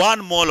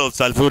 1 mole of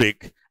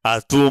sulfuric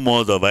has 2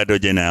 moles of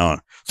hydrogen ion.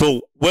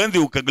 So when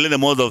you calculate the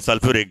moles of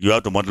sulfuric, you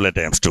have to multiply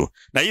times 2.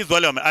 Now this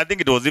volume, I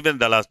think it was even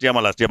the last year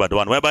but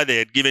one, whereby they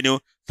had given you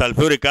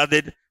sulfuric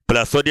acid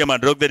plus sodium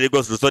hydroxide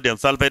equals to sodium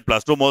sulfate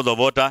plus 2 moles of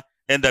water,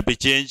 enthalpy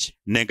change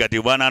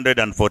negative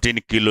 114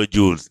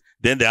 kilojoules.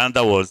 Then the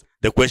answer was,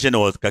 the question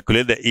was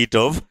calculate the heat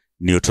of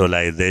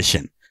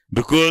neutralization.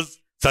 Because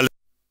sulfuric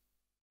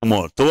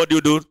more. So what do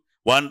you do?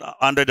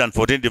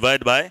 114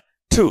 divided by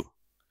 2.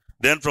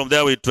 Then from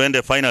there we trend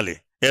finally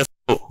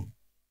SO.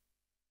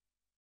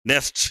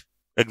 Next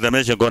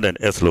examination content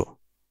SLO.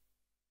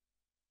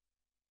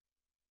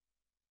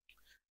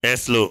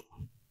 SLO.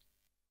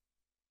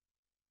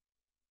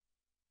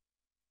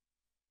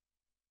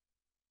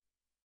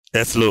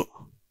 SLO.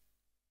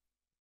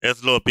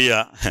 SLO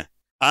pia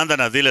anza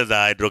na zile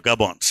za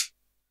hydrocarbons.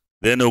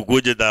 Then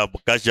ukuje the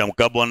calcium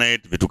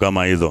carbonate, vitu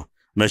kama hizo.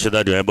 Make sure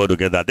that you're able to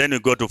get that. Then you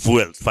go to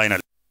fuels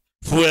finally.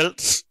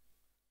 Fuels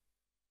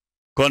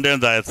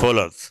contents are as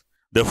follows.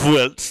 The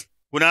fuels,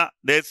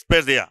 there's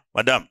space there,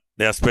 madam.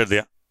 There's space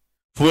there.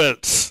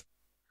 Fuels,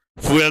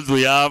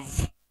 we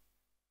have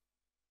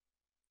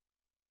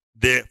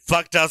the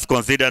factors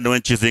considered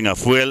when choosing a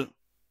fuel.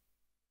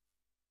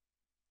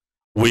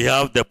 We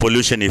have the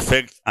pollution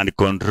effects and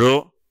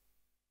control,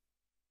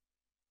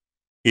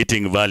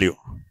 eating value.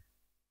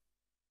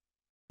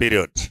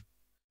 Period.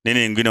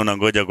 Nini ingine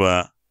unangoja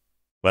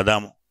kwa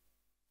damu?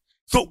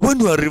 So when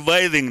you are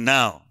revising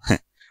now,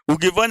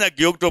 ukifanya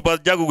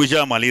kioctopus jagu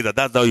kushamaliza,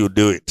 that's how you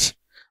do it.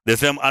 The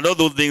same, and all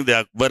those things, they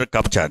are very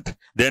captured.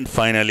 Then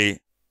finally,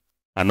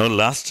 and not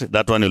last,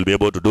 that one you'll be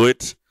able to do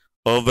it.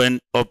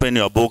 Open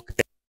your book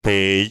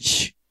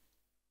page.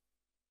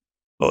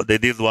 Oh,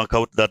 this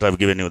workout that I've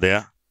given you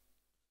there.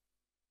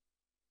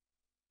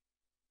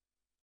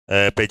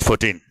 Page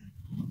 14.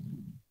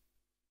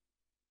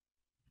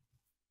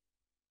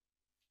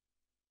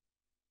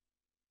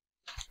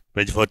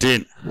 Page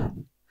 14.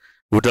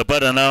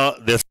 Utapata now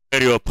the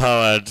stereo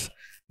powered.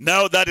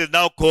 Now that is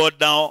now called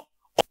now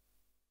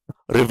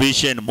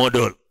revision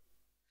model.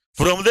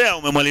 From there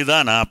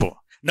umemalizana hapo.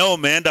 Now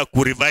umeenda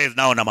kurevise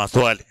now na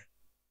maswali.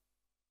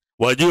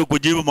 Wajue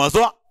kujibu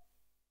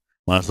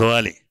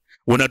maswali.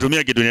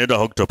 Unatumia kitu inaitwa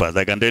octopus.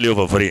 I can tell you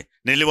for free.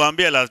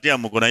 Niliwaambia last year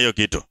mko na hiyo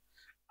kitu.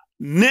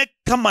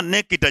 Kama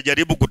NEC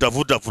itajaribu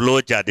kutafuta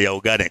flowchart ya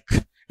organic,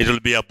 it will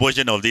be a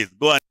portion of this.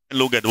 Go and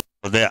look at what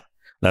was there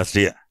last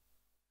year.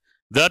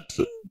 That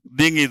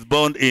thing is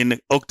bound in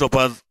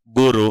Octopus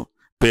Guru,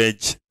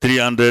 page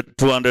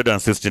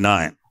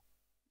 269.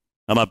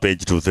 Ama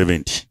page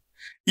 270.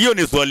 Hiyo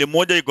ni swali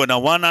moja iko na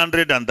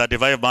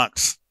 135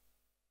 marks.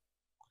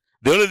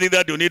 The only thing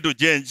that you need to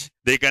change,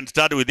 they can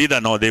start with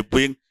either no, they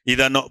bring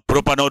either no,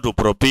 propanol to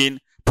propene,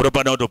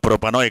 propanol to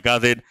propanoic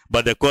acid,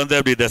 but the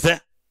concept is the same.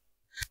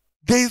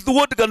 There is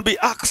what can be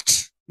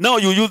asked. Now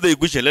you use the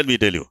equation, let me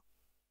tell you.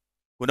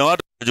 Kuna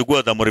watu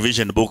wanachukua the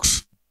revision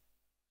books.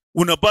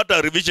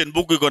 Unapata revision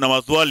book iko na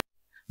maswali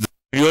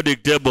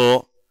periodic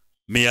table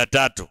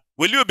 300.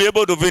 Will you be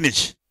able to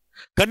finish?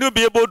 Can you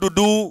be able to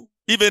do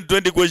even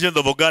 20 questions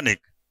of organic?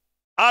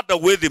 Hata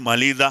wezi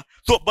maliza.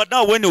 So, but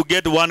now when you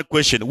get one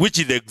question which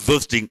is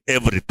exhausting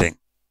everything,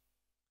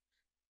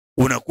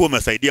 unakuwa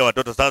umesaidia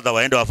watoto sasa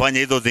waende wafanye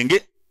hizo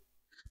zingi,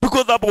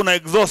 because hapo una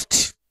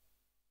exhaust.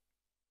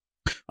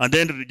 And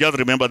then just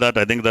remember that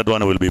I think that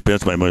one will be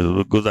passed by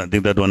more, because I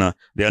think that one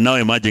they are now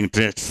emerging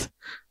traits.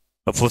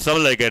 For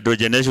something like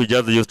hydrogenation, we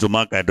just used to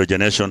mark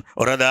hydrogenation,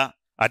 or rather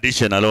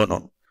addition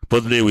alone.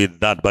 supposedly with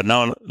that. But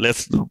now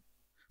let's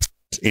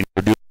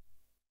introduce.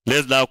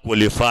 Let's now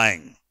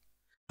qualifying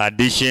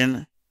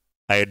addition,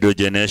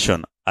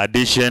 hydrogenation,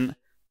 addition,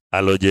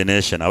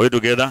 halogenation. Are we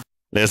together?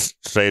 Let's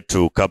try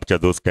to capture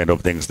those kind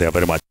of things there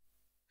very much.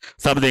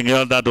 Something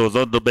else that was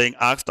also being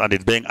asked, and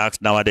it's being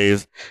asked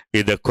nowadays,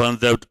 is the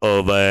concept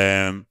of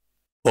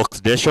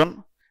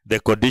oxidation. The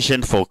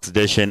condition for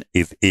oxidation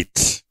is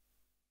it.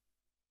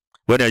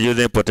 When you're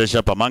using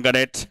potassium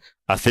permanganate,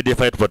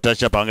 acidified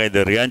potassium permanganate,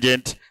 the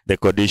reagent, the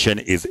condition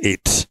is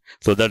it.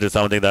 So that is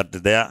something that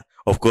is there.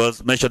 Of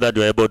course, make sure that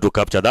you're able to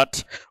capture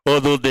that.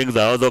 All those things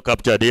are also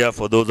captured here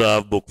for those who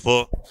have book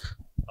 4.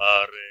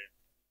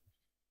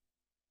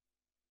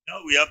 Now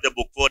we have the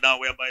book 4 now,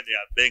 whereby they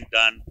are being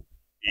done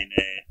in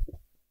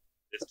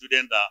the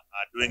students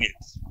are doing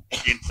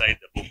it inside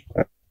the book.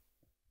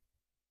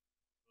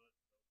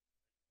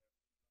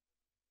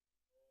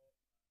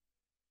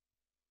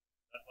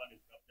 That one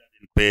is captured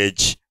in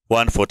page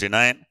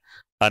 149,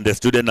 and the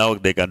student now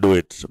they can do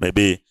it.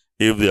 Maybe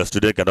if the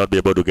student cannot be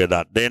able to get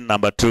that. Then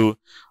number 2,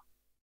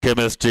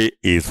 chemistry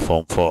is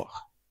form 4.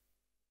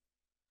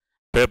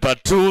 Paper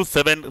 2,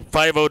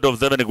 5 out of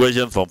 7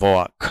 equations from 4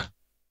 work.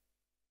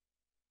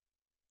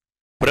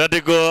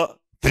 Practical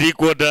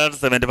 3/4,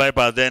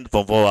 75%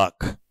 from 4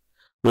 work.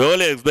 We're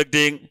only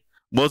expecting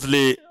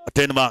mostly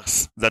 10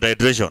 marks that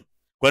iteration.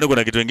 Kwani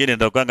kuna kitu kingine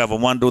nitakwanga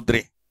from 1, 2,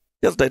 3.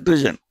 Just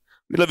iteration.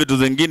 Bila vitu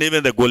zingine,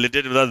 even the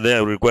qualitative that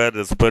they require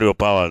the superior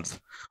powers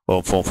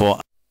of from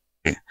 4.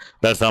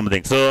 That's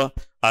something. So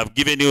I've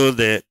given you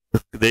the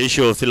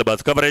issue of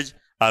syllabus coverage.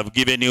 I've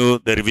given you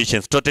the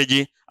revision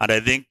strategy, and I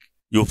think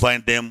you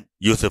find them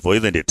useful,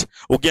 isn't it?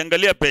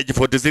 Ukiangalia page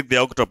 46 the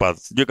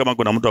octopus. Sijui kama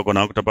kuna mtu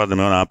akona octopus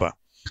nimeona hapa.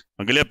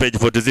 Angalia page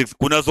 46.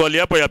 Kuna swali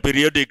hapo ya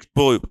periodic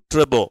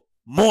table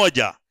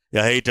moja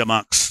ya 8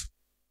 marks.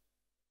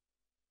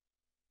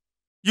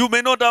 You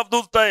may not have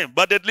those time,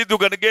 but at least you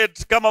can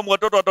get, kama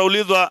watoto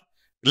wataulizwa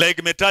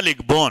like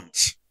metallic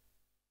bonds.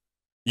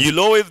 You'll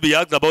always be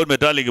asked about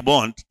metallic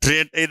bond,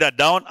 trained either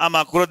down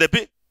ama across the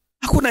P.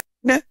 Hakuna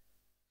ne?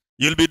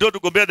 You'll be told to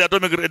compare the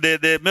atomic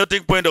the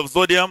melting point of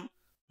sodium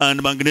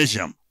and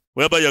magnesium,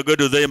 whereby you're going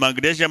to say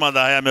magnesium has a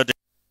higher melting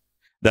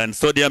than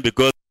sodium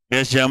because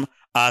magnesium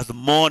has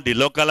more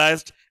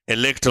delocalized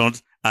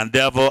electrons and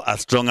therefore a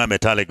stronger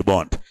metallic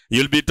bond.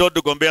 You'll be told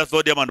to compare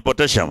sodium and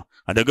potassium,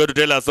 and they're going to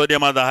tell us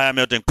sodium has a higher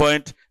melting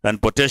point than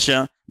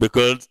potassium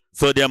because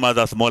sodium has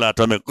a smaller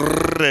atomic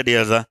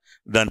radius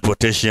than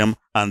potassium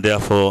and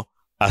therefore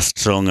a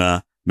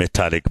stronger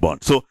metallic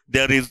bond. So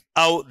there is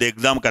how the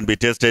exam can be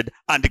tested,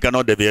 and it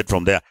cannot deviate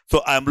from there.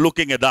 So I'm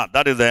looking at that.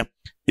 That is it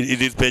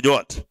is page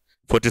what?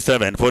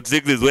 47.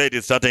 46 is where it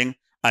is starting,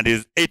 and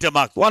is 8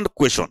 marks, 1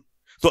 question.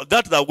 So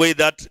that's the way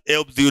that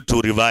helps you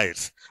to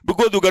revise.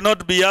 Because you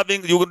cannot be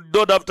having, you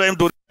don't have time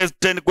to raise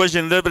 10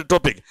 questions in every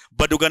topic,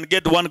 but you can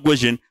get 1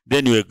 question,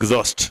 then you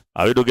exhaust.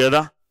 Are we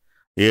together?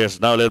 Yes,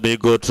 now let me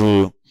go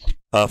to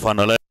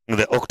finalizing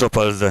the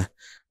octopus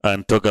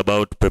and talk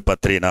about paper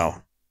 3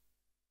 now.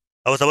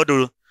 I was about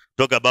to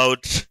talk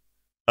about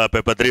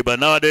paper 3, but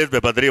nowadays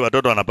paper 3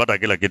 watoto wanapata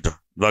kila kitu.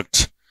 In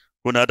fact,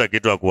 kuna hata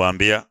kitu ya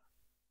kuambia.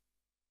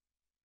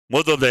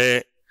 Most of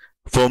the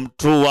form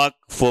 2 work,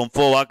 form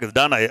 4 work is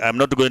done. I'm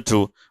not going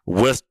to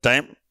waste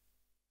time.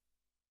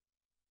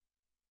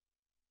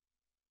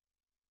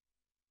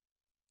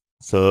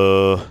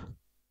 So,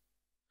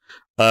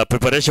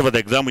 preparation for the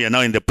exam, we are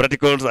now in the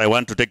practicals. I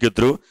want to take you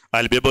through.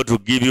 I'll be able to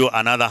give you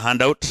another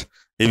handout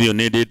if you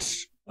need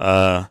it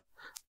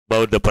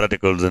about the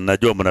practicals.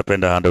 Najua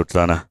mnapenda handout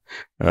sana.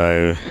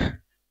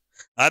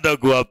 Hata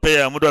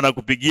kuwapea mtu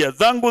anakupigia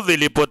zangu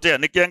zilipotea.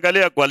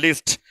 Nikiangalia kwa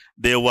list,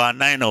 there were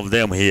 9 of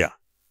them here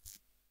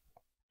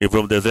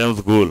from the same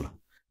school,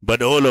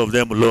 but all of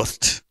them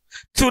lost.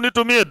 So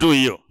nitumie tu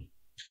hiyo.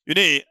 You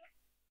need,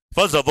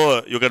 first of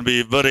all, you can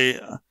be very,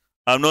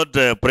 I'm not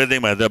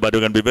praising myself, but you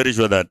can be very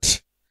sure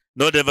that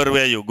not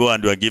everywhere you go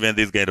and you are given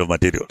these kind of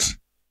materials.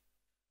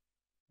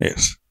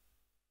 Yes.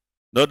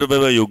 Not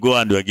everywhere you go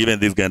and you are given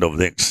these kind of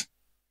things.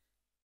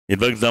 In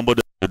fact,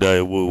 somebody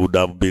would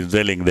have been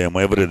selling them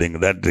everything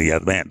that he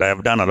has meant. I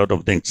have done a lot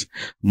of things.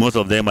 Most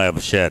of them I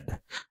have shared.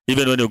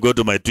 Even when you go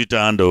to my Twitter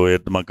handle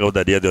at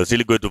Makauda, you're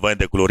still going to find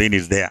the chlorine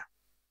is there.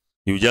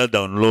 You just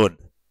download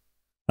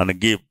and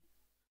give.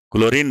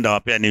 Chlorine now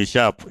appear new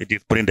sharp. It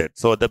is printed.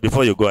 So that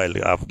before you go, I'll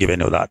have given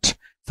you that.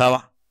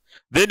 Sawa?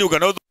 Then you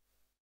can also,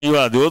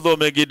 they also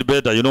make it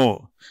better, you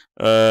know.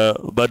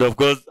 But of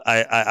course,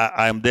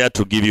 I'm there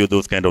to give you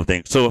those kind of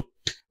things. So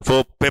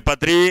for paper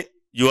 3,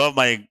 you have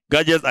my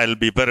gadgets. I'll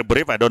be very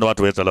brief. I don't want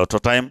to waste a lot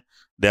of time.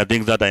 There are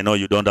things that I know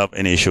you don't have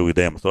any issue with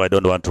them. So I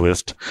don't want to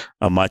waste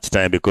much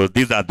time because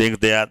these are things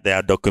they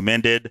are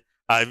documented.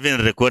 I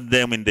even record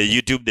them in the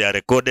YouTube. They are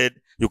recorded.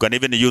 You can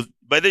even use,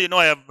 by the way, you know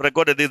I have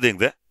recorded these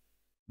things.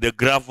 The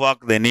graph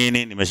work, the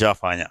nini,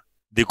 nimeshafanya.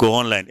 Diko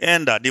online.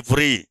 And the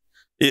free.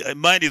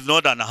 Mine is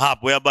not an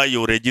app whereby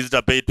you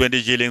register, pay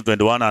 20 shillings,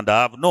 21 and a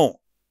half. No.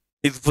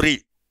 It's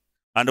free.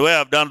 And where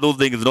I've done those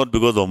things is not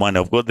because of money.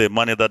 Of course, the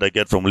money that I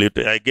get from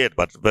little, I get,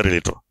 but very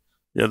little.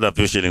 Just a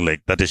few shillings,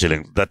 like 30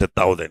 shillings,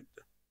 30,000.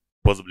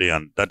 possibly,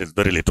 and that is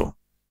very little,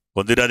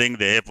 considering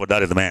the effort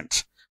that is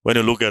meant. When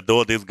you look at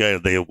all these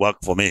guys, they work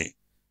for me,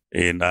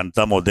 and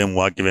some of them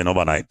work even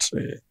overnight.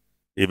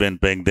 Even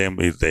paying them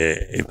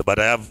but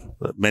I have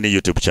many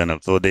YouTube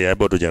channels, so they are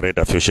able to generate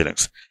a few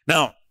shillings.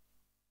 Now,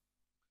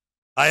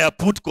 I have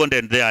put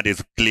content there and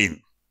it's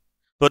clean.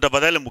 So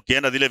tafadhali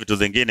mkienda zile vitu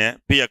zingine,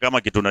 pia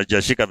kama kitu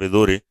najashika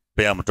vizuri,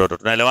 pea mtoto.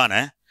 Tunaelewana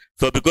eh?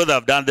 So because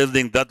I've done this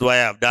thing, that's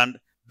why I've done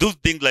those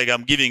things like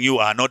I'm giving you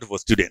are not for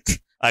students.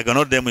 I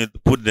cannot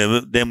put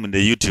them in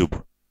the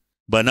YouTube.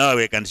 But now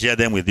I can share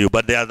them with you.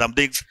 But there are some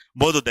things,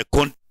 most of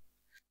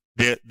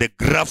the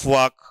graph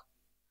work,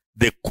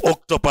 the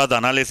octopus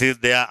analysis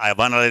there, I've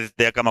analyzed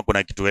there kama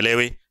kuna kitu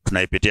elewi,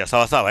 tunaipitia.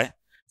 Sawa sawa eh?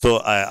 So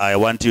I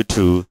want you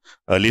to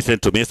listen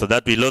to me so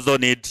that we'll also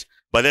need,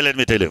 but then let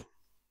me tell you.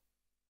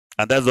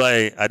 And that's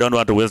why I don't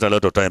want to waste a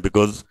lot of time,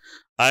 because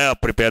I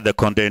have prepared the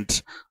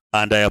content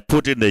and I have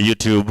put in the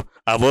YouTube.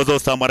 I've also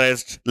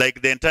summarized,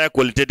 like the entire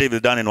qualitative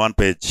is done in one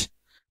page.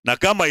 Na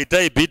kama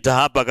itaipita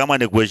hapa kama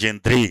ni question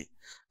 3,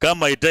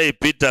 kama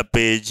itaipita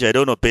page, I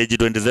don't know, page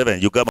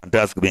 27, you come and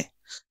ask me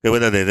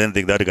whether there's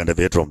anything that you can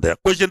deviate from there.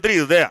 Question 3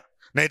 is there.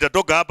 Na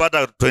itatoka hapa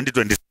hata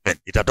 2027.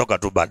 Itatoka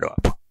tu bado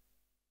hapa.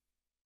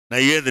 Na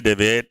iwezi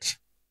deviate.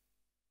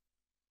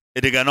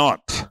 It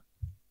cannot.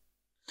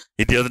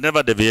 It has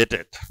never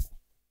deviated.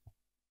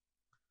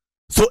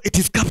 So it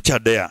is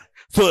captured there.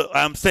 So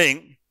I'm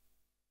saying,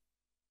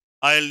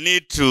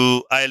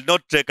 I'll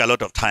not take a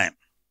lot of time,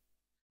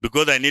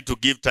 because I need to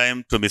give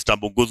time to Mr.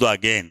 Mbunguzo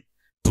again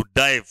to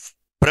dive.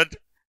 But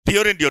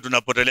theory ndio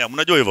tunapotelea.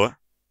 Mnajua hivyo?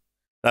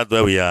 That's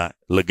where we are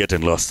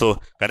getting lost. So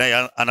can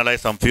I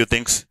analyze some few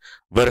things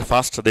very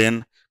fast?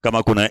 Then,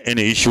 kama kuna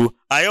any issue.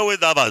 I always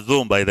have a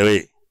Zoom, by the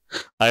way.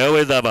 I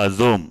always have a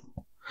Zoom.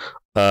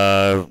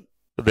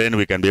 Then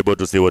we can be able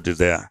to see what is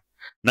there.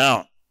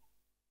 Now,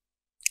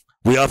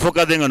 we are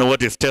focusing on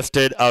what is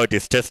tested, how it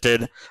is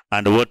tested,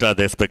 and what are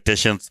the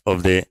expectations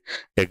of the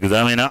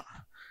examiner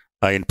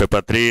in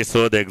paper 3.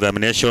 So the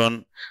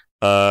examination,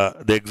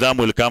 the exam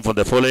will come from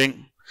the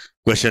following.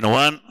 Question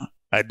 1,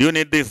 do you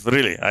need this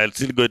really? I'll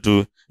still go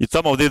to,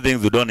 some of these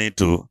things you don't need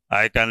to.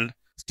 I can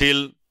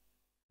still,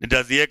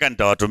 nitazieka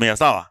nitawatumia,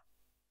 sawa?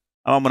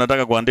 Ama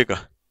mnataka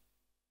kuandika?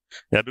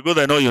 Yeah, because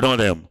I know you know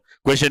them.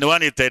 Question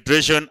 1 is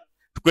titration.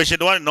 Question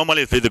 1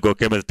 normally is physical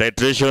chemistry.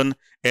 Titration,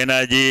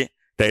 energy,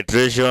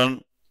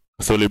 titration,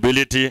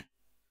 solubility,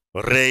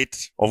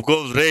 rate. Of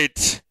course,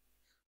 rate.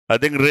 I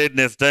think rate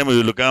next time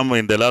will come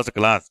in the last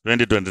class,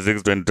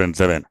 2026,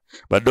 2027.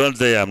 But don't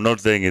say, I'm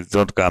not saying it's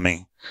not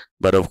coming.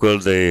 But of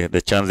course,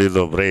 the chances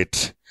of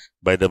rate,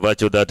 by the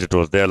virtue that it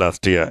was there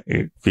last year,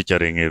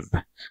 featuring is,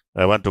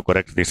 I want to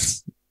correct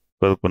this.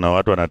 Because kuna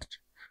watu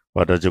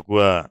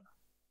watachukua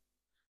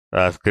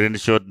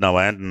screenshot na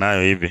waende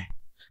nayo hivi.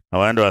 Na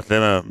waende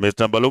waseme,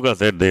 Mr. Mbaluka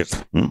said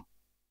this.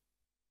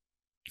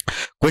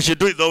 Question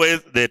 2 is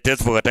always the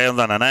test for cations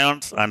and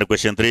anions, and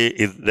question 3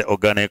 is the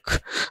organic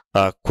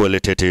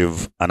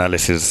qualitative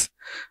analysis.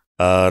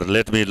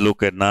 Let me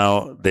look at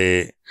now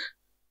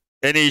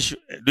any issue.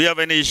 Do you have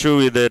any issue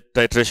with the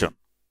titration?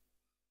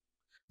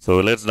 So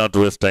let's not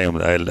waste time.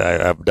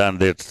 I've done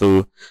that.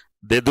 So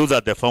those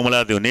are the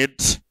formulas you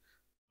need.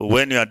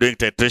 When you are doing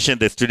titration,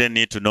 the student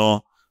need to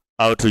know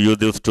how to use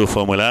those two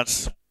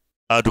formulas,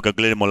 how to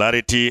calculate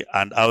molarity,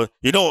 and how,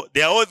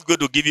 they are always going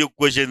to give you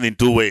questions in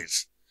 2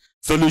 ways.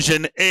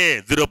 Solution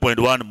A,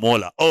 0.1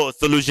 molar, or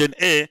solution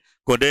A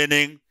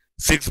containing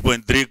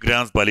 6.3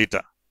 grams per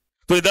liter.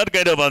 So in that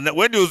kind of,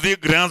 when you see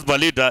grams per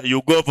liter,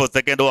 you go for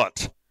second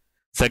what?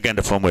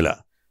 Second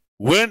formula.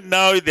 When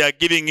now they are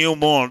giving you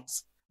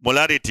moles,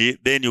 molarity,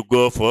 then you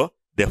go for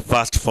the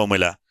first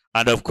formula.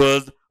 And of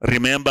course,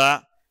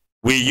 remember,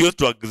 we used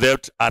to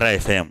accept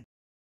RFM.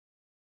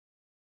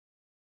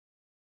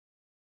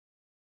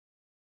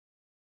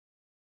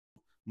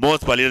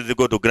 Moles per liter is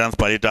equal to grams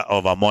per liter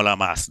of a molar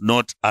mass,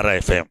 not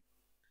RFM.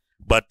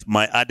 But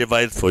my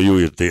advice for you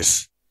is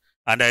this,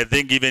 and I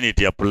think even it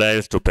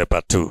applies to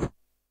paper 2.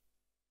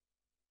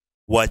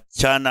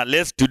 Wachana,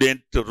 let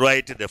student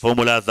write the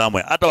formula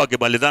somewhere. Hata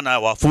wakimalizana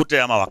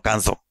wafute ama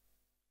wakanso.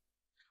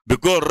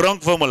 Because wrong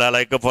formula,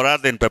 like for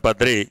us in paper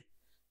 3,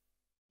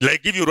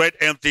 like if you write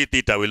MC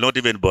theta, will not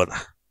even bother.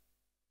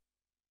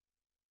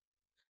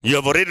 You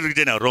have already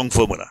written a wrong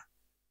formula.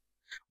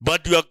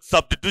 But your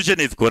substitution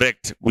is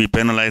correct. We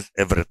penalize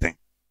everything.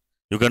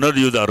 You cannot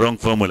use a wrong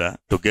formula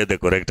to get the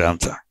correct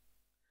answer.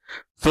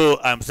 So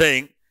I'm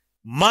saying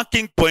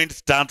marking points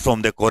start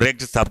from the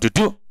correct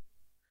substitution.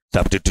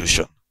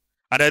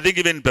 And I think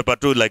even in paper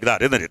 2 like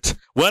that, isn't it?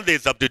 When the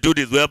substitute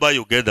is whereby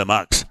you get the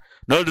marks.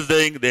 Not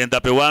saying the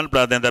enthalpy 1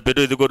 plus the enthalpy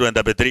 2 is equal to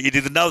enthalpy 3. It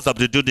is now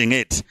substituting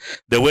it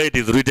the way it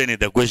is written in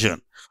the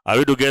question. Are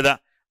we together?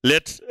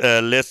 Let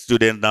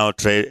students now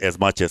try as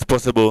much as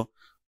possible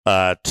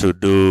to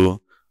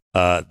do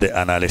the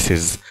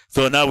analysis.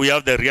 So now we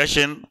have the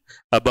reaction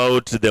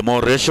about the mole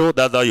ratio.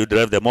 That's how you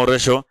derive the mole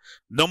ratio.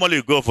 Normally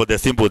you go for the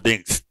simple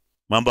things.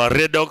 Remember,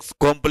 redox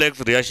complex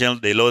reactions,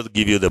 they always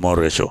give you the mole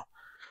ratio.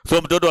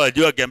 So mtoto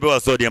ajua akiambiwa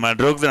sodium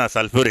hydroxide na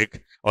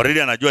sulfuric,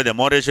 already anajua the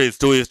mole ratio is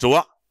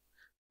 2:1.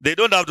 They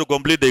don't have to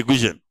complete the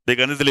equation. They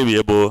can easily be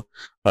able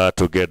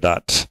to get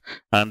that.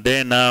 And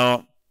then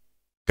now,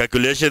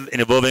 calculations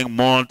involving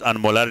moles and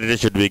molarity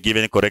should be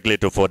given correctly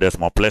to 4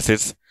 decimal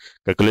places.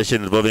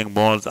 Calculations involving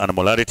moles and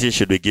molarity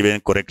should be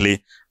given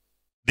correctly.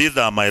 These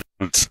are my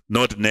rules,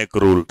 not neck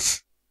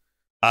rules.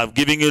 I'm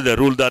giving you the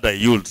rule that I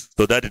use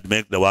so that it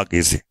makes the work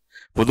easy.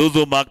 For those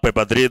who mark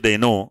paper 3, they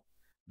know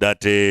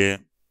that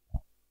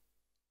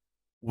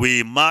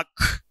we mark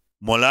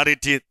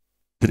molarity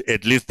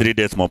at least 3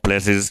 decimal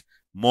places,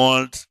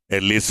 moles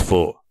at least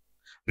 4.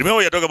 Remember,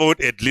 we are talking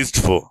about at least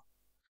 4,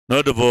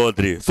 not 4 or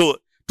 3. So,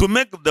 to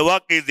make the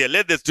work easier,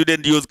 let the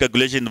student use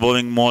calculation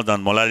involving moles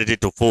and molarity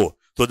to 4,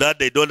 so that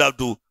they don't have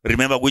to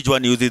remember which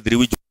one uses 3,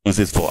 which one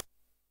uses 4.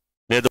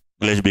 Let the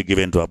calculation be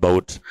given to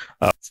about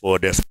 4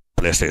 decimal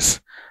places.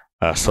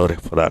 Sorry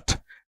for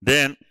that.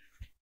 Then,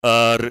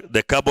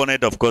 the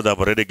carbonate, of course, I've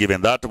already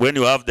given that. When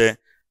you have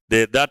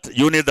that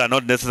units are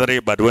not necessary,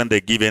 but when they're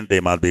given, they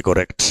must be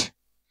correct.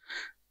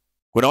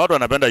 Kuna watu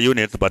wanapenda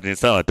units, but ni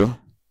sawa tu.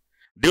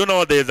 Do you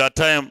know there's a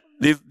time,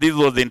 this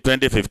was in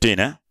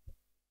 2015,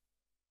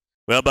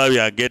 whereby we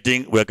are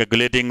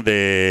calculating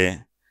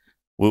the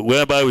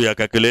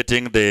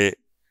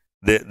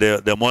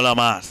molar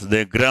mass,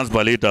 the grams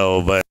per liter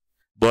of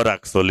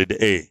borax solid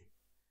A.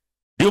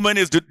 Do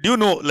you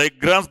know, like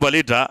grams per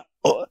liter,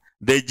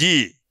 the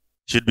G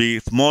should be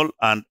small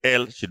and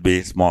L should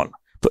be small.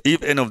 So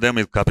if any of them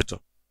is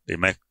capital, they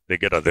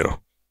get a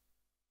 0.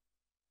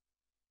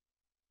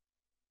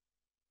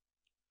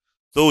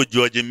 So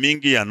George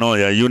Mingi and all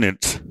your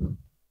units.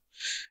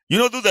 You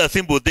know, those are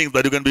simple things,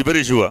 but you can be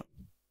very sure.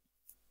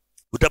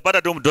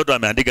 Utapata tu mtoto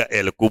ameandika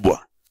L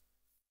kubwa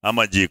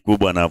ama G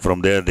kubwa, na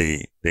from there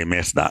they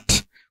mess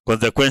that.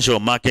 Consequential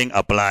marking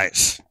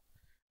applies.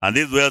 And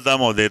this is where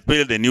some of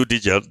the new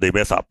teachers, they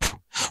mess up.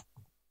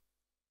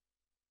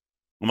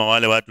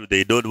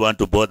 They don't want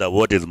to bother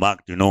what is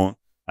marked, you know,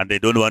 and they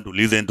don't want to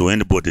listen to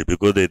anybody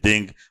because they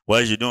think,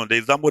 why should you know?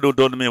 There's somebody who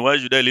told me, why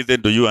should I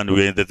listen to you and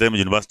we're in the same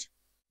university?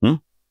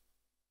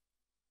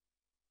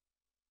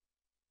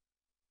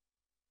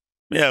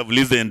 I have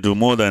listened to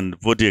more than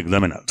 40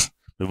 examiners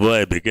before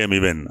I became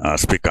even a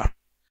speaker.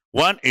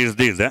 One is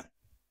this,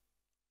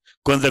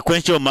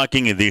 consequential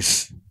marking is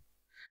this,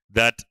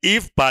 that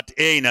if part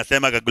A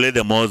inasema calculate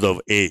the moles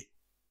of A,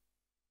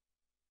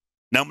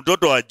 na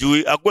mtoto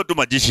ajui, akuwa tu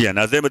magician,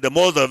 aseme the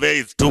moles of A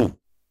is 2.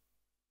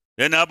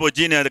 Then hapo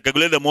chini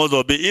calculate the moles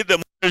of B. If the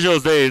mole ratio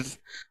says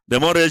the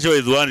mole ratio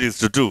is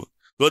 1:2,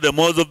 so the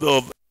moles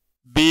of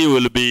B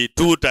will be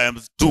 2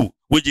 times 2,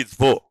 which is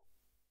 4.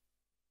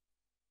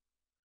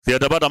 Si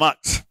atapata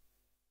marks.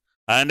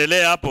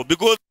 Aendelee hapo,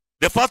 because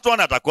the first one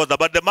atakosa,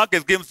 but the mark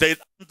scheme says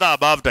answer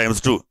above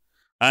times 2.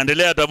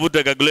 Aendelee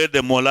atavuta calculate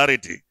the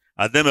molarity.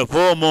 Aseme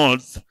 4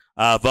 moles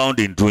are found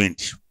in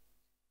 20.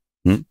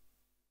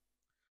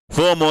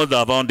 4 moles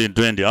are found in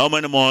 20. How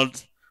many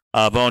moles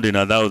are found in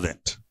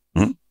 1,000?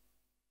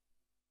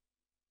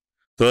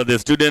 So the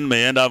student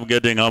may end up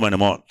getting how many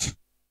moles?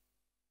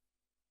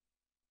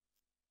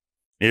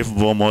 If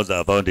 4 moles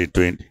are found in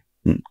 20.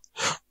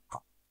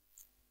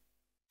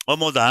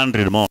 Almost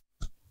 100 moles.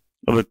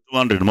 Over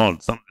 200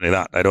 moles, something like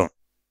that. I don't.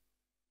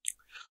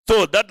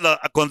 So that's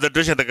a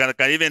concentration that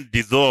can even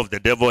dissolve the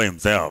devil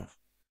himself.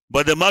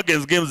 But the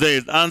marking scheme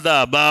says answer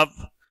above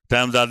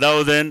times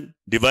 1,000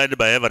 divided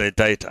by average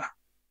titer.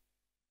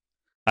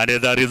 And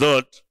as a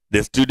result,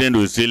 the student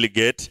will still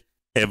get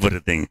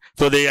everything.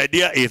 So the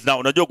idea is now,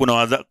 unajua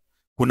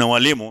kuna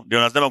walimu, ndio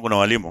nasema kuna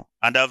walimu,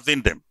 and I've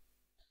seen them.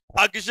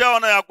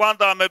 Akishaona ya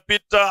kwanza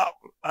amepita,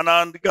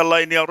 anaandika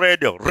line ya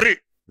radio,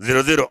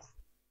 00.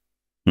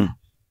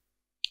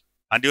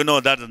 And you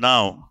know that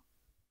now,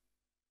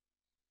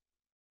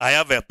 I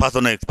have a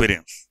personal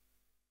experience.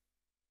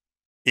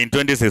 In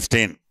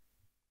 2016,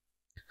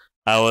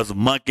 I was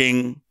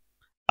marking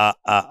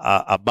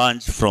a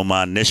bunch from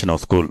a national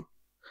school,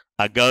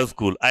 a girls'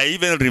 school. I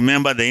even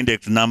remember the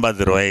index number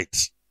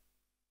 08.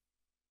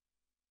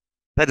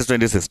 That is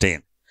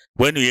 2016.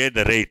 When we had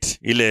the rate,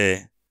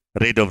 ile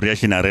rate of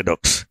reaction and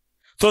redox.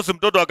 So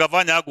simtoto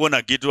akafanya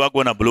hakuona kitu,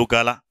 hakuona blue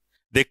color.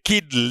 The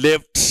kid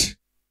left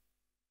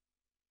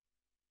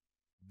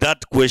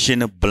that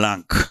question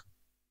blank.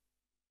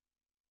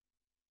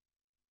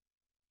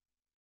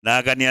 Na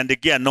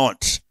akaniandikia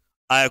note.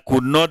 I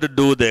could not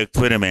do the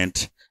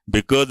experiment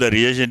because the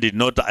reaction did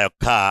not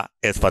occur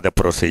as per the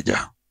procedure.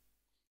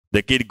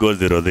 The kid goes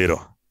 00.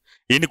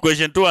 In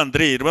question 2 and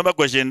 3, remember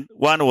question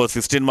 1 was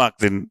 16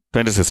 marks in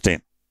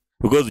 2016.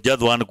 Because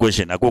just one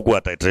question,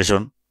 hakukuwa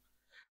titration.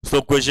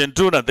 So question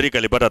 2 and 3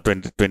 kalipata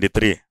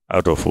 23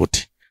 out of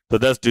 40. So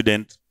that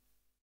student,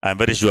 I'm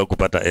very sure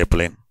kupata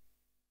airplane.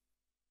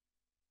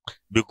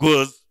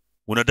 Because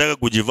unataka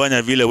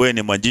kujifanya vile wewe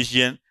ni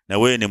magician na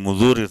wewe ni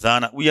mzuri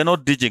sana. We are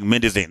not teaching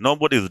medicine.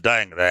 Nobody is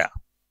dying there.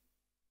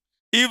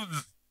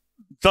 If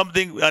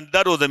something, and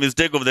that was a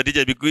mistake of the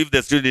teacher, because if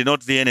the student did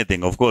not see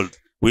anything, of course,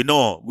 we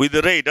know with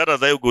the rate, hata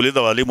sasa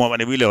kuuliza walimu hapa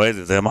ni vile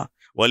waweze sema,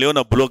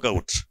 waliona block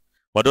out.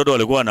 Watoto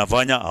walikuwa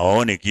wanafanya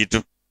hawaone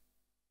kitu.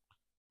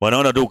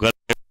 Wanaona tu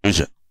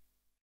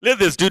Let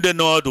the student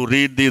know how to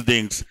read these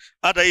things.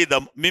 Hata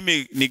either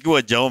mimi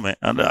nikiwa Jaume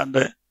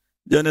and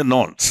Johnny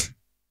notes.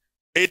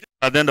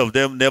 80% of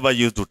them never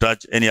used to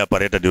touch any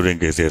apparatus during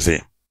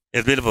KCSE.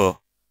 It's been for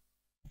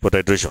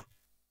titration.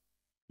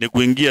 Ni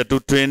kuingia to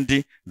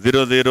 20,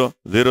 00,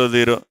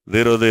 00,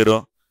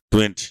 00,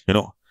 20, you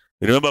know.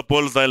 Remember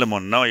Paul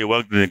Solomon, now he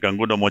worked in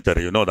Kangundo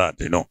Mochari, you know that,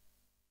 you know.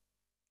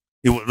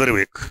 He was very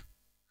weak.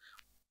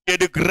 He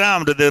had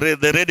crammed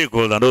the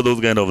radicals and all those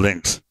kind of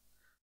things.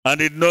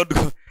 And it not,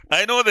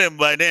 I know them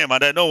by name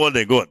and I know what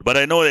they got, but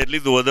I know at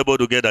least he was able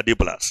to get a D+.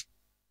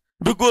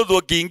 Because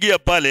wakiingia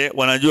pale,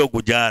 wanajua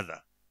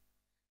kujaza.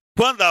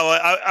 Kwanza,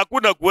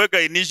 hakuna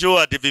kuweka initial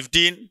at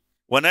 15,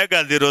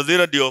 wanaweka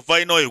 00 ndio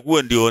final,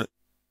 ikuwe ndio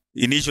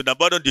initial, na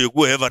bado ndio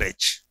ikuwe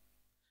average.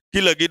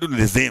 Kila kitu ni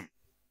the same.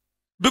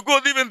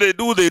 Because even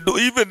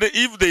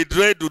if they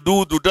try to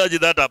touch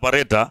that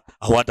apparatus,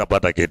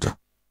 hawatapata kitu.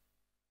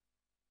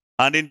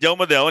 And in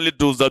Jaume, there are only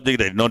two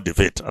subjects that did not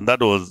defeat, and that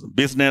was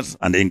business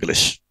and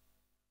English.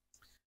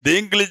 The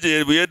English,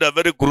 we had a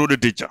very crude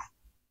teacher.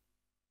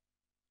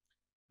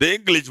 The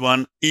English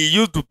one, he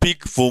used to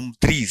pick from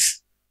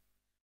threes.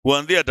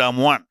 Kuanzia term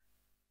 1.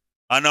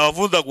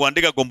 Anawafunza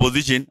kuandika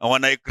composition, and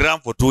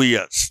wanaikram for 2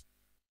 years.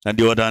 And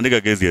ndio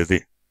wataandika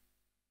KCSE.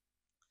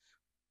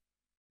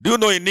 Do you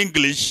know in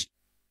English,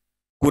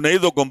 kuna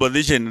hizo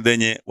composition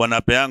zenye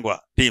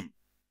wanapeangwa team.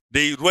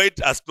 They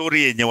write a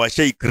story yenye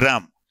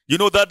washaikram. You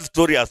know that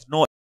story has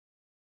no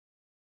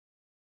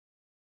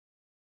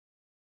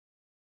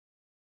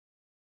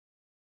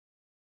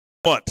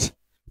what?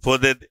 For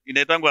the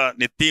inaitangwa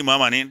ni theme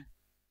ama nini?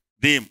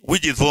 Theme,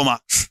 which is 4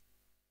 marks.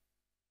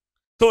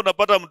 So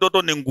unapata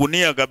mtoto ni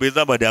ngunia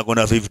kabisa baada ya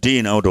kuna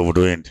 15 out of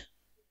 20.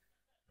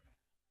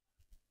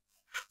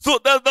 So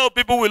that's how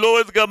people will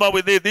always come up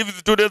with it. If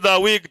students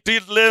are weak,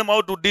 teach them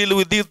how to deal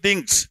with these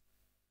things.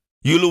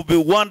 You'll be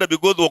wonder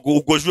because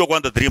ukoshua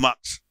kwanza 3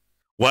 marks.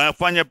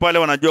 Wafanye pale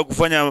wanajua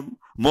kufanya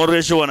more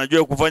ratio,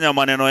 wanajua kufanya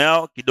maneno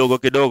yao kidogo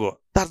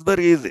kidogo. That's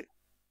very easy.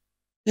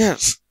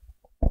 Yes.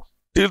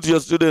 Teach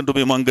your student to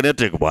be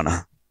magnetic,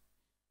 bwana.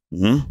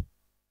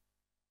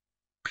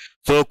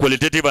 So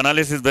qualitative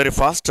analysis very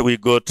fast. We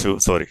go to,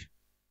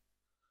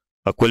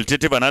 a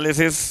qualitative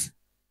analysis.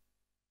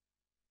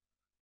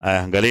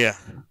 Angalia.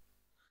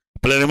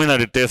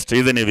 Preliminary test,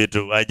 isn't it?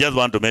 I just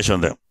want to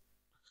mention them.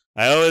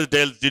 I always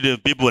tell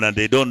students, people, and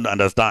they don't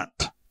understand.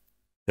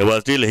 They were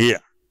still here.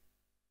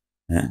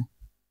 Yeah.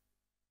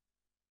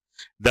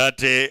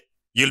 That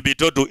you'll be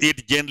taught to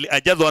eat gently. I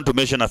just want to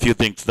mention a few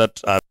things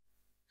that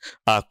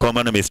are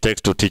common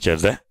mistakes to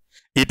teachers.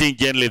 Eating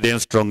gently, then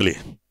strongly.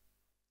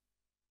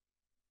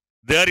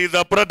 There is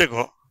a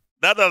protocol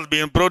that has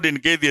been brought in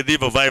KCSE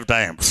for 5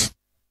 times.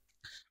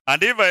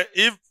 And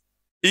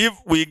if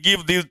we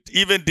give these,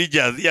 even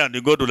teachers here, and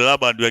you go to the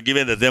lab and you are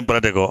given the same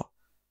protocol,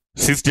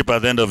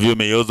 60% of you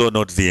may also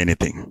not see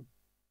anything.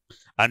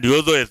 And you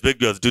also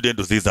expect your student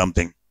to see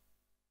something.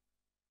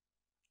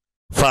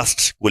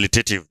 First,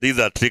 qualitative. These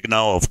are trick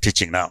now of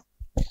teaching now.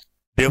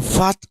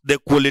 The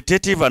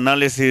qualitative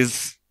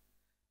analysis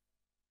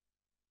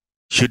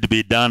should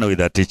be done with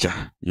a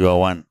teacher. You are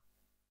one.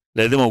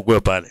 Lazima ukue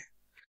pale.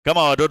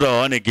 Kama watoto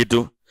hawaone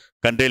kitu,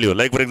 can tell you.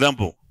 Like for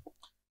example,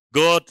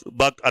 go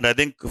back, and I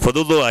think for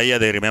those who are here,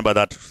 they remember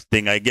that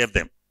thing I gave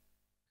them.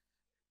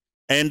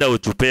 Enda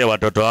uchupea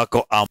watoto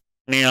wako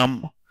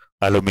ammonium,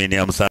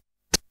 aluminium sulfate.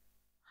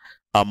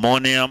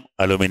 Ammonium,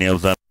 aluminium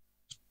sulfate.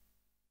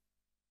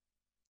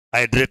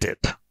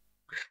 Hydrated.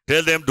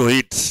 Tell them to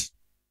eat.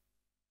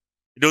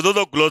 It was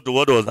also close to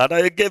what was that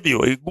I gave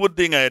you. A good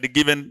thing I had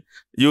given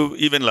you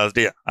even last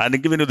year. I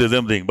had given you the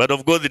same thing. But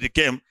of course it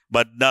came.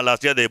 But now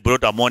last year they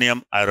brought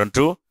ammonium iron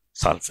 2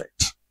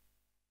 sulfate,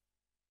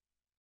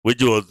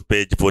 which was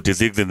page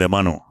 46 in the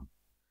manual.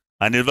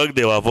 And in fact,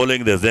 they were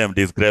following the same,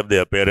 describe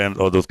their parents,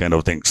 all those kind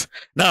of things.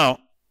 Now,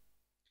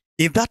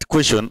 in that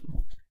question,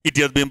 it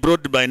has been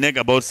brought by NEC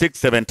about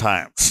 6-7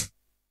 times.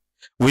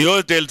 We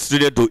all tell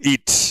students to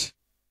eat.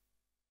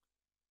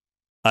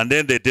 And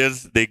then they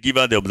give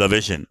us the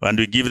observation, and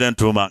we give them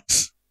 2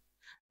 marks.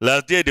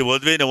 Last year, it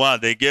was very well,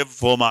 they gave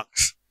 4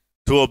 marks.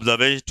 2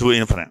 observation, 2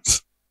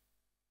 inference.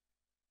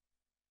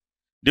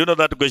 Do you know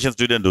that question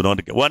students do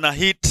not get? Wanna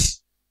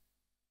eat?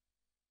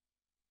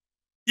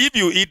 If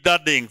you eat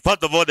that thing,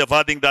 first of all, the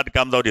first thing that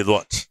comes out is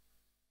what?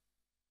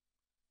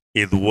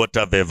 Is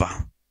water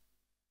vapor.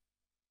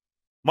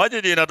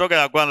 Maji inatoka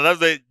ya kwanza. That's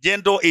the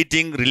gentle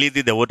eating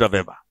releases the water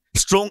vapor.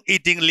 Strong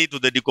eating leads to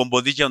the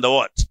decomposition of the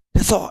what?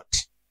 The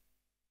salt.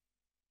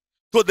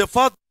 So the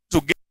first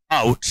to get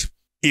out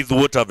is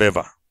water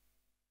vapor.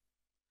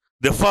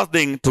 The first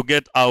thing to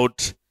get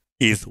out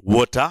is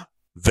water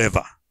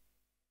vapor,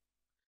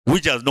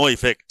 which has no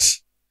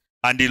effect,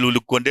 and it will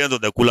condense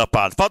on the cooler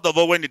part. First of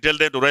all, when you tell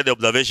them to write the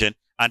observation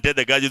and tell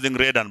the guys using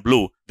red and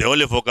blue, they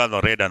only focus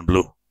on red and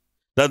blue.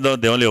 That's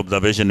not the only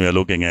observation we are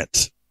looking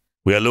at.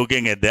 We are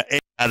looking at the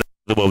other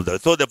observation.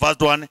 So the first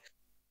one,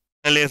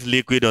 less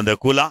liquid on the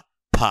cooler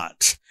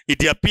part.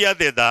 It appears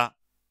that the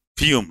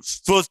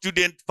fumes. So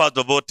students, first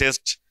of all,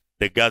 test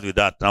the gas with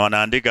that. Now,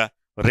 wanaandika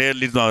Red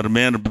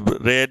remains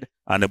red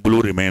and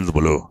blue remains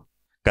blue.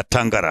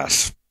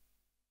 Katangaras.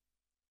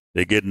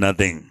 They get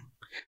nothing.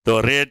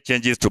 So red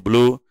changes to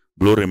blue,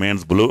 blue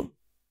remains blue.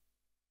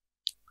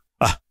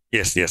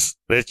 Yes.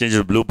 Red changes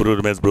to blue, blue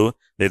remains blue.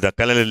 There's a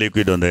colorless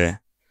liquid on the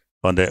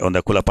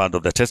cooler part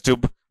of the test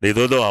tube. There's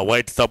also a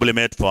white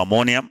sublimate for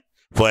ammonium.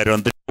 For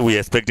iron 3, we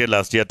expected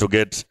last year to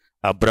get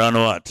a brown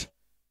what?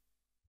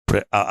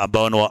 A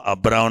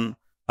brown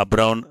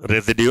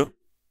residue.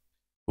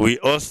 We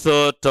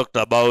also talked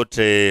about,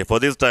 for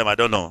this time, I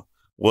don't know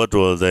what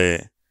was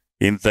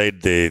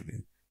inside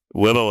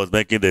whoever was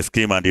making the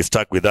scheme and he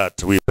stuck with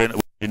that. We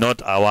did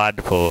not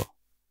award for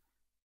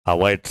a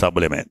white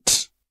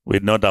supplement. We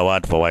did not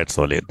award for white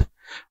solid.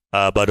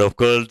 But of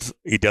course,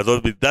 it has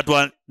always been that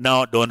one.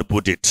 Now don't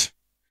put it,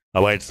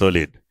 a white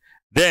solid.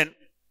 Then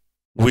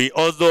we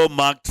also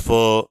marked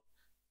for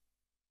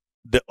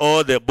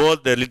both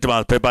the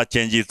litmus paper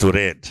changes to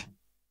red.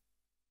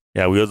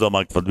 Yeah, we also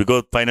marked for,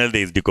 because finally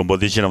there is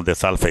decomposition of the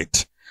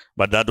sulfate.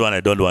 But that one, I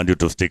don't want you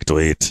to stick to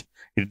it.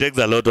 It takes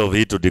a lot of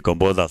heat to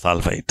decompose a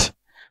sulfate.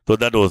 So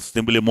that was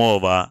simply more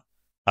of a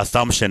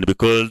assumption,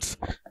 because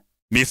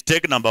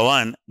mistake number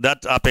one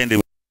that happened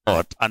in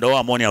and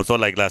our ammonium, so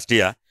like last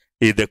year,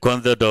 is the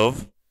concept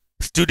of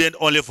student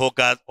only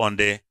focus on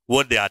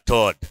what they are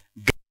taught.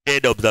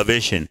 Guided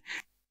observation.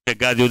 The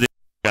gas using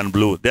and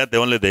blue. That's the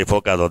only they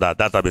focus on that.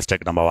 That's a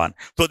mistake number one.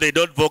 So they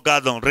don't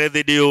focus on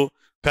residue,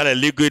 color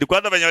liquid.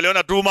 Kwanza venye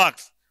waliona 2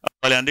 marks.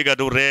 Waliandika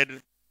tu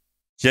red,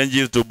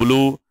 changes to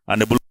blue,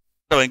 and the blue.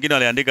 Wengine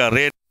waliandika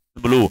red,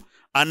 blue.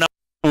 And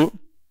now,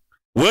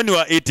 when you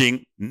are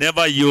eating,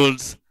 never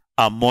use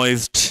a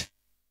moist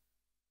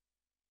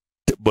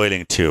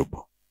boiling tube.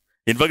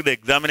 In fact, the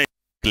examiner is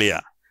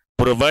clear.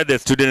 Provide the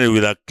student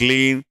with a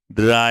clean,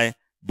 dry,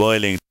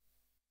 boiling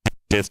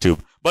test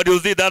tube. But you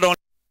see that on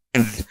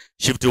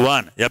shift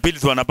 1. Ya pili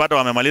wanapata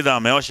wamemaliza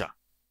wameosha.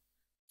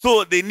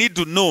 So they need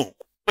to know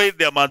where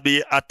there must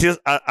be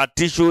a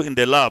tissue in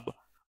the lab,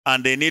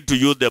 and they need to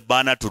use the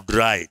burner to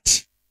dry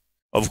it.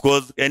 Of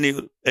course, any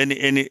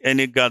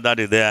girl that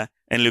is there,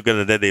 and look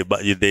at that,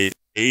 they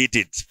eat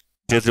it.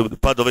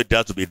 Part of it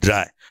has to be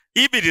dry.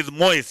 If it is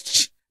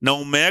moist, na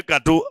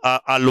umeweka tu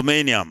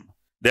aluminium,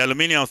 the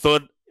aluminium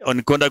salt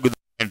on contact with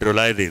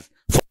hydrolysis.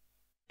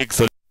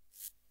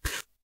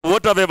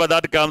 Whatever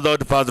that comes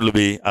out first will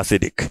be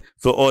acidic.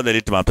 So all the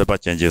litmus paper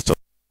changes to,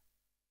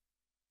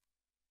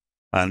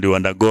 and you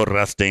undergo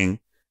rusting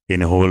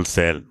in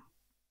wholesale.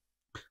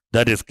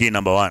 That is key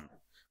number 1.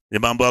 The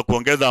mambo ya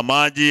kuongeza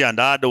maji and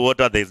add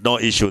water, there is no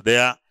issue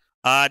there.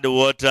 Add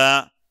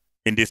water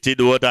in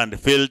distilled water and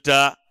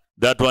filter.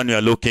 That one you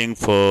are looking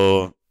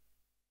for.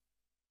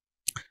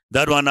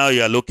 That one now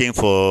you are looking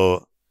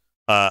for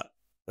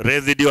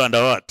residue and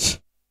what?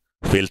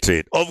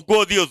 Filtrate. Of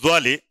course, hiyo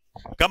swali,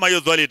 kama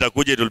hiyo swali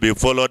itakuja, it will be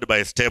followed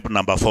by step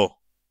number 4.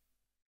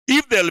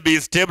 If there will be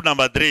step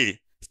number 3,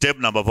 step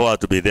number 4 has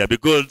to be there,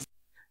 because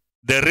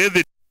the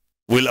residue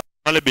will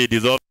only be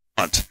dissolved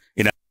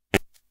in a,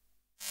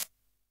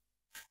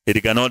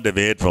 it cannot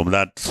deviate from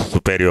that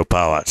superior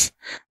powers.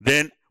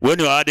 Then, when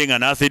you are adding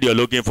an acid, you are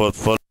looking for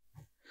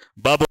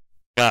bubble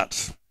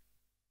gas.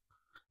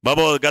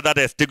 Bubble gas that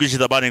extinguishes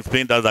the burning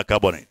flame, that's a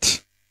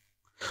carbonate.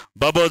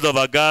 Bubbles of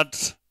a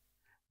gas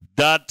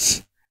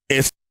that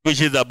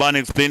extinguishes the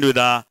burning flame with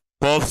a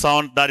puff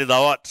sound, that is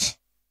a what?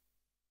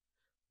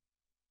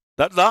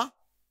 That's a?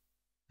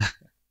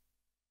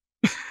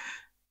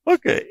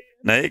 Okay.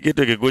 Na hii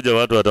kitu kikuja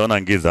watu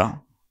wataona ngiza.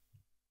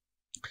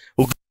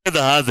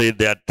 Ukiongeza hazard,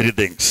 there are 3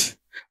 things.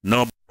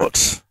 No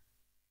bots.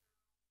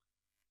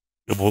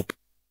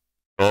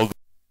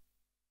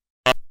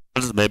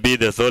 Maybe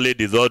the solid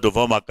dissolved to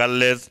form a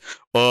colorless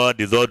or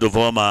dissolved to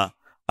form a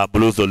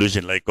blue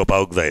solution like copper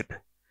oxide.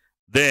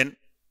 Then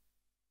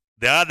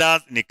the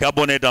others ni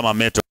carbonate or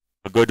metal.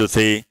 We're going to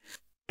say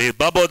the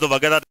bubbles of a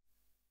gas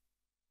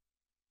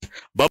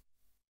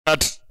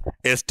that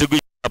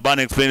extinguishes the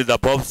burning flame is a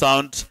pop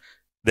sound.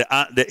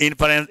 The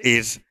inference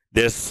is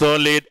the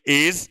solid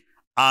is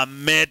a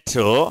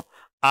metal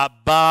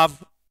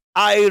above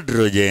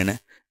hydrogen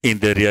in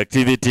the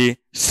reactivity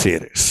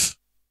series.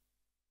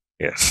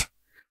 Yes.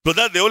 So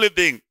that's the only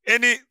thing.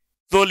 Any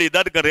solid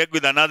that can react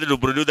with another to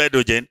produce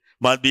hydrogen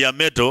must be a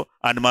metal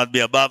and must be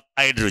above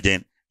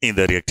hydrogen in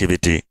the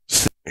reactivity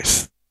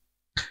series.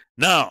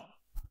 Now,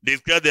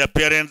 describe the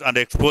appearance and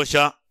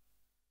exposure.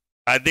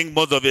 I think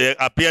most of the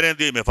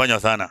appearance imefanywa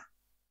sana.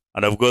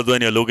 And of course,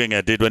 when you're looking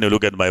at it, when you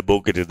look at my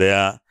book, it is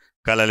there.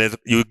 Colorless.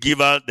 You give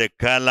out the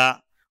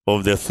color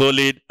of the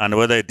solid and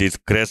whether it is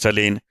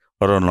crystalline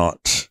or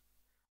not.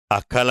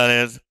 A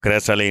colorless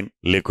crystalline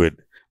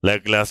liquid.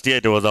 Like last year,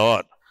 it was a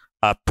what?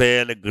 A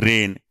pale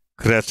green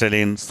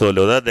crystalline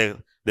solid. That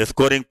the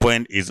scoring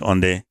point is on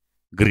the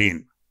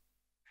green.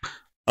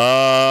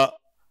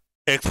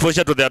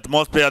 Exposure to the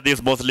atmosphere,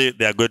 this mostly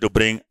they are going to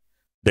bring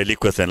the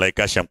liquescent like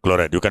calcium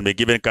chloride. You can be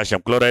given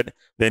calcium chloride,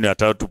 then you are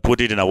told to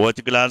put it in a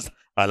watch glass,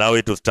 allow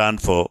it to stand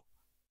for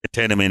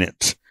 10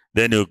 minutes.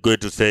 Then you're going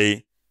to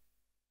say,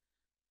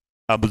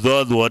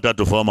 absorbs water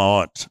to form a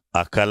what?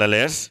 A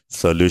colorless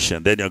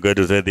solution. Then you're going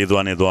to say this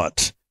one is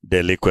what?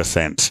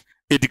 Deliquescent.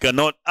 It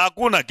cannot,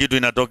 hakuna kitu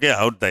inatokea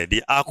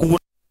outside. Hakuna.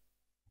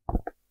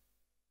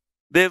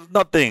 There's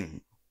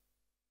nothing.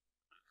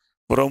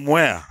 From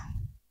where?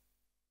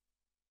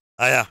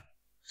 Aya.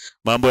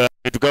 Mambo ya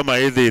kitu kama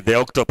hizi, the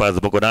octopus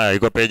buko nayo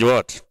iko page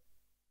what?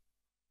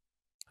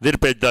 This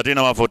page 13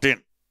 or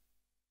 14.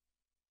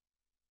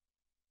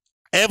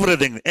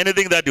 Everything,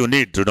 anything that you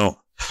need to know.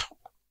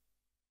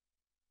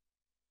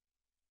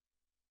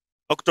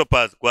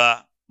 Octopus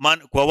kwa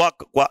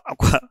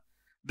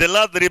the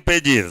last 3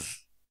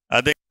 pages.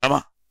 I think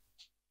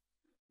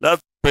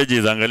last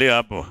pages angalia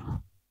hapo.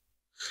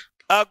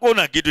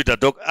 Hakuna kitu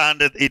itatoka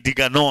and it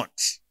cannot.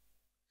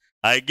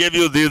 I gave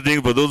you these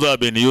things for those who have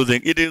been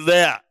using. It is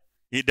there.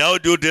 How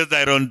do you test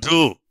iron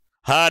 2?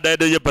 Hard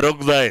hydrogen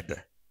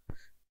peroxide.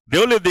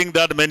 The only thing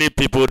that many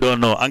people don't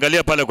know.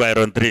 Angalia pale kwa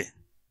iron 3.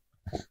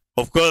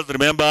 Of course,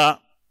 remember,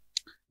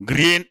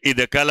 green is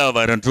the color of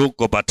iron 2,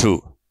 copper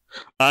 2.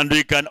 And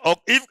we can,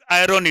 if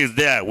iron is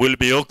there, will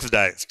be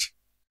oxidized.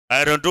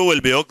 Iron 2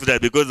 will be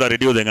oxidized because of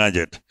reducing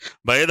agent.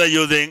 By either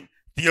using,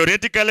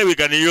 theoretically, we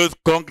can use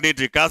concrete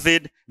nitric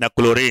acid and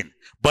chlorine.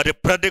 But the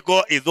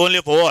practical is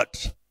only for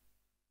what?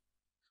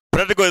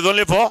 Practical is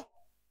only for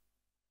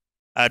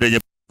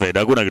hydrogen peroxide.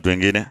 Hakuna kitu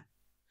ingine.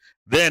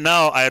 Then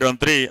now iron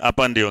 3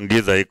 hapa ndio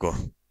ngiza iko.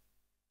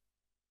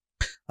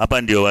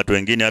 Hapa ndio watu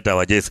wengine hata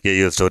hawajasikia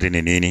hiyo story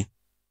ni nini.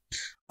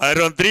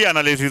 Iron 3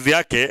 analysis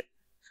yake,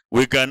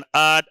 we can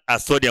add a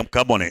sodium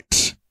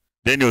carbonate.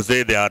 Then you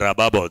say they are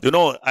bubbles. You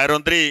know,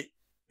 iron 3,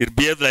 it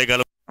behaves like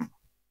aluminum.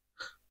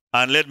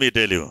 And let me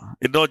tell you,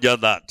 it's not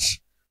just that.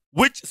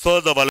 Which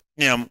source of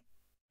aluminum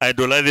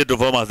hydrolyzes to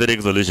form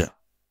acidic solution?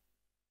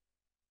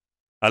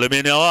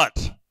 Aluminum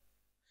what?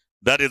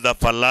 That is a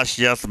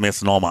fallacious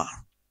misnomer.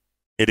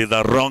 It is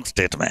a wrong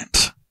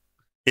statement.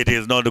 It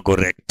is not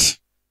correct.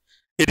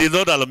 It is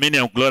not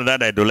aluminum chloride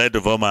that hydrolyzes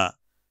to form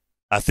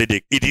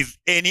acidic. It is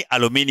any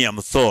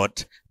aluminum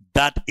salt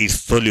that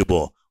is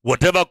soluble.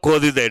 Whatever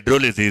causes the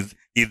hydrolysis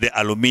is the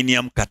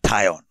aluminum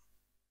cation.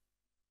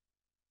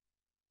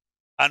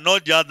 And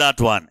not just that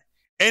one.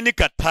 Any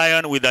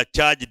cation with a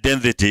charge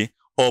density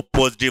of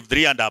positive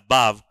 3 and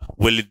above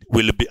will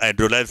be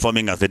hydrolyzed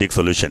forming acidic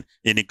solution,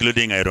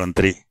 including iron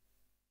 3.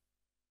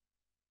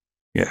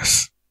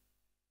 Yes.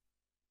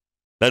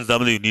 That's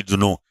something you need to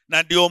know.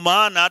 Na ndio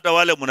maana hata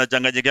wale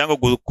mnachanganyikiana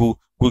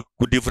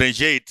ku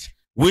differentiate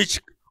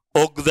which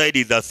oxide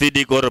is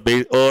acidic or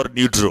base or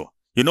neutral.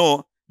 You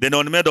know, the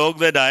non-metal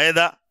oxide are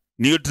either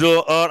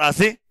neutral or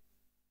acidic.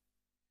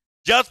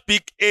 Just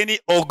pick any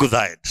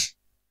oxide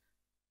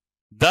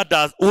that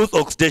has whose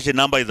oxidation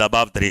number is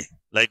above 3.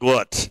 Like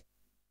what?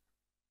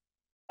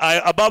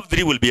 Above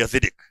 3 will be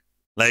acidic.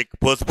 Like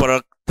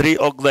phosphorus 3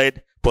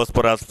 oxide,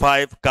 phosphorus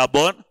 5,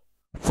 carbon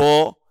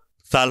 4,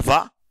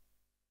 sulfur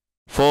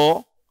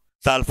 4,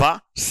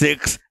 sulfur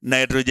 6,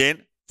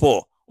 nitrogen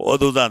 4. All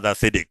those are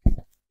acidic.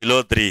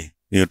 Below 3,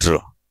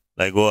 neutral.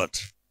 Like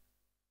what?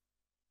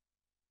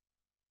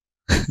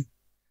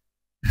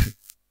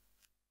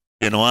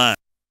 In 1,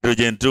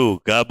 nitrogen 2,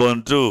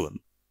 carbon 2.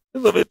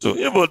 Hizo vitu,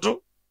 hivyo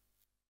tu.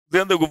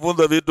 Usianze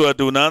kufunza vitu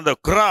ati unaanza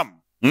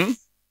cram.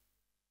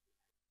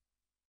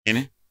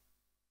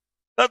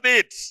 That's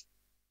it.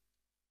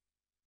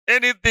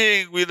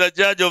 Anything with a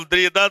charge of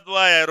 3, that's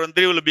why iron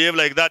 3 will behave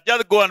like that.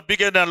 Just go and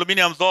pick an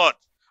aluminum salt.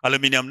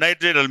 Aluminum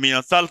nitrate,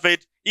 aluminum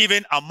sulfate,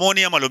 even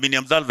ammonium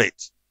aluminum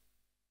sulfate.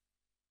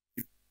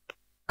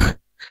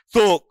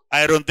 So,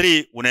 iron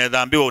 3,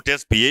 unaweza ambiwa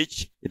test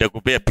pH,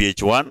 itakupea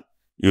pH 1.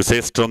 You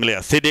say strongly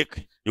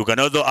acidic. You can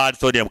also add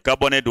sodium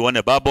carbonate to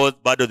one bubbles,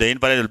 but the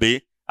infrared will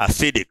be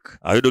acidic.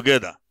 Are you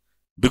together?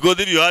 Because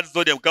if you add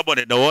sodium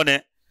carbonate to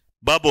one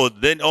bubbles,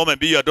 then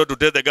maybe you are told to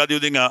test the gas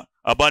using a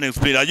burning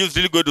splint. Are you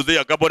still going to say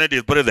a carbonate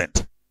is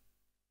present?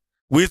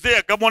 We say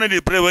a carbonate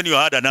is present when you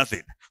add an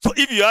acid. So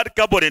if you add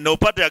carbonate, no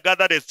part of a gas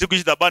that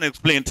extinguishes the burning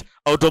splint,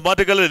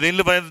 automatically the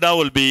influence now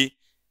will be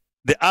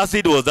the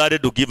acid was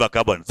added to give a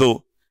carbon.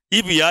 So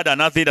if we add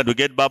an acid and we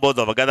get bubbles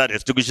of a gas that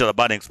extinguishes the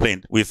burning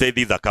splint, we say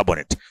these are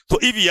carbonate. So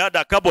if you add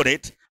a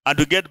carbonate and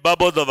we get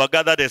bubbles of a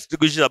gas that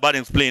extinguishes the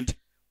burning splint,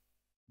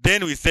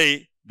 then we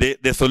say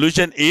the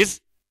solution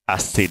is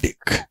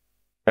acidic.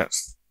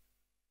 Yes.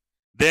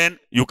 Then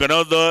you can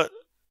also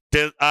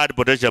add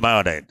potassium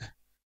iodide.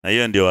 Na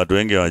hiyo ndio watu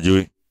wengi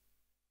wajui.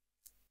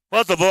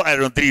 First of all,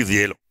 iron 3 is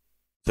yellow.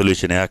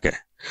 Solution yake.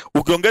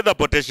 Ukiongeza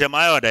potassium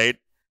iodide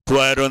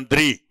to iron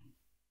 3,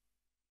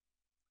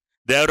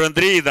 the iron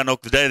 3 is an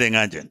oxidizing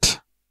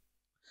agent.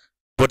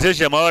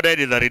 Potassium iodide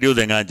is a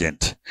reducing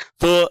agent.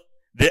 So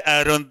the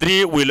iron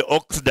 3 will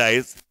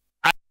oxidize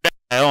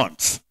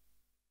ions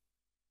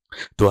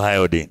to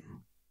iodine.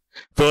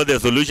 So the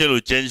solution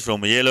will change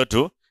from yellow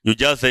to, you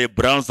just say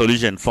brown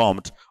solution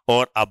formed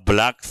or a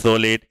black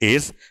solid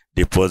is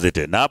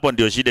deposited. Na hapo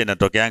ndio shida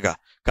inatokeanga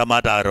kama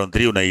hata iron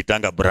 3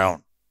 unaitanga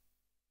brown.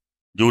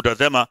 Juu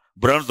utasema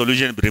brown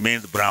solution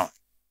remains brown.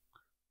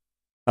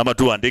 Ama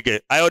tu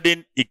andike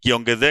iodine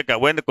ikiongezeka,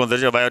 when the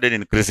concentration of iodine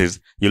increases,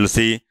 you'll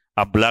see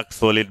a black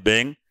solid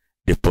being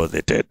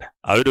deposited.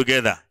 Are we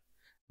together?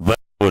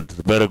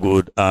 Very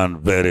good, and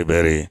very,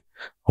 very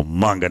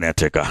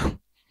magnetic.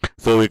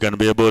 So we can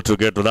be able to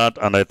get to that,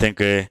 and I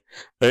think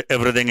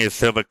everything is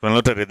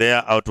self-explanatory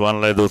there, how to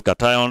analyze those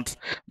cations.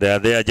 They are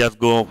there, just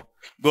go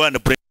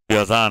and print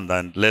your sand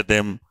and let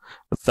them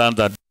stand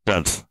that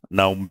distance.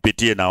 Now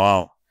mpitie na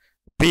wao.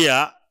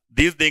 Pia,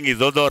 this thing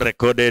is also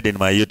recorded in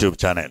my YouTube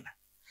channel.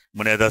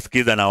 Mnaweza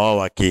sikiza na wao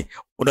waki.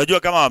 Unajua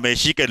kama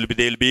wameshika,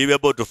 they'll be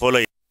able to follow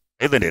it,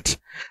 isn't it?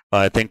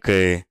 I think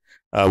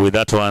with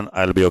that one,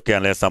 I'll be okay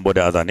unless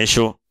somebody has an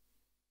issue.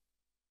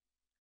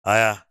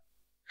 Aya.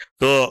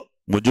 So,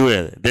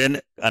 mjue,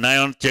 then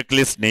anion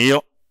checklist ni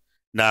hiyo,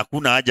 na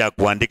hakuna haja ya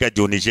kuandika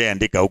juu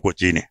nishaandika huko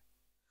chini.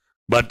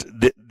 But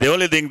the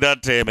only thing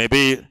that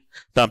maybe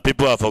some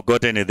people have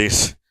forgotten is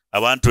this. I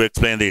want to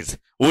explain this.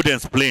 Wooden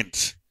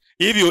splint.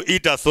 If you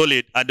eat a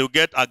solid and you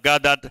get a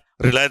gathered,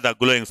 realize a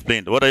glowing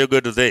splint, what are you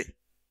going to say?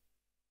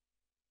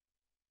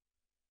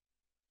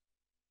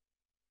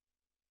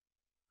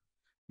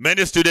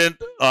 Many students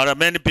or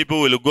many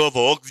people will go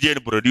for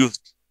oxygen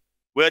produced.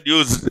 Where do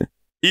you,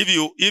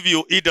 if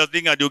you eat a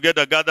thing and you get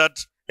a gathered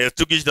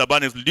extinguished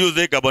burning, do you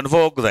say carbon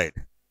dioxide?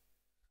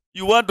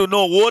 You want to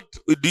know what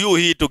do you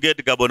heat to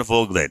get carbon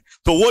dioxide.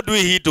 So what do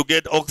we heat to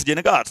get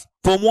oxygen gas?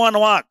 From one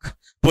work,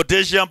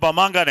 potassium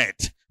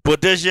permanganate,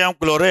 potassium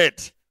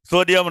chlorate,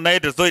 sodium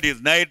nitrate. So it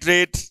is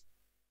nitrate,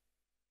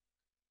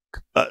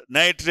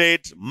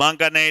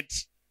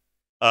 manganate,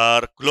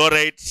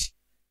 chlorate,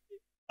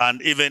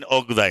 and even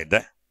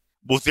oxide.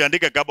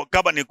 Busiandike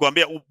kama ni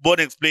kuambia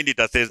bone explained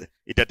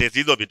itatesi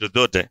hizo vitu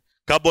zote.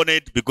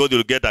 Carbonate because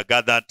you'll get a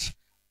gathered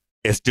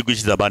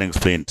extinguishes the burning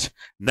splint.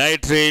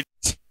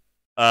 Nitrate,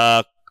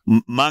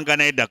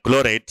 manganate and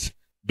chlorate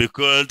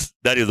because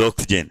that is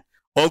oxygen.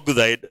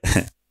 Oxide,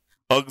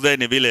 oxide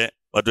ni vile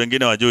watu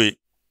wengine wajui.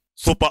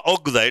 Super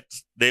oxide,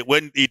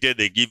 when eaten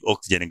they give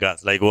oxygen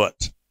gas. Like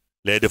what?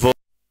 Lead 4.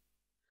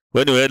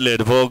 When you add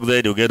lead 4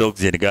 oxide, you get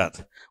oxygen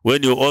gas.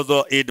 When you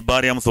also eat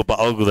barium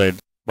superoxide,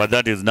 but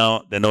that is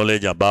now the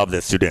knowledge above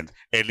the student.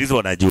 At least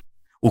wanajua.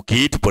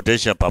 Ukiiti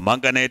potassium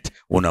permanganate,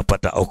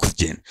 unapata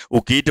oxygen.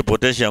 Ukiiti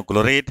potassium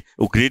chlorate,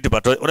 ukiiti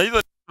potassium.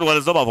 Unajua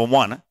walisoma form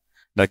 1,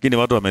 lakini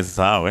watu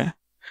wamesahau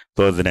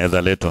So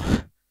zinaweza letwa.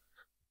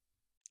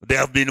 They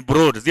have been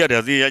brought.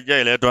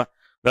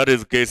 That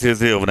is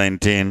KCSE of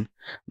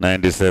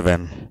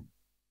 1997.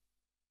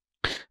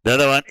 The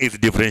other one is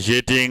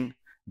differentiating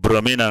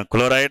bromine and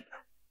chloride.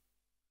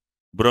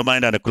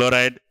 Bromine and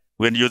chloride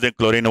when using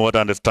chlorine water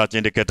and the starch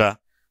indicator.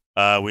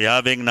 We're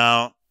having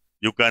now,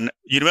 you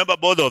remember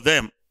both of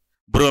them.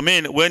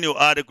 Bromine, when you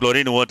add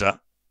chlorine water,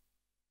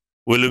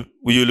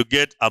 you'll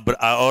get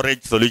a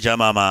orange solution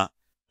ama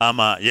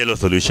yellow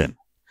solution.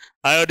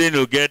 Iodine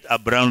will get a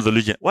brown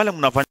solution. Wale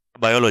mnafanya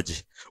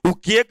biology.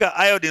 Ukieka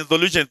iodine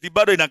solution, si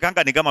bado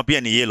inakanga ni kama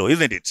pia ni yellow,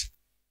 isn't it?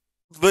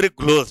 It's very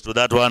close to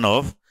that one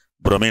of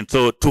bromine.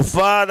 So to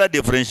further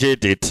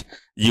differentiate it,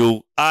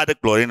 you add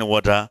chlorine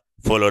water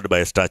followed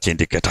by starch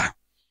indicator.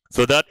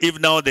 So that if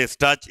now the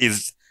starch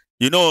is,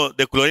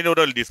 the chlorine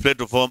water will display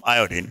to form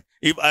iodine.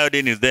 If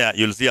iodine is there,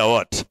 you'll see a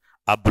what?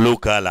 A blue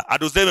color.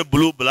 Atuseme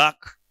blue, black.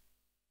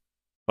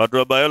 Watu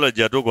wa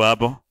biology hatuko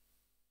hapo.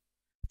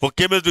 For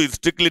chemistry, we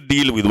strictly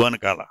deal with one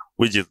color,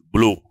 which is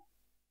blue.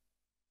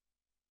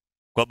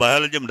 For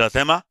biology,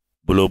 mtasema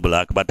blue,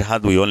 black, but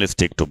as we only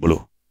stick to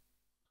blue.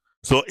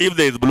 So if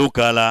there is blue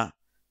color,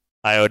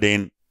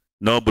 iodine,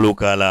 no blue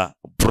color,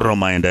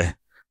 bromine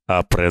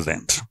are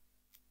present.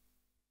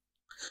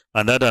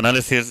 And that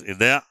analysis is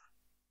there.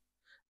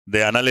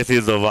 The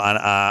analysis of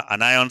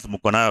anions,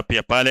 mukonayo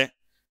pia pale.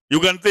 You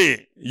can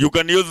see, you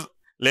can use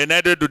lead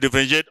to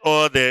differentiate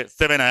all the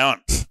 7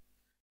 ions.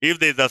 If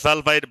there is a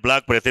sulfide,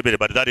 black precipitate,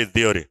 but that is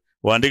theory.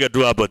 Waandika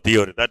tu about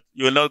theory. That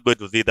you will not going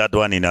to see that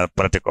one in a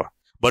practical.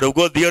 But of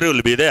course, theory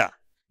will be there.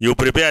 You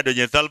prepare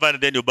hydrogen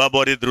sulfide, then you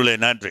bubble it through lead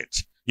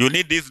nitrate. You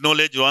need this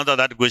knowledge to answer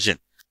that question.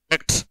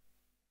 Correct?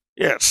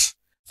 Yes.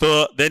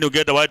 So then you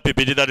get a white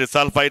PPT, that is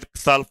sulfide,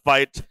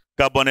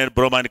 carbonate,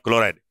 bromine,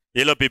 chloride.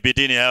 Yellow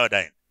PPT in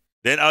iodine.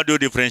 Then how do you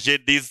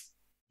differentiate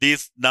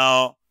these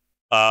now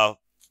 5?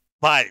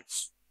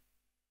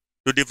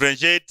 To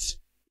differentiate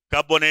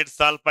carbonate,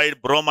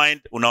 sulfide,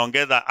 bromine,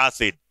 unaongeza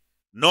acid.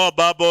 No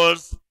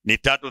bubbles, ni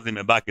tatu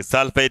zimebaki.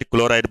 Sulfide,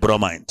 chloride,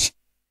 bromine.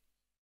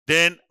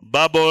 Then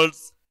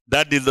bubbles,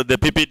 that is the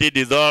PPT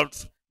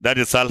dissolves, that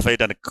is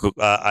sulfide and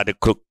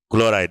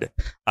chloride.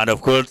 And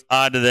of course,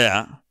 add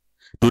there.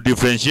 To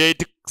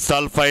differentiate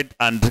sulfide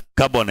and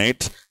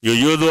carbonate, you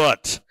use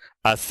what?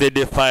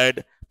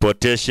 Acidified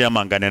potassium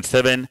manganate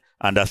 7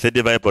 and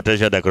acidified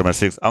potassium dichromate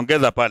 6.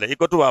 Ongeza pale.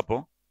 Iko tu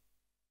hapo.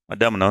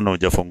 Madam naona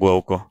hujafungua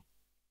huko.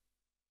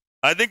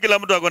 I think kila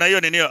mtu akona hiyo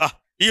nini.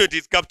 Hiyo it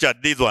is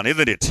captured, this one,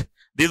 isn't it?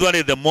 This one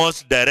is the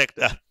most direct.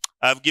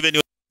 I've given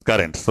you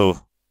current.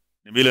 So,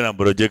 ni vile na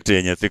project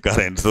yenye si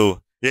current.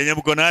 So, yenye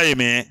mko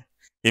nayo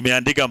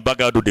imeandika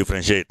mpaka how to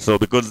differentiate. So,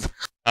 because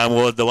I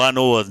was the one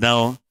who was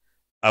now,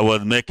 I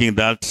was making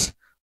that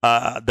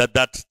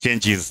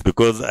changes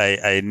because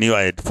I knew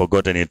I had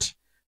forgotten it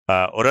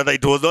or rather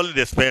it was only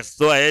the space.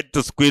 So I had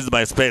to squeeze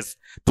my space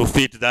to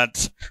fit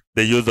that,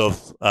 the use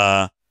of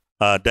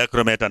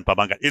dichromate and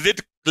permanganate. Is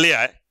it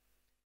clear?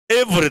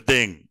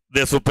 Everything,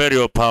 the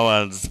superior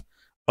powers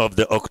of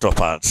the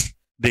octoparts,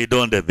 they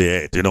don't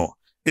deviate, you know.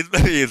 It's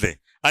very easy.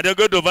 And you're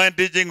going to find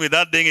teaching with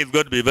that thing is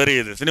going to be very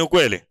easy. Sini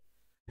ukweli?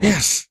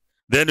 Yes.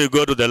 Then we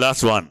go to the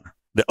last one,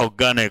 the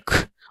organic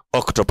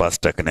octopus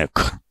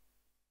technique.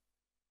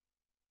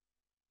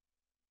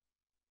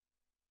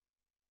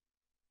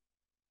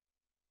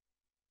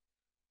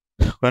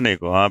 Kwani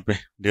iko wapi?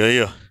 Ndio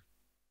hiyo.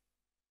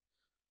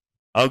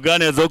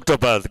 Organic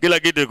octopus, kila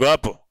kitu iko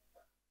hapo.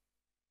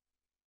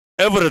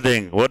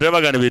 Everything,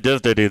 whatever can be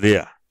tested is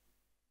here.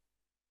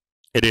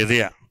 It is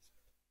here.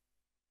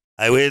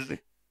 I will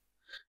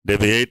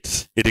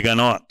deviate, it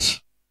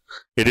cannot.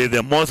 It is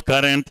the most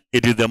current,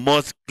 it is the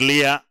most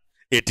clear,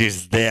 it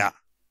is there.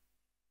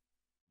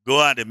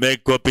 Go and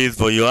make copies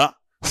for your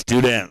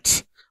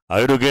students.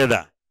 Are you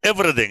together?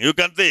 Everything, you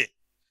can see.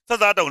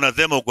 Sasa hata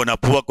unasema uko na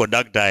poor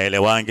conductor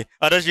elewangi,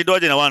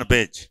 atashindwaje na one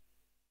page?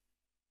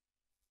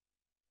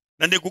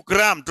 Na ni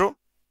kukram tu.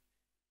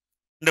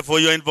 And for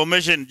your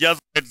information, just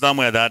get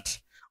somewhere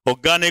that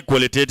organic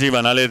qualitative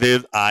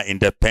analysis are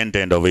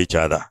independent of each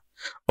other.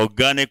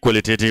 Organic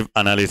qualitative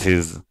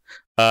analysis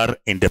are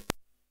independent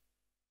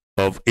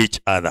of each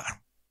other.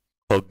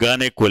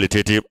 Organic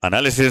qualitative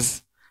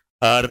analysis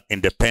are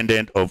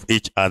independent of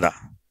each other.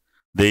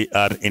 They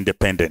are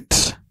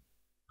independent.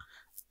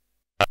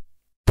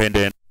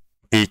 Independent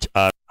of each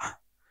other.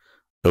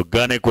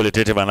 Organic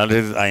qualitative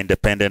analysis are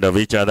independent of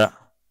each other.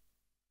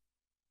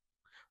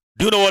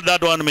 Do you know what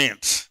that one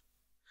means?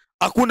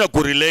 Hakuna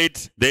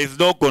correlate, there is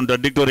no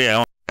contradictory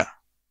ion.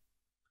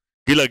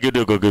 Kila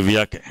kitu iko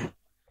kivyake.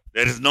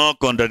 There is no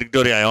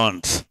contradictory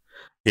ions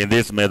in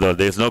this method.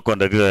 There is no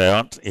contradictory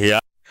ions here.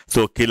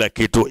 So kila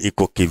kitu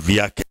iko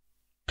kivyake.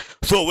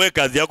 So we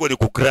kazi yako ni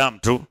kukram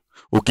tu.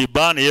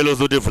 Ukiban yellow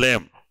sooty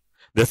flame,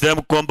 the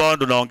same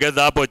compound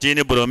unaongeza hapo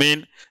chini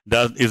bromine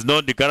that is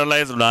not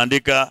decaralized,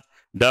 unaandika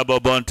double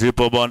bond,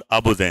 triple bond,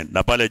 absent.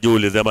 Na pale juu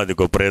ulisema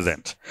ziko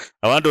present.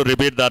 I want to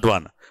repeat that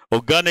one.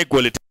 Organic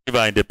qualitative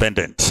are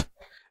independent.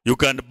 You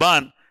can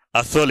burn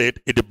a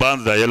solid, it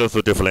burns the yellow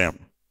sooty flame.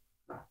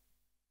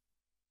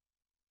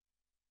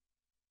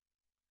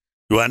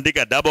 You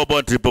andika double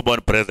bond, triple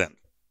bond present.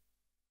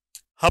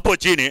 Hapo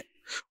chini,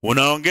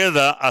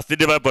 unaongeza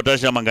acidified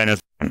potassium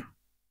manganese.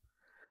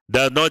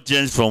 Does not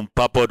change from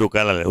purple to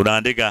colorless.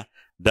 Unaandika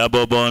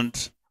double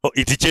bond. Oh,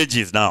 it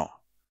changes now.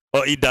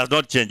 Oh, it does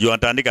not change. You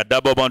andika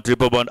double bond,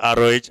 triple bond,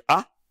 ROH.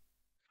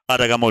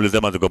 Hata kama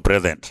ulisema ziko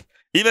present.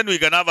 Even we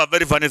can have a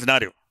very funny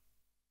scenario.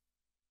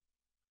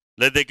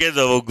 Like the case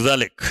of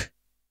oxalic.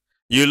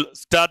 You'll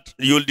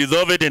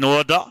dissolve it in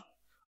water,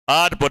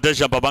 add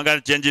potassium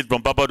permanganate, change it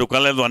from purple to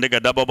colorless,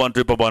 uandika double bond,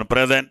 triple bond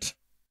present,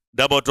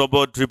 double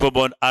triple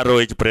bond,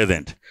 ROH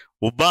present.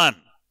 Uban,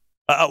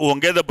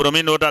 uongeza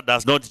bromine water,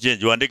 does not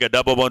change. Uandika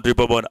double bond,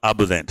 triple bond,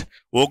 absent.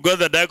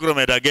 Uongeza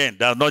dichromate again,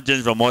 does not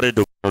change from orange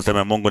to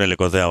kusema Mungu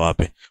nilikosea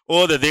wapi.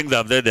 All the things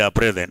I've said, they are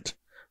present.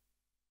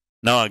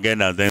 Now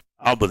again, as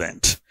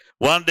absent.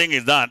 One thing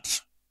is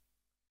that,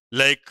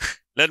 like,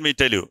 let me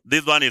tell you,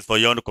 this one is for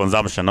your own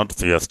consumption, not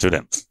for your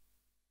students.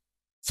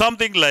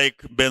 Something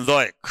like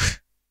benzoic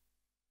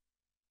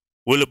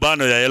will burn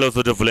with a yellow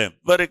sooty flame,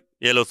 very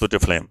yellow sooty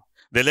flame.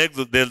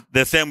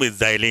 The same with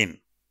xylene.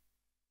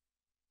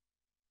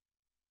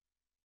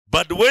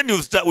 But when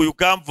you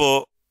come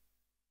for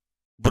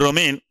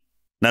bromine,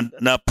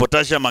 na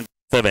potassium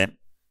 7,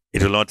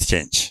 it will not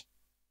change.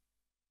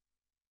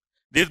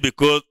 This is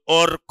because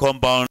all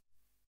compounds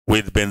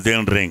with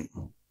benzene ring,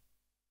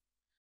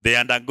 they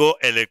undergo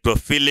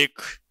electrophilic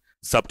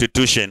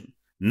substitution,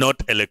 not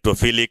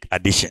electrophilic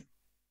addition.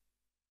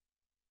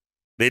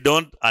 They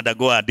don't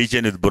undergo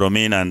addition with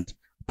bromine and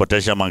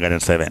potassium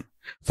manganate 7.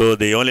 So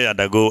they only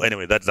undergo,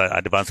 anyway, that's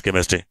advanced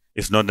chemistry.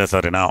 It's not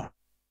necessary now.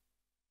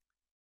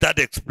 That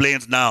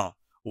explains now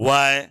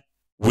why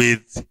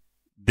with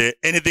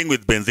anything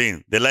with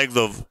benzene, the likes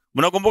of,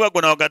 mnakumbuka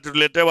kuna wakati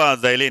tuletewa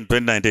xylene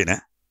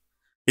 2019,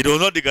 it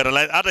was not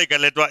decaralized, hata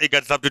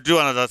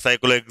ikasubstitutiwa na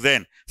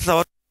cyclohexane. Sasa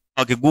watu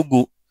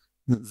wakigugu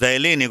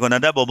xylene iko na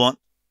double bond,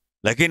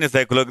 lakini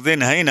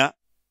cyclohexane haina,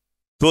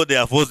 so they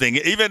are forcing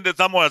it. Even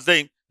someone was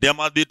saying there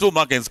must be 2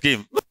 marking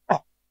schemes.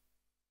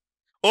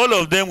 All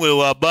of them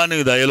were burning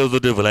with the yellow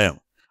sooty flame.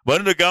 But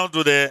when it comes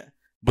to the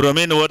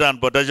bromine water and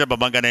potassium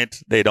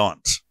permanganate, they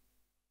don't.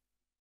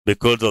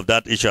 Because of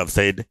that issue I've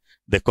said,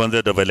 the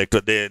concept of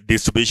the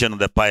distribution of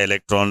the pi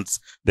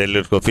electrons, the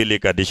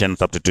electrophilic addition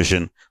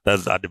substitution,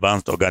 that's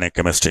advanced organic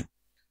chemistry.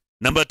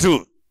 Number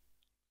 2,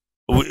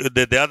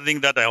 the other thing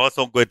that I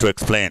also going to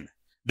explain,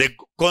 the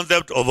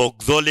concept of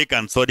oxalic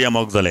and sodium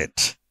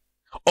oxalate.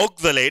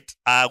 Oxalate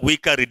are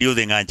weaker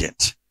reducing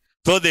agent.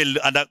 So they'll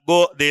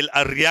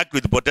react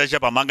with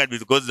potassium permanganate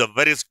because it's a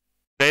very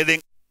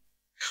strong.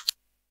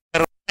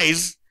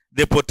 Rise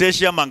the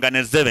potassium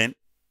manganate 7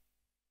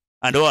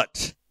 and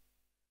what?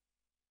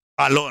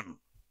 Alone.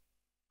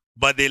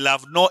 But they'll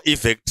have no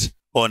effect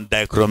on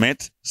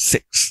dichromate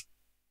 6.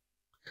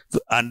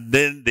 And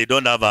then they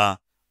don't have a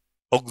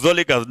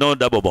oxalic has no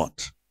double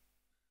bond.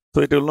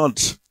 So it will not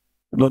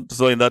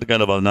so in that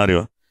kind of a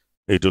scenario,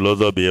 it will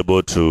also be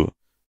able to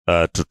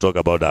talk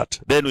about that.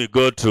 Then we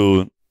go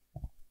to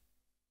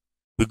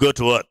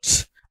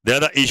what? The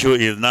other issue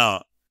is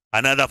now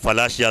another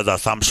fallacious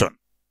assumption.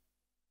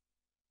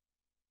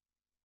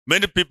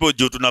 Many people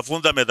juu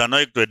tunafunza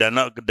methanoic to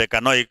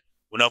decanoic,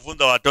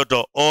 unafunza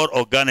watoto all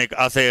organic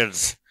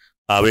acids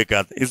are weak.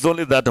 It's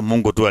only that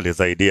Mungu tu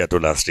alisaidia tu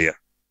last year.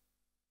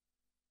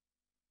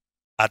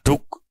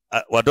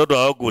 Watoto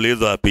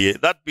hawakuulizwa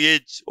pH. That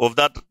pH of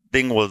that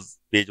thing was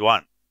pH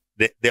 1,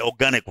 the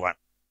organic one.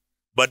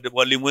 But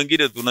walimu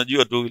wengine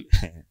tunajua tu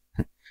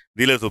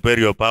zile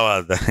superior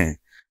powers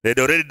they'd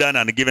already done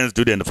and given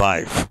student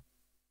 5.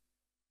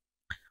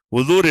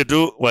 Uzuri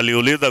tu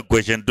waliuliza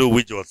question 2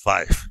 which was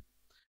 5.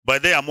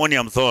 But the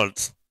ammonium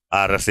salts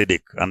are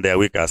acidic and they are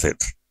weak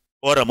acids.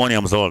 Or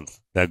ammonium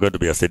salts, they are going to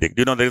be acidic.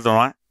 Do you know the reason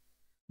why?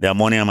 The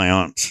ammonium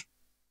ions.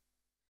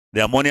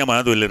 The ammonium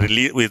ions will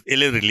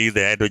release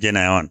the hydrogen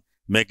ion,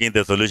 making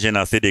the solution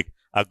acidic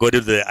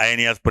according to the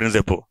Arrhenius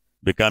principle,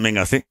 becoming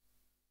acidic.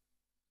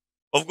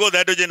 Of course, the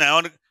hydrogen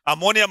ion,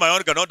 ammonium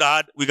ion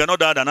we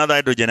cannot add another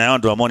hydrogen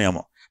ion to ammonium.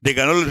 They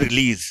can only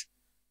release.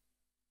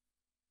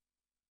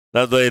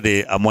 That's why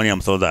the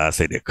ammonium salts are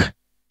acidic.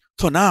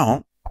 So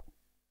now,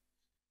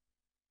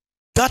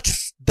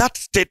 that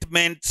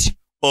statement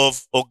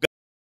of organic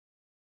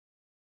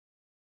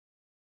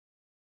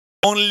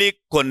only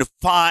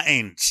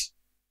confined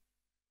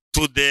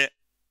to the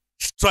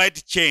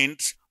straight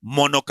chains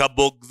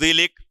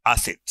monocarboxylic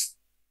acids.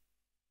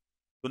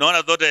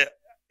 Tunaona zote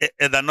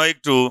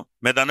ethanoic to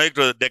methanoic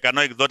to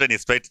decanoic zote ni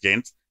straight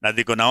chains na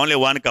ziko na only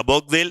one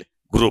carboxyl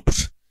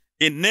groups.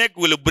 In NEC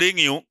will bring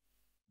you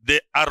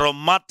the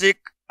aromatic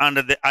and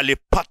the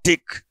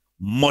aliphatic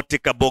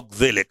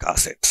multicarboxylic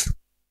acids.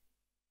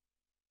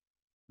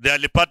 The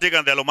aliphatic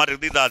and the aromatic,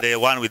 these are the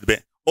one with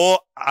or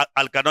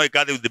alkanoic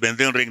acid with the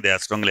benzene ring, they are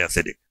strongly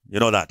acidic. You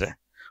know that, eh?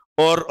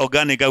 Or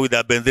organic with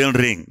a benzene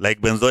ring,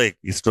 like benzoic,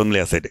 is strongly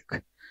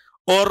acidic.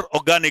 Or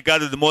organic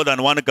acid with more than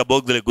one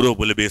carboxyl group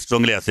will be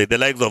strongly acidic. The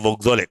likes of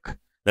oxalic,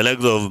 the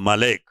likes of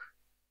maleic.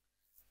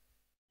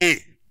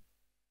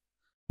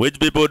 Which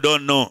people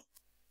don't know.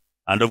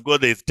 And of course,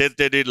 they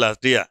tested it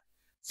last year.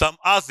 Some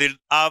acids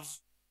have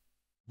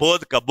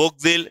both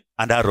carboxyl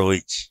and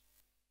ROH.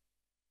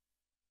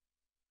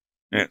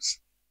 Yes,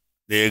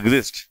 they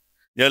exist.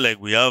 They're like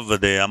we have the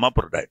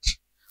hermaphrodites,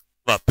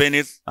 a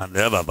penis and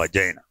they have a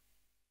vagina.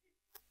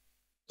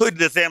 So it's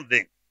the same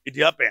thing. It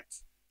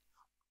happens.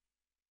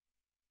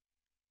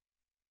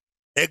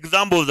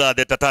 Examples are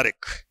the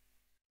tartaric.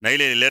 Na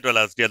ile ililetwa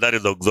last year, that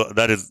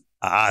is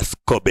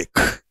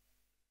ascorbic.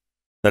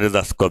 That is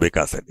ascorbic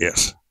acid,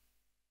 yes.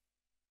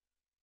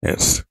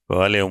 Yes. Kwa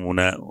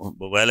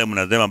wale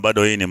mnasema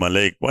bado hii ni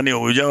maleic. Kwani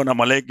hujaona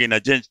maleic ina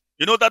change?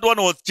 You know that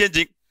one was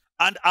changing.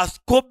 And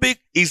ascorbic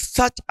is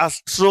such a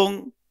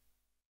strong,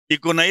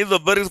 ikona hizo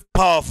very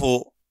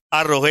powerful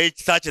ROH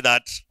such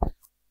that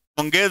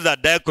ongeza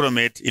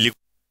dichromate ili.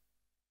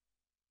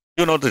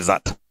 You notice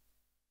that?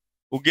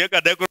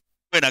 Ukiweka dichromate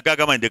inakaa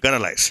kama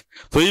indecanolyzed.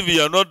 So if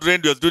you are not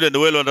trained your student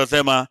well,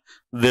 wanasema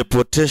the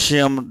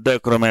potassium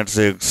dichromate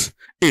 6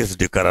 is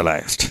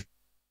decanolyzed.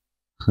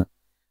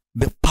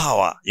 The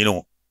power,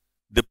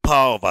 the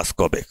power of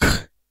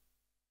ascorbic,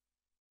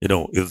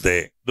 is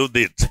the those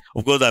days.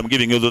 Of course, I'm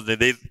giving you those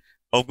days.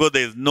 Of course,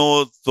 there is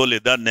no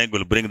solid that NEC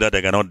will bring that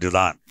I cannot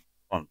design.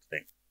 One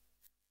thing.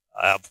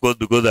 Of course,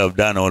 because I've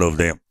done all of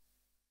them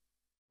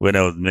when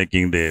I was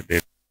making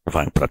the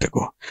fine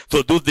practical.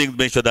 So those things,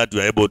 make sure that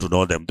you are able to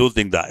know them. Those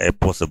things are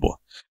possible.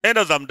 And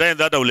sometimes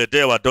that will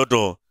tell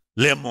watoto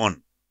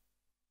lemon.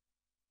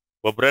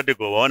 For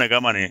practical, waone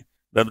kama ni.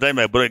 Sometimes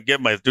I gave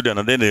my student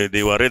and then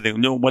they were raising,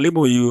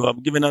 Mwalimu, you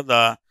have given us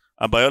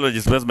a biology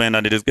specimen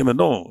and it is given.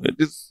 No, it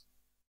is,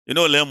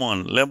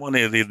 lemon. Lemon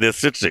is the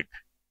citric.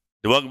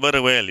 It works very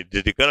well. It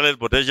decarbonates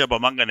potassium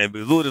permanganate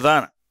vizuri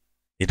sana.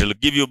 It will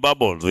give you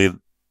bubbles with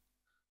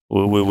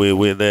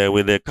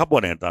the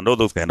carbonate and all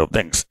those kind of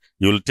things.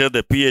 You will tell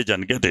the pH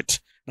and get it.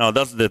 Now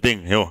that's the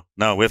thing.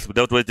 Now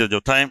without wasting your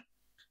time,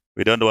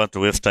 we don't want to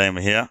waste time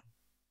here.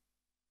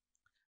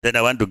 Then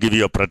I want to give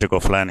you a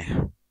practical fulani.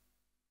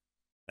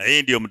 Na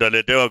hii ndio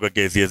mtaletewa kwa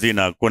KCSE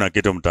na hakuna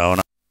kitu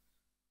mtaona.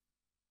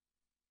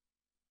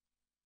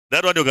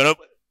 That one you cannot,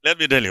 let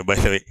me tell you by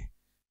the way.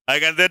 I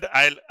can say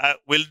I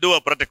will do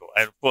a practical.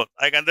 Of course,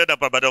 I can say that,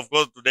 but of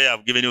course today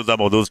I've given you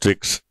some of those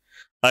tricks.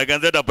 I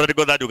can say a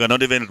practical that you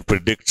cannot even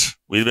predict,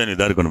 even with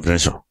that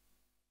confidential.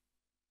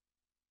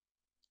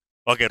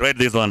 Okay, write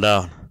this one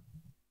down.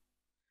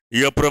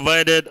 You are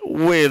provided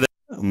with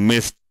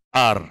Mr.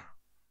 R.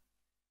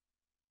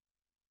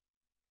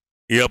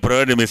 You are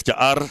provided Mr.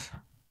 R.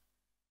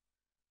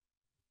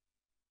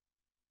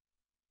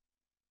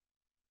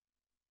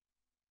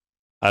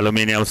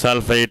 Aluminium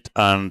sulfate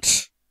and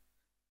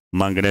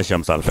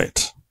magnesium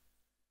sulfate.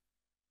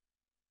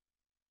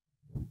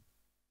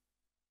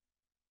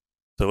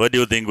 So what do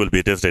you think will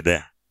be tested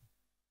there?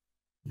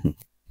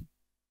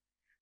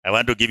 I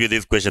want to give you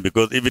this question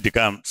because if it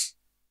comes,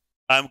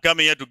 I'm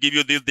coming here to give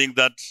you these things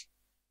that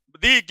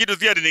the kitu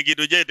si ati ni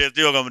kitu je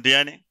testiwa kwa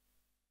mtihani.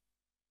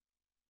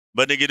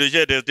 But ni kitu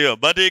je testiwa.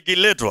 But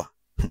ikiletwa.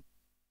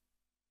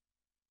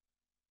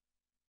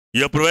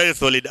 You provide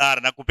solid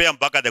R na kupea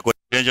mpaka the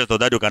credentials so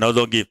that you can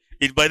also give.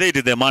 It by the way, it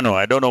is the manual.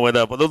 I don't know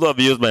whether for those who have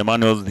used my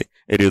manuals,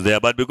 it is there.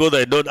 But because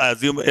I don't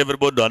assume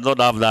everybody does not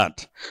have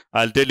that,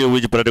 I'll tell you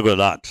which protocol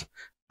that.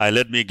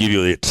 Let me give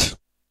you it.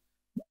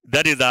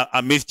 That is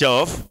a mixture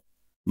of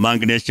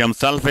magnesium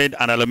sulfate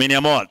and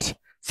aluminum what?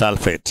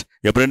 Sulfate.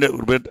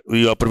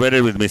 You are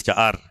provided with Mr.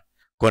 R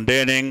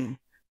containing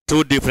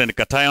 2 different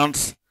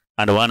cations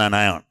and 1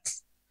 anion.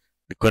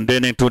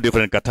 Containing 2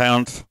 different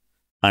cations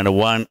and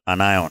 1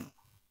 anion.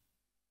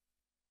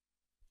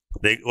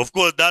 Of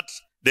course, that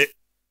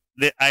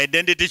the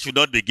identity should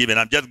not be given.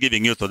 I'm just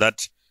giving you so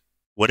that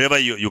whatever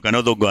you can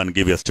also go and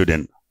give your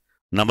student.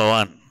 Number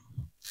 1,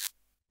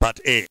 part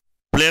A.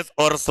 Place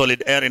or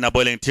solid air in a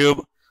boiling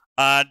tube.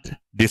 Add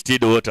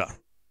distilled water.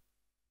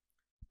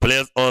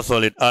 Place or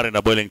solid air in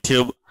a boiling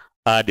tube.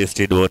 Add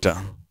distilled water.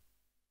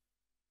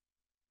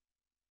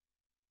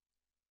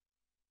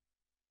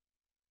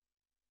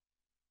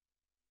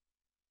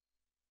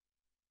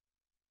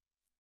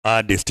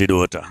 Add distilled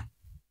water.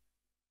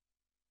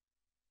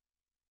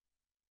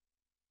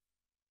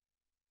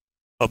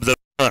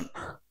 Observation.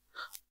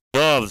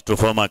 Dissolves to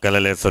form a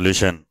colorless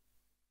solution.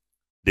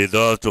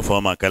 Dissolves to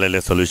form a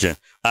colorless solution.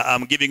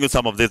 I'm giving you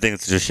some of these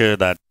things to show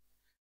that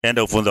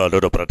enda ufunza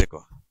watoto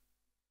practical.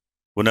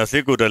 Kuna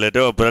siku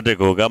utaletewa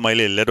practical kama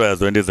ile ililetwa ya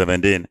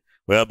 2017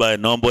 whereby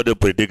nobody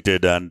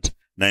predicted and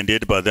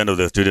 98% of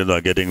the students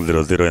are getting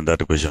 0 in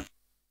that question.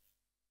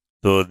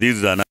 So this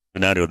is another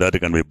scenario that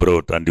can be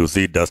brought and you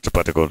see dust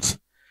particles.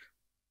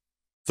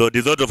 So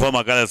dissolve to form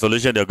a colorless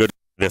solution, you're going to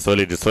the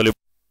solid is soluble.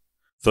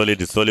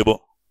 Solid is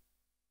soluble.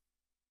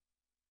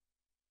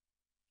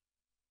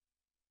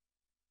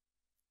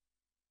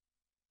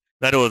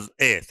 That was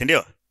A,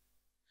 sindio?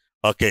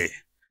 Okay.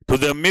 To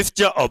the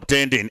mixture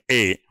obtained in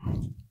A,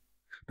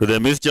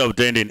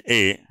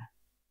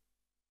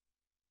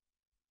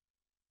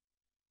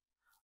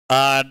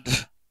 add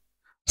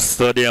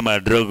sodium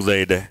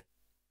hydroxide.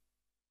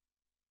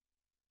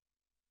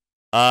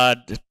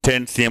 Add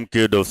 10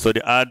 cm³ of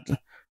sodium. Add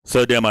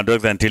sodium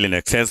hydroxide until in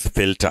excess,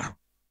 filter.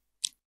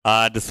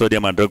 Add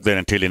sodium hydroxide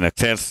until in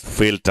excess,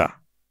 filter.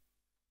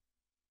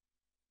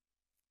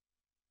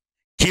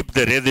 Keep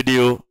the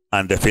residue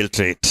and the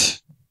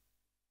filtrate.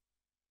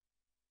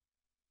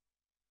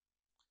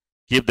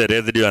 Keep the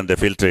residue and the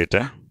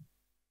filtrate.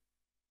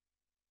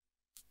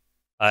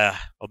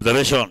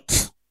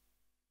 Observations.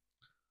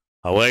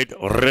 Avoid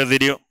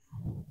residue.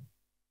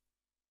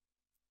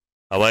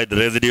 Avoid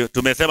residue.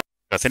 Tumesema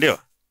sindio?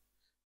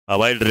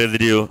 Avoid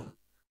residue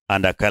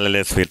and a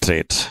colorless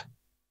filtrate.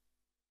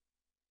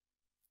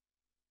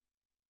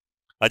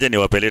 Acha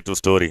niwapeleke tu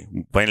story.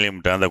 Finally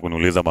mtaanza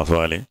kuniuliza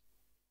maswali.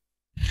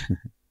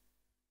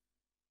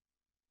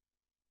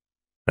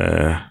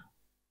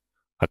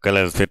 A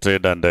colorless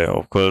filtrate and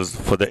of course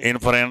for the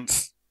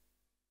inference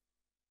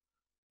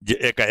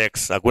eka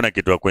x hakuna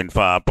kitu ya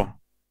kuinfer hapo.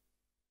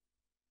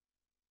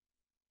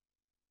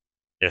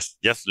 Yes,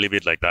 just leave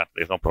it like that.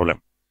 There's no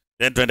problem.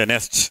 Then to the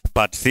next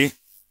part C.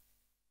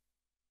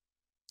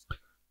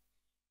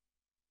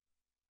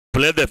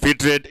 Place the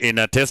filtrate in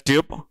a test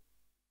tube.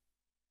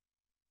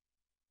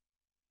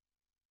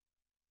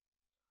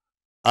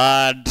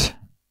 Add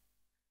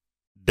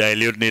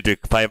dilute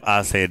nitric 5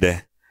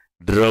 acid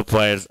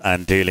dropwise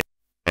until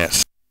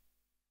yes.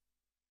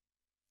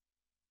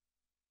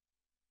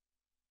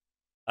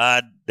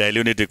 Add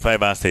dilute nitric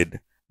 5 acid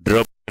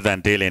dropwise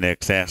until in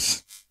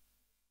excess.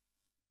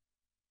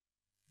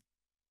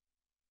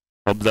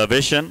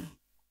 Observation.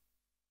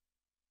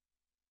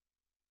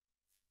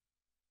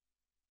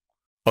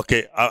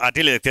 Okay,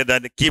 until it said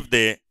that keep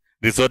the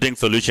resulting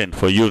solution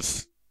for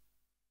use.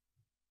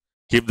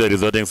 Keep the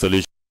resulting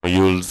solution for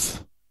use.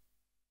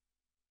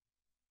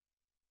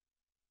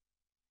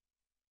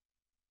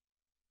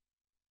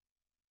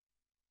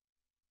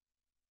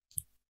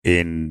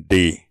 In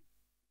D.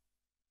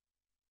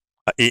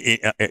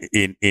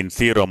 In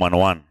C Roman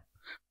 1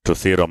 to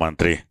C Roman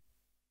 3.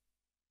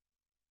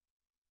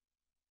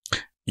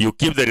 You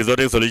keep the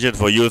resulting solution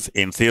for use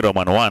in C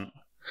Roman 1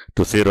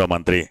 to C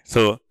Roman 3.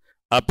 So,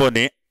 hapo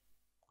ni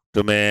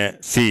tume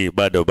C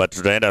bado, but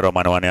tutaenda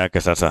Roman 1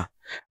 yake sasa.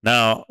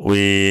 Now,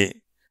 we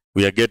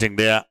are getting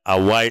there. A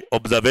wide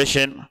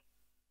observation.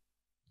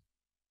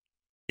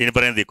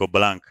 Inference iko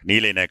blank. Ni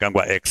ile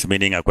inaekangwa X,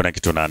 meaning hakuna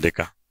kitu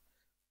naandika.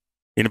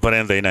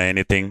 Inference haina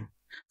anything.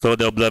 So,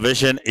 the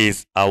observation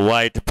is a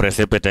white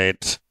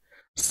precipitate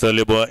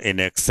soluble in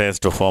excess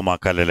to form a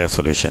colorless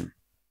solution.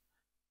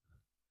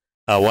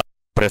 A white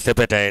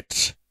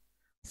precipitate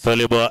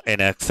soluble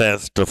in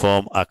excess to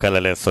form a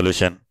colorless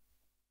solution.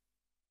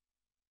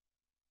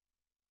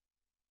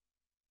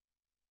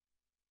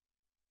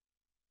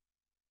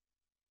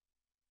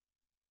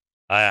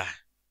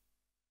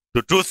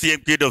 To 2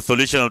 cm³ of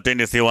solution obtained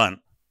in C1.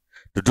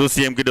 To 2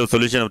 cm³ of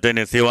solution obtained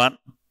in C1.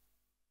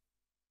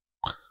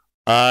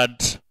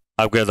 Add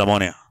aqueous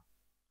ammonia.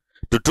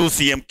 to 2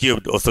 cm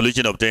cubed of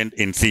solution obtained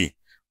in C.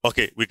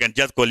 Okay, we can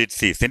just call it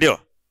C. Sindio?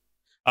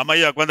 Ama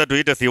hiyo ya kwanza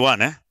tuite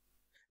C1, eh?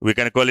 We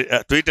can call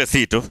it, tuite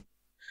C to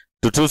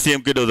 2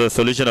 cm cubed of the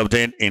solution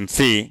obtained in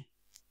C.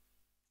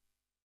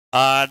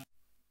 Add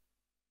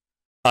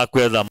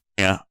aqueous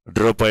ammonia,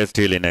 dropper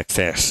still in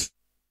excess.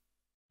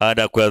 Add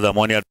aqueous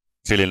ammonia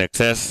still in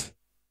excess.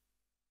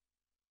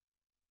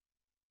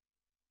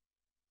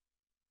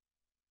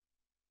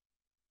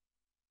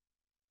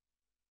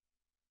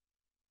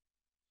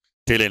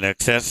 Still in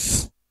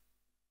excess.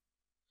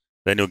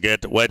 Then you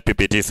get white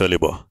PPT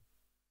soluble.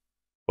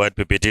 White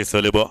PPT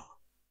soluble.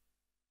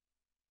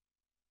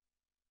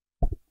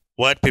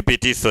 White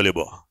PPT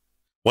soluble.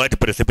 White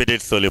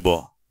precipitate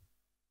soluble.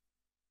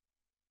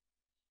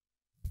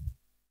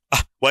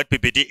 White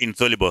PPT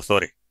insoluble,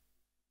 sorry.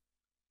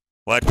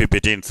 White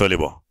PPT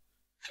insoluble.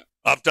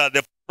 After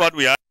the part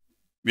we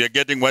are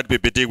getting white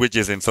PPT which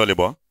is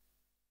insoluble.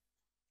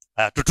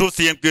 To 2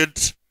 cm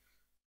cubed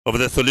of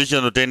the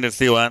solution obtained in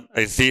C1,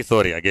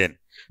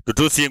 to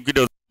 2 cm cubed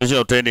of the solution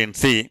obtained in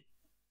C,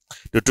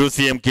 to 2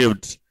 cm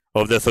cubed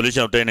of the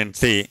solution obtained in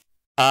C,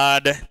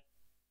 add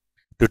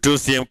to 2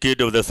 cm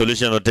cubed of the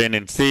solution obtained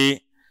in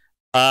C,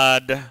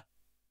 add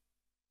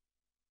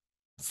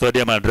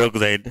sodium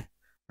hydroxide,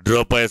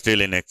 dropper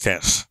still in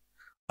excess.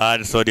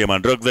 Add sodium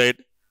hydroxide,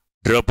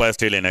 dropper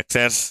still in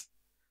excess.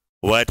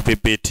 White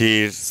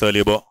PPT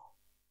soluble.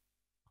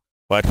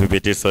 White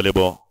PPT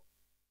soluble.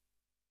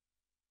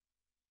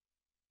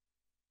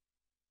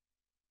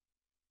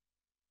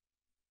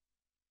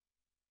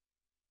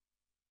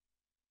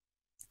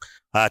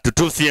 To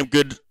 2 cm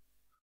cubed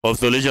of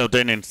solution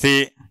obtained in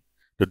C,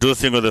 to 2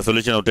 cm of the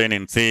solution obtained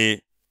in C,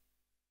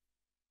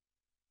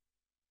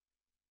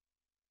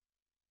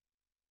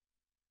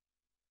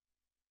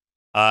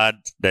 add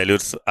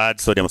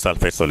sodium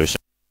sulfate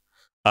solution.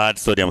 Add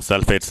sodium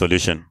sulfate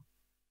solution.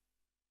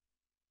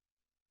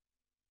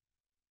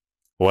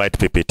 White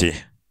PPT.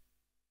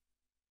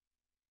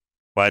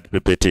 White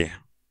PPT.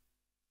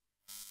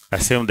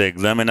 Assume the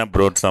examiner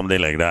brought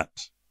something like that.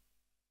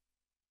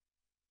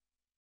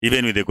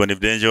 Even with the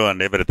confidential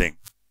and everything.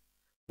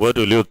 What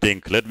will you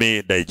think? Let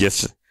me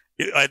digest.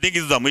 I think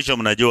it's a mwisho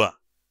mnajua.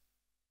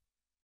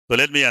 So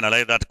let me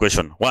analyze that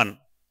question. One,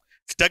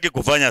 sitaki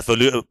kufanya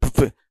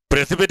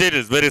precipitate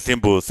is very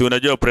simple. Si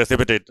unajua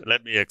precipitate,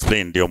 let me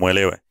explain ndio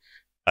muelewe.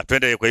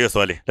 Twende kwa hiyo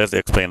swali. Let's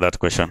explain that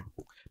question.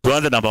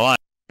 Tuanze number 1.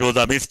 It was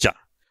a mixture.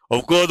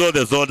 Of course, all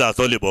the salts are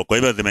soluble. Kwa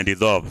hivyo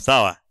zimedissolve.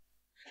 Sawa.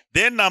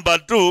 Then number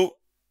 2,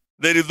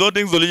 the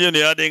resulting solution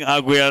you're adding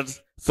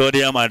aqueous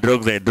sodium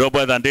hydroxide.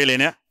 Droppers until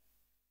in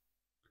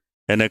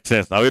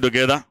excess. Are we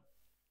together?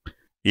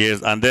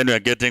 Yes. And then we are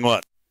getting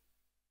what?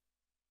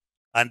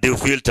 Until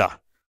filter.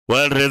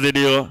 Well,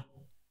 residue.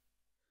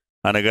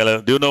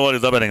 And do you know what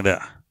is happening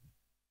there?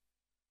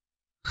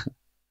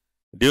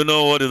 Do you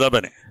know what is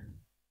happening?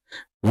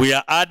 We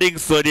are adding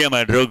sodium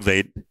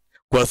hydroxide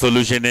kwa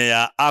solution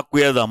ya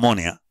aqueous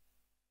ammonia,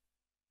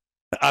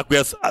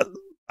 aqueous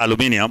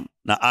aluminium,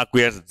 na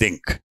aqueous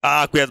zinc,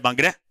 aqueous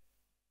manganese.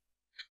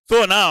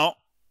 So now,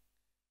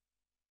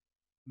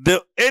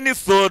 any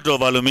sort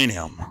of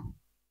aluminium,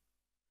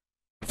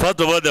 first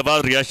of all, the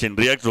first reaction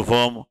reacts to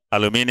form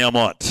aluminium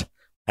what?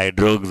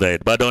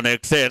 Hydroxide. But on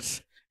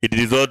excess, it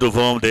dissolves to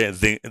form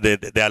the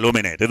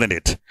aluminate, isn't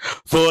it?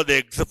 So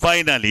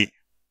finally,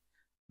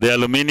 the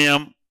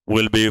aluminium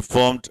will be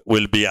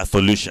a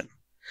solution.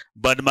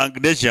 But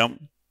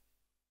magnesium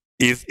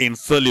is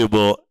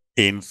insoluble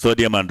in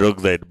sodium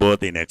hydroxide,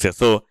 both in excess.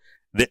 So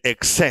the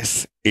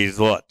excess is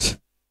what?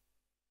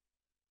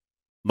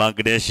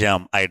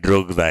 Magnesium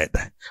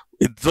hydroxide.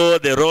 So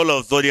the role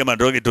of sodium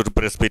hydroxide is to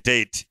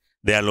precipitate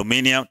the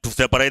aluminium, to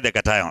separate the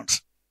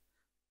cations.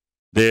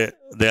 The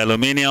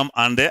aluminium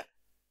and the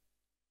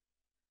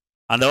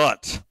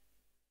what?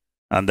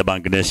 And the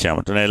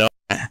magnesium.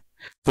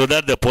 So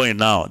that's the point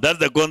now. That's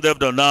the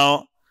concept of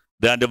now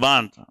the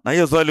advance. Na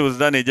hiyo swali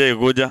usidhani je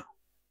ikuja.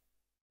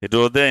 It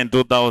was there in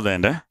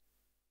 2000,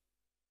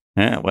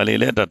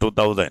 walileta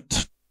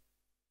 2000.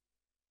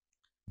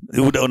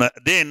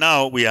 Then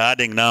now we are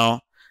adding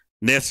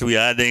next we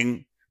are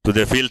adding to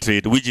the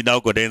filtrate, which now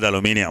contains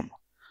aluminium.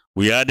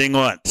 We are adding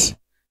what?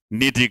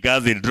 Nitric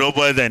acid,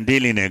 droppers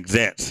until in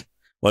excess.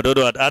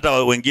 Watoto hata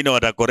wengine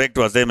watacorrect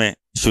waseme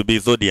should be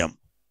sodium.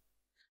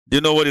 Do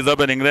you know what is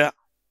happening there?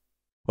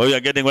 Or you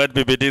are getting white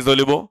PPT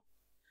soluble?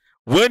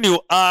 When you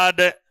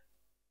add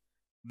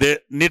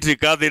the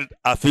nitric acid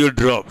a few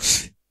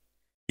drops,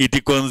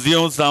 it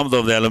consumes some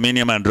of the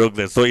aluminium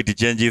hydroxide, so it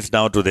changes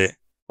now to the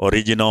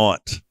original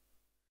what?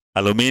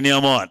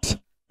 Aluminium what?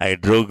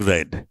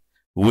 Hydroxide,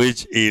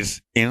 which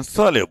is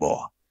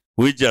insoluble,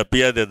 which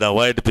appears as the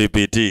white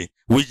PPT,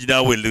 which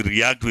now will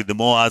react with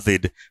more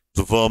acid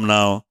to form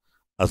now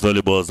a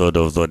soluble sort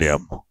of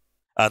sodium,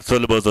 a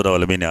soluble sort of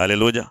aluminium.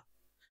 Hallelujah.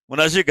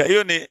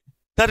 Munashika,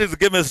 that is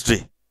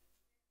chemistry.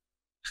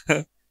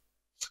 That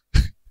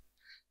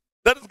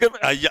is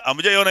chemistry.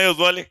 Amjaiona hiyo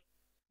swali?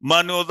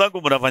 Manual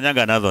zangu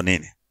mnafanyanga nazo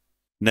nini?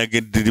 Na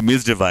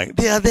demystifying.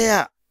 They are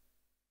there.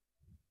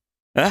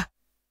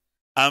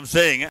 I'm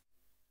saying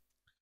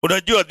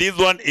Unajua, this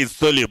one is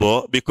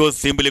soluble because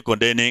simply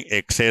containing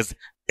excess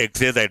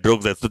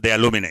hydroxide, so they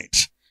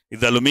aluminate.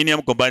 It's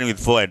aluminium combined with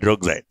 4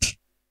 hydroxide.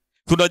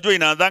 So unajua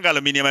inaanzanga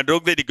aluminium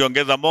hydroxide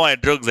ikiongeza more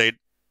hydroxide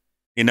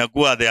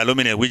inakuwa the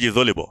aluminum which is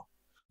soluble.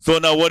 So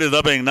now what is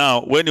happening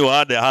now, when you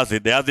add the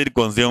acid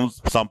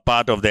consumes some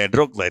part of the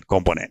hydroxide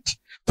component.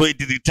 So it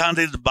returns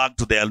it back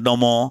to the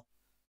normal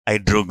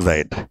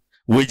hydroxide,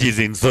 which is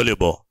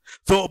insoluble.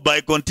 So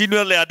by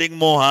continually adding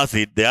more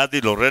acid, the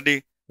acid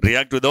already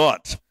react with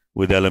what?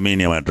 With the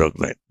aluminium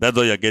hydroxide. That's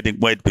why you're getting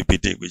white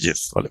PPT, which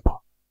is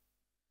soluble.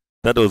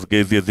 That was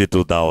KCSE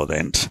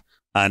 2000.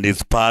 And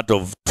it's part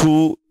of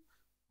 2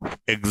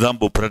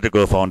 example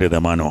practical found in the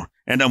manual.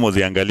 Enda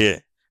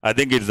muziangalie. I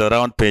think it's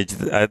around page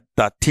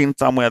 13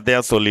 somewhere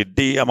there, solid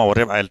D, or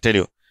whatever. I'll tell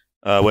you.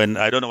 When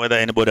I don't know whether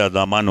anybody has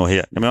a manual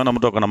here.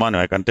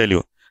 I can tell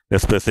you the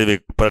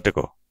specific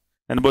practical.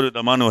 Anybody with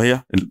a manual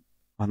here?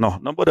 No,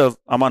 nobody has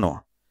a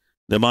manual.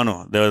 The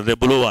manual, the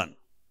blue one.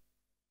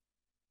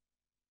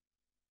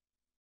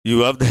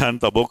 You have the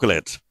answer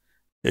booklet.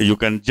 You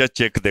can just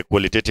check the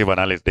qualitative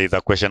analysis. There is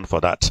a question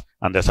for that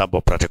and the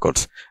sample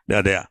practicals. They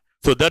are there.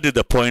 So that is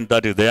the point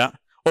that is there.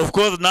 Of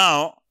course,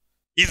 now,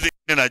 easy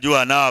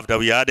najua now after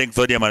we are adding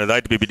sodium and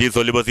white PPT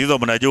solubles, hizo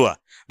mnajua.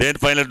 Then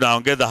finally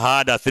tunaongeza the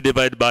hard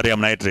acidified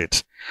barium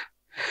nitrate.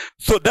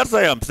 So that's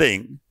why I'm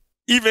saying,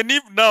 even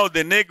if now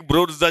the neck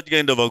brought such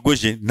kind of a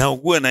question, now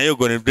uwe na hiyo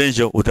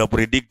confidential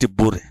utapredict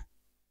bure.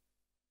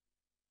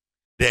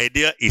 The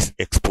idea is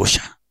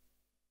exposure.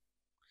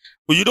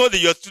 You know that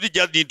your students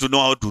just need to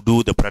know how to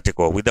do the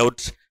practical without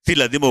si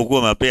lazima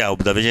ukuwe mapea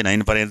observation and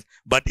inference.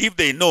 But if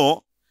they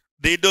know,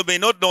 they may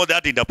not know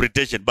that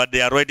interpretation, but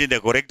they are writing the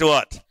correct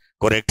what?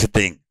 Correct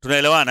thing.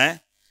 Tunaelewana, eh?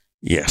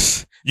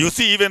 Yes. You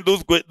see, even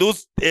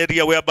those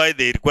area whereby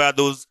they require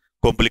those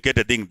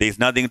complicated things, there is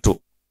nothing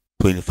to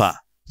infer.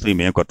 3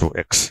 imewekwa to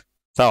x.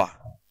 Sawa.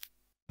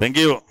 Thank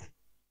you.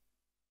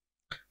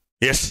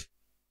 Yes.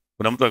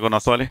 Kuna mtu akona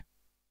swali?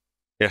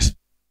 Yes.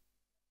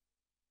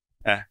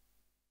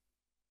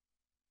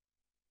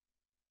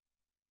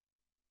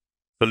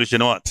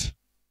 Solution what?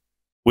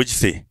 Which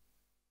C?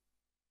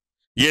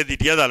 Yes,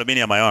 it has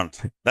aluminium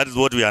ions. That is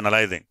what we are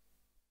analyzing.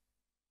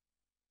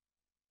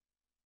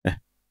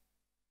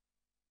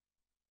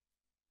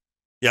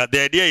 Yeah,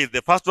 the idea is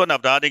the first one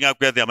after adding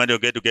aqueous diamond, you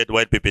get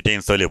white PPT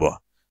insoluble.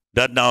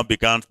 That now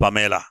becomes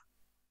Pamela.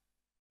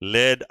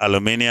 Lead,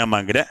 aluminium,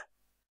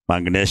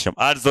 magnesium.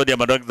 Add sodium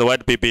hydroxide, the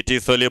white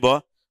PPT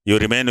soluble. You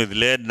remain with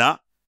lead na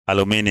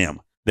aluminium.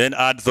 Then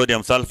add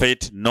sodium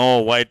sulfate, no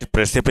white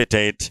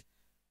precipitate.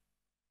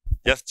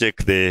 Just check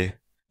the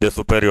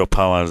superior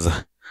powers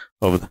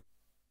of the.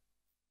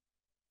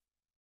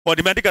 Oh,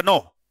 nimeandika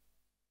no.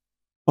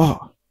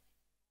 Oh.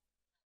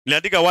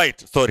 Nimeandika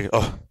white, sorry.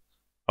 Oh,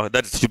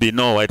 that should be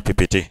no white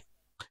PPT.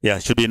 Yeah,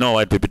 should be no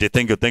white PPT.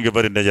 Thank you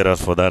very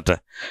dangerous for that.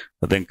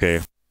 I think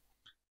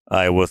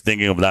I was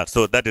thinking of that.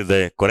 So that is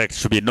the correct.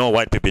 Should be no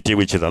white PPT,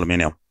 which is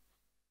aluminium.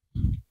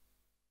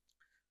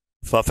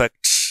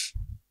 Perfect.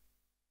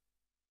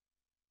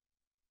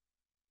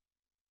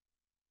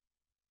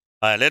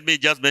 Let me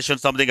just mention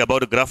something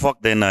about graph work,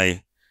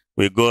 then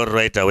we go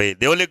right away.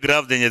 The only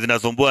graph zenye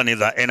zinasumbua is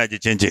the energy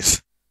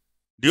changes.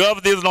 Do you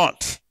have these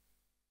notes?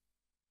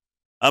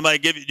 I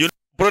give you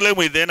problem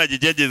with the energy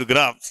changes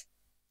graphs.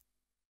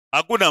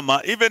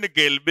 Hakuna even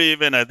KLB,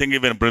 even I think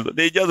even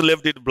they just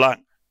left it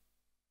blank.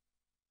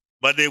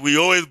 But we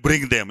always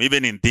bring them,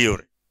 even in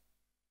theory.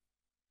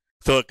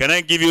 So can I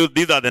give you,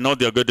 these are the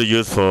notes you're going to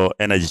use for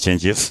energy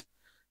changes.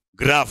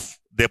 Graph,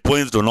 the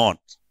points to note.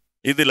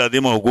 Hizi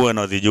lazima ukuwe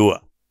na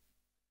zijua.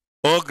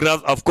 All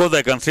graphs, of course,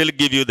 I can still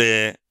give you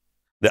the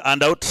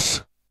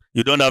handouts.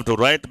 You don't have to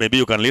write. Maybe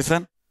you can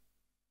listen.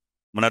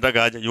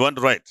 Mnataka aje? You want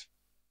to write?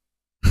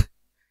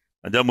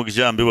 Najua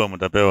mkishaambiwa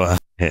mtapewa.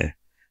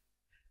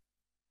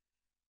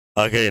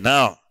 Okay,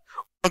 now,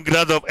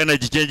 graphs of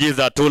energy changes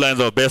are 2 lines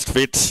of best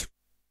fit,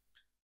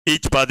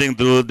 each passing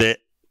through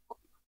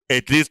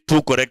at least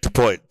 2 correct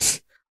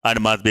points and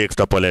must be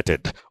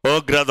extrapolated.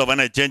 All graphs of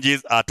energy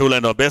changes are 2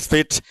 lines of best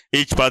fit,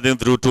 each passing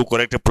through 2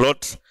 correct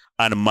plots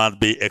and must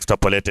be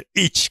extrapolated.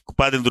 Each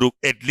passing through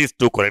at least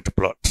 2 correct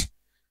plots,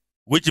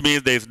 which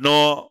means there is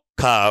no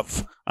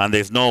curve and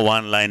there is no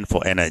one line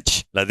for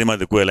energy. Lazima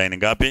zikuwe line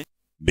ngapi?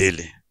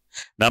 Mbili.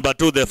 Number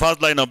 2, the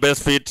first line of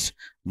best fit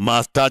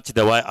must touch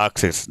the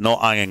y-axis, no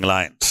hanging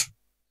lines.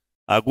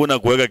 Hakuna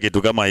kuweka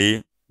kitu kama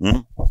hii.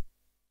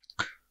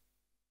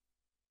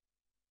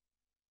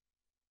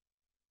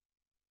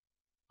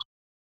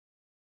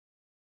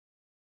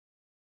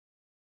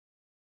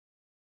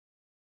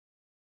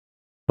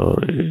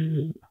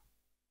 Sorry.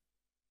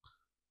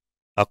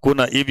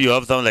 Hakuna, if you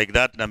have something like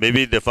that, now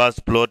maybe the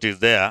first plot is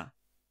there.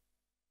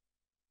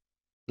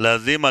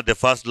 Lazima the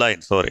first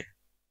line, sorry.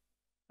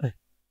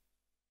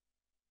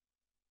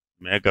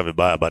 But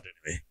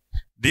anyway,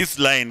 this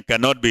line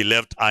cannot be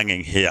left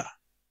hanging here.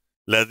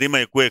 Lazima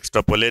ikuwe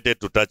extrapolated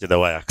to touch the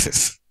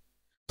y-axis.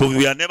 So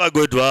we are never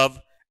going to have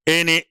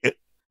any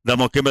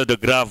thermochemical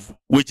graph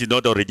which is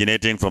not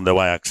originating from the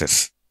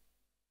y-axis.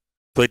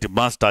 So it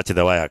must touch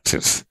the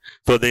y-axis.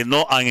 So there is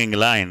no hanging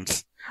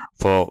lines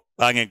for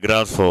hanging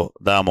graphs for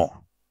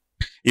thermo.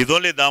 It's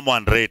only thermo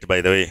and rate,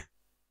 by the way.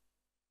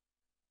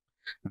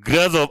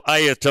 Graphs of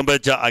highest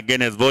temperature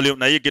against volume.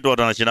 Na hii kitu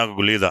watu wanashinda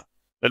kuuliza.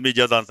 Let me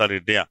just answer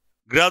it there.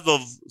 Graphs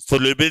of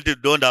solubility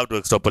don't have to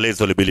extrapolate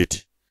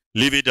solubility.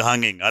 Leave it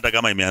hanging. Hata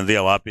kama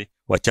imeanzia wapi,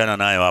 wachana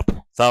nayo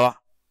hapo. Sawa?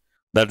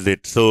 That's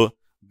it. So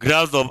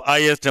graphs of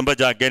highest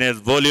temperature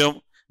against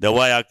volume, the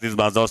y-axis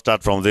must not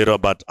start from 0,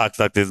 but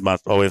x-axis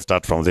must always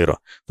start from 0.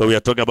 So we are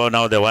talking about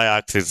now the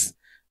y-axis.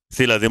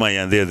 Si lazima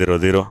ianzie 0,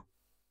 0.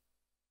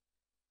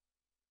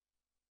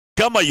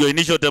 Kama your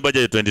initial temperature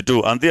is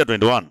 22, anzia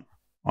 21,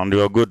 and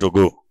you are good to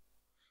go.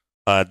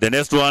 The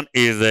next one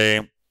is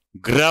a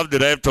graph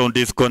derived from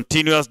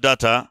discontinuous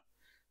data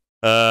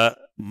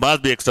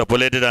must be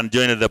extrapolated and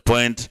joined at the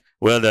point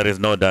where there is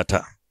no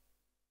data.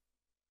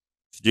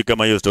 Sijui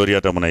kama hiyo story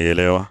hata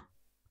mnaielewa.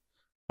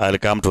 I'll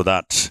come to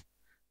that.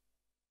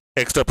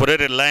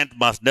 Extrapolated line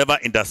must never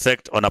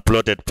intersect on a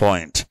plotted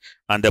point,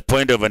 and the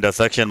point of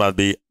intersection must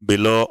be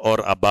below or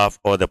above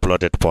all the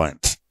plotted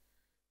points.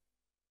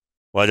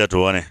 Waja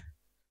tuone.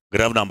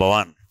 Graph number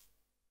 1.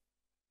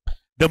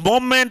 The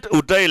moment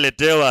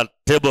utailetewa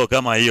table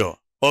kama hiyo,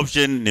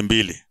 option ni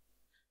mbili.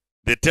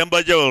 The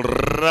temperature will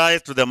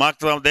rise to the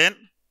maximum, then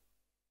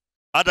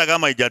hata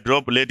kama ija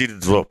drop, let it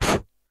drop.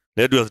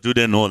 Let your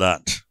student know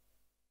that.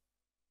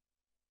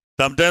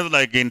 Sometimes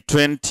like in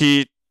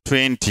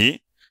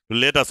 2020,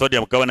 tuleta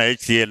sodium kawa na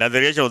HCl, and the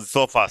reaction was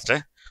so fast,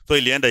 so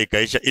ilienda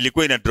ikaisha,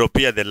 ilikuwa ina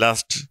dropia the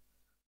last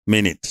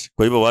minute.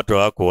 Kwa hivyo watu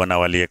wako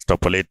wali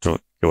extrapolate to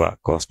your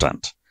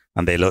constant,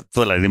 and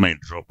so lazima it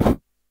drop.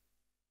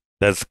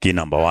 That's key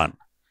number 1.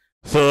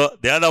 So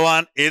the other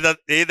one, either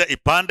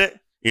ipande,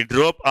 it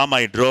drop,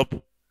 ama it drop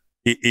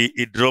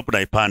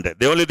na ipande.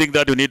 The only thing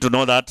that you need to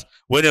know that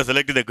when you're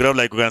selecting the graph,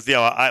 like you can see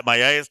my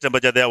highest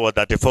temperature there was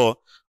 34,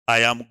 I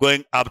am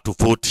going up to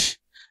 40.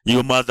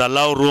 You must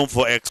allow room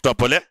for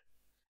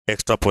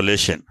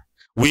extrapolation.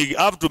 We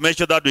have to make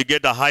sure that we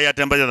get a higher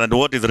temperature than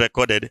what is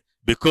recorded,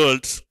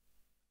 because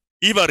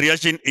if a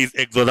reaction is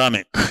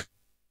exothermic,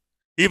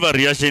 if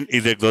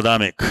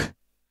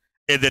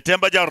the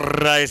temperature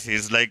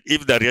rises, like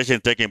if the reaction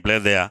is taking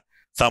place there,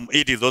 some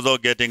heat is also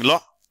getting low.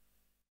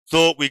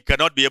 So we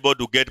cannot be able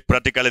to get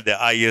practically the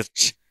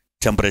highest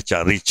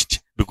temperature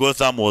reached, because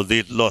some was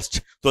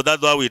lost. So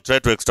that's why we try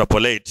to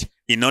extrapolate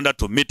in order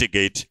to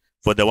mitigate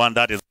for the one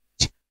that is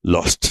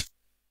lost.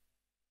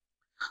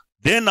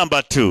 Then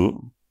number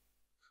 2,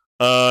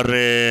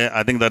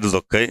 I think that is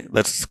okay.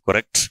 That's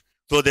correct.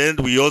 So then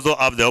we also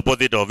have the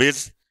opposite of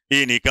this.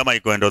 Hii ni kama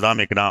iko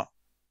endothermic now.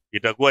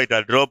 Itakuwa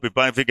ita drop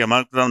ifike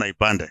maximum na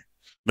ipande.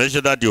 Make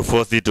sure that you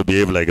force it to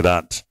behave like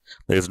that.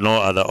 There is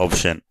no other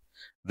option.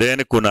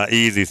 Then kuna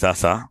hizi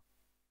sasa.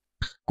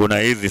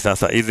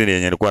 Hizi ni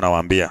yenye nilikuwa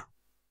nawaambia.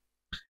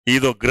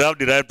 Hizo graph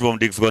derived from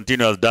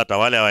discontinuous data,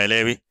 wale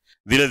hawaelewi,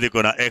 zile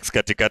ziko na x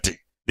katikati.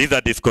 These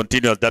are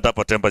discontinuous data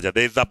for temperature.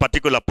 There is a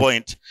particular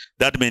point,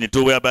 that means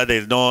 2, whereby there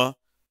is not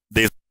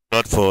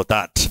for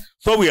that.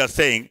 So we are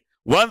saying,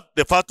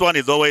 the first one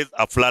is always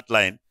a flat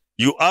line.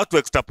 You have to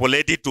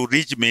extrapolate it to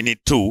reach minute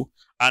 2,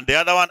 and the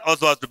other one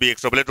also has to be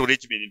extrapolated to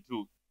reach minute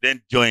 2,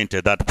 then joint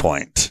at that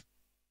point.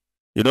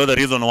 You know the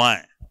reason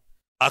why?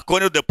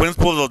 According to the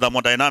principles of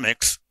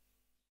thermodynamics,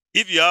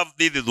 if you have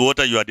this is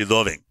water, you are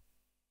dissolving.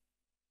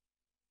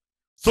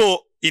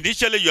 So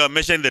initially you are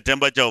measuring the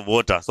temperature of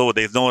water, so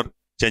there is no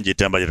change in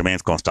temperature,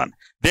 remains constant.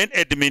 Then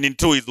at minute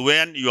 2 is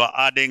when you are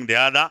adding the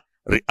other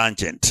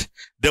reagent.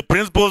 The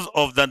principles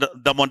of the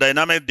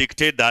thermodynamics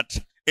dictate that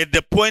at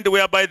the point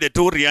whereby the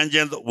two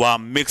reagents were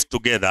mixed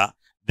together,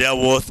 there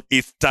was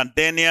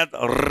instantaneous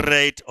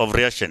rate of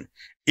reaction.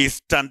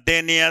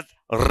 Instantaneous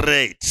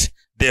rate.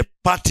 The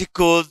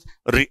particles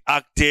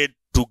reacted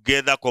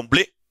together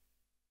complete,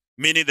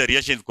 meaning the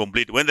reaction is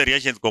complete. When the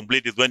reaction is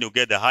complete is when you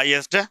get the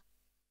highest.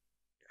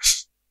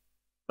 Yes.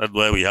 That's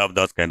why we have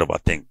that kind of a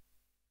thing.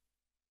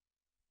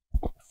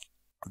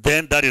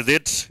 Then that is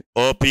it.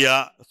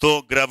 Pia,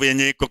 so graph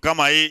yenye iko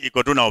kama hii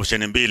iko tu na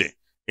option mbili.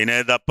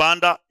 Inaweza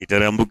panda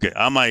iterembuke,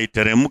 ama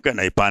iterembuke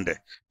na ipande.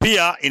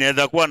 Pia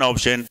inaweza kuwa na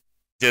option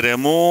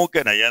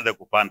iterembuke na ianze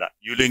kupanda.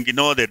 You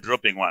ignore the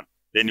dropping one,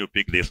 then you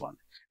pick this one.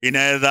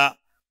 Inaweza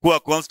kuwa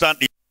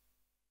constant, you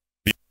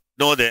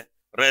ignore the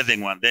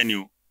rising one, then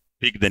you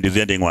pick the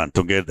descending one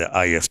to get the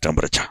highest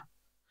temperature.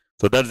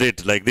 So that's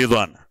it, like this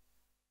one.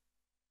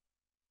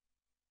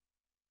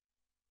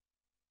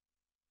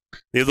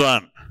 This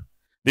one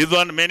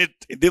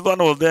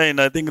was there in,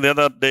 I think, the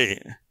other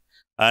day,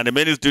 and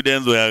many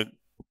students were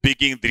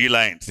picking 3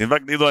 lines. In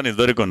fact, this one is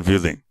very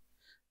confusing.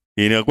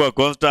 Inakuwa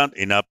constant,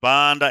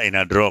 inapanda,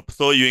 ina drop.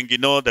 So you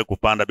ignore the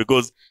kupanda,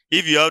 because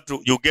if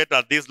you get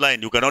at this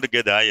line, you cannot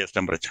get the highest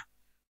temperature.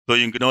 So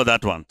you ignore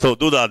that one. So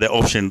those are the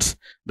options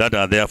that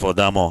are there for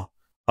thermal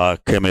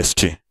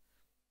chemistry.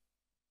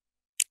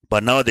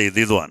 But now there is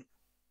this one.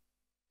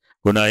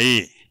 Kuna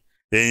hii,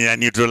 the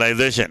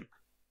neutralization.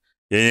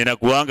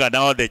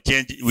 Now the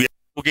change, we are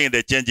looking at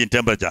the change in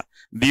temperature.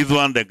 This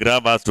one, the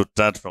graph has to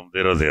start from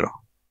 0, 0.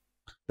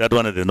 That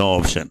one is no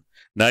option.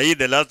 Now,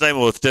 the last time it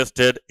was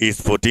tested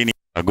is 14 years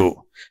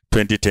ago,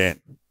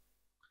 2010.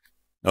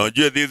 Now,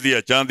 this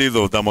year, chances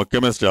of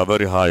thermochemistry are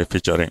very high,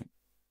 featuring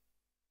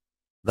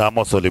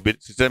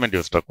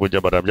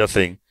thermosolubility. But I'm just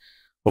saying,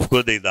 of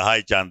course, there is a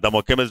high chance.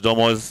 Thermochemistry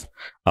almost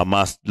a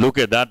must. Look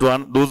at that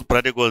one. Those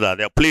practicals are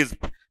there. Please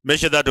make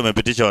sure that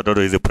umepitisha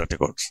watoto hizi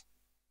practicals.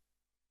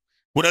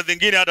 Kuna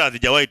zingine hata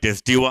hazijawahi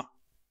testiwa.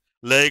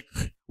 Like,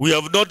 we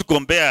have not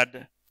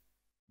compared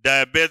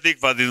diabasic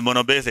versus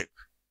monobasic.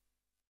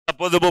 A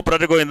possible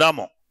practical in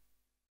thermo.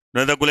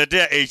 Unaweza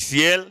kuletea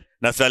HCl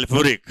na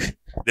sulfuric,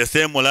 the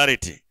same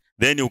molarity.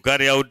 Then you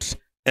carry out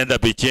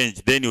enthalpy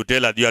change. Then you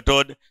tell us, you are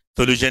told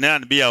solution A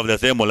and B have the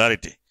same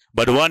molarity.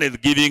 But one is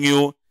giving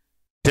you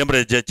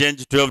temperature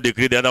change 12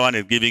 degrees, the other one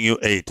is giving you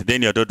 8.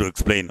 Then you are told to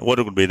explain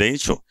what would be the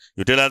issue.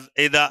 You tell us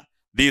either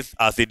this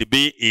acid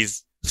B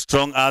is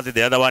strong acid,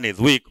 the other one is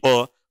weak,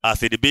 or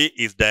acid B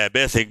is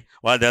diabasic,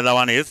 while the other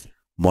one is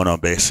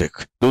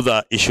monobasic. Those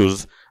are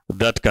issues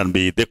that can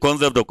be the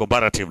concept of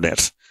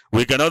comparativeness.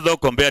 We can also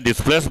compare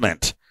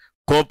displacement,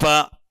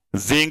 copper,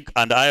 zinc,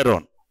 and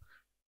iron.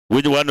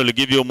 Which one will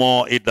give you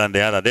more heat than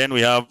the other? Then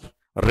we have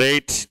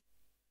rate,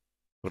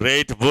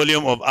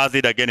 volume of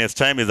acid against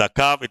time is a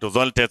curve. It was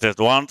only tested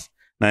once,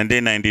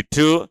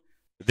 1992.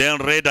 Then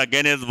rate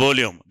against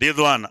volume. This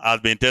one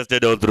has been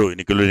tested all through,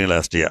 including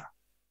last year.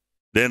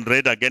 Then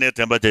rate against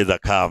temperature is a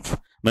curve.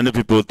 Many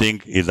people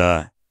think is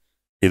a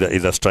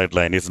straight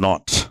line. It's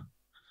not.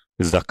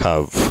 It's a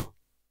curve.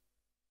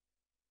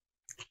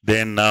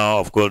 Then now,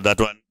 of course, that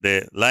one,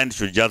 the line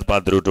should just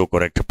pass through to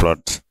correct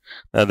plot.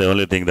 That's the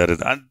only thing that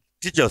is. And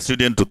teach your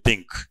student to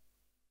think.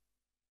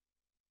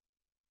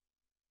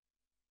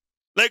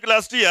 Like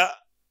last year,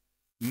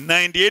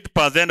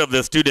 98% of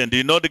the students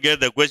did not get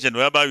the question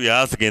whereby we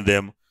are asking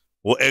them,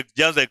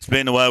 just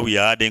explain why we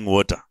are adding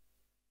water.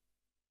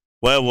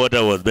 Why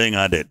water was being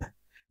added.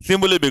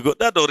 Simply because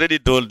that already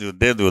told you,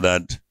 they do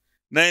that.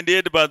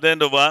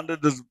 98% of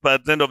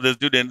 100% of the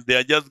students, they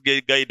are just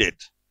guided.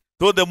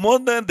 So the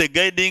moment the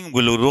guiding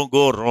will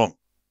go wrong,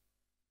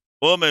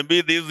 or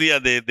maybe this year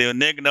they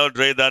now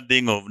try that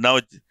thing of now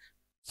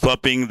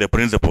swapping the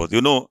principles. You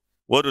know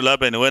what will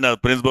happen when a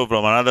principal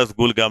from another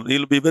school comes?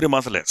 He'll be very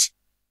merciless.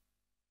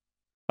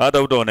 In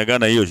fact,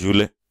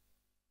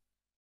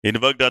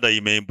 that he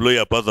may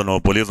employ a person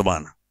or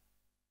policeman.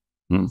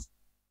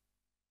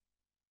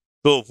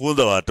 So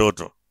funza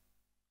watoto.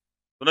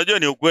 Unajua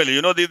ni ukweli.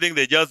 You know these things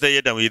they just say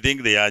it and we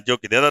think they are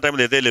joking. The other time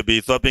they say they'll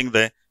be swapping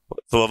the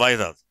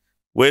supervisors.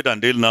 Wait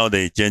until now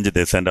they change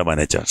the center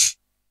managers.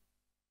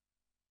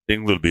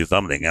 Things will be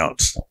something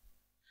else.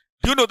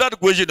 Do you know that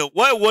question of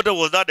why water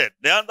was added?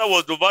 The answer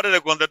was to vary the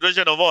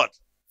concentration of what?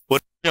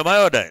 Potassium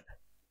iodide.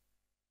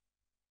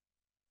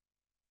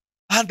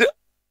 And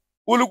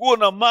ulikuwa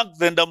na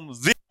marks enda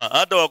mzima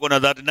hata wako na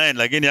 39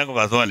 lakini yako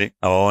kaswali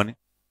hawaoni.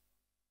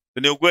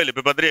 Ni ukweli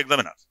paper 3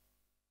 examiners.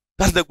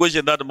 That's the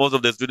question that most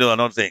of the students are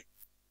not saying.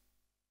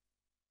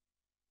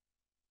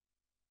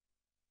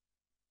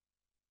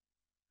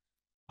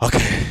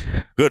 Okay,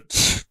 good.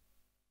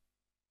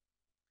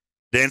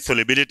 Then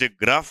solubility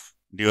graph,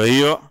 ndio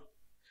hiyo.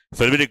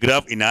 Solubility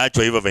graph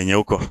inaachwa hivyo venye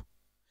huko.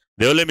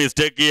 The only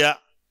mistake here,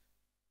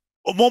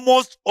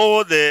 almost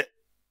all the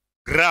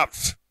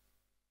graphs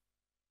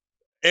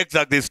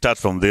exactly start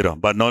from 0,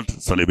 but not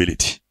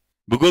solubility.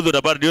 Because of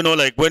the part, you know,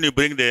 like when you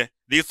bring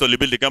this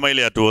solubility, kama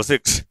ile ya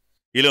 206,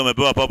 ile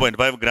umepewa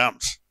 4.5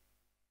 grams.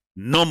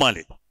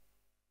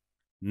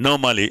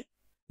 Normally,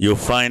 you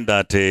find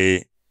that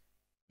the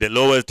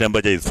lowest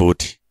temperature is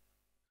 40.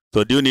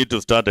 So do you need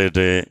to start at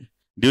what?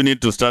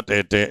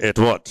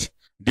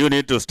 Do you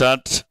need to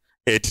start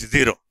at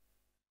 0?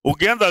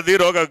 Ukianza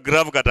 0 ka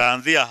graph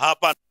kataanzia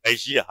hapa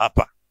kaishia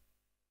hapa.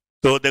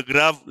 So the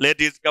graph, let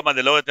it come and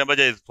the lowest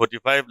temperature is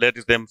 45,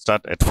 let them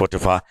start at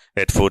 45,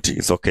 at 40,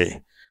 it's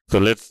okay. So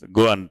let's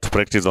go and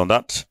practice on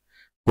that.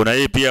 Kuna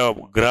hii pia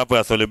graph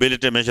ya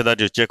solubility, make sure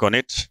that you check on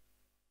it.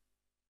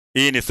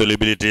 Hii ni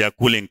solubility ya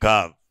cooling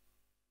curve.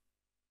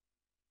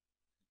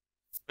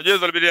 Unajua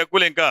solubility ya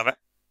cooling curve,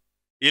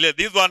 ile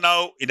this one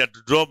now ina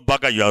drop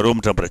back at your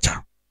room temperature.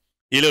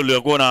 Ile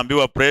uliokuwa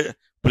unaambiwa place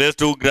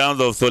 2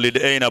 grams of solid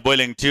A in a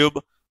boiling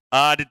tube,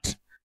 add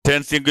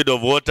 10 centigrade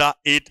of water,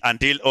 heat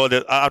until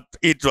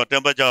heat to a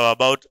temperature of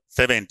about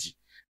 70.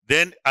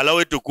 Then allow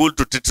it to cool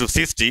to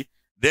 60.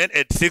 Then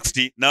at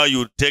 60, now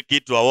you take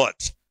it to a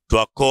what? To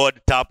a cold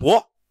tap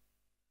water.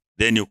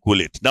 Then you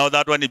cool it. Now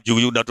that one, if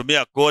you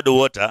unatumia cold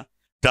water,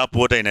 tap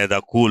water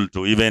inaweza cool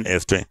to even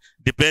S20,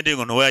 depending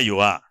on where you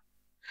are.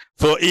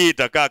 So hii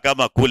itakaa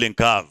kama cooling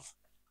curve.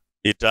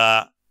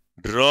 Ita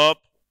drop,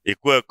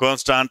 ikuwe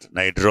constant,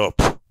 na it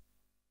drop.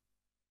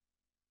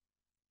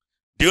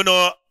 Do you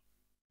know,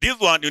 this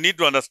one, you need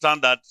to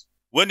understand that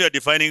when you are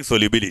defining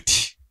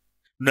solubility,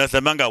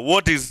 unasemanga,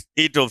 what is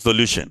heat of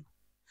solution?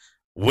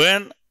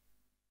 When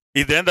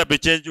is the enthalpy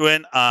change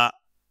when a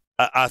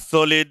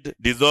solid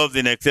dissolves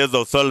in excess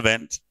of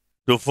solvent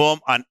to form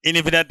an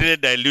infinitely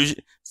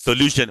dilute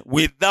solution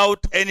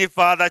without any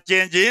further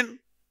change in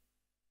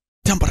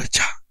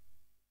temperature.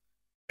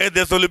 At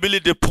the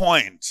solubility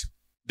point,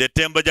 the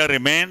temperature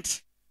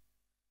remains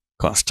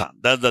constant.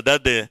 That's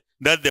the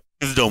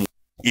wisdom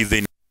is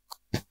in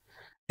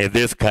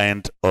this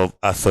kind of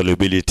a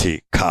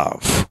solubility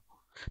curve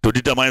to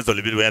determine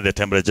solubility where the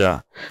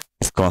temperature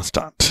is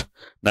constant.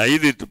 Now,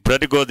 easy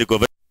practical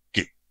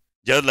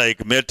just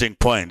like melting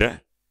point.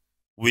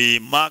 We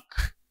mark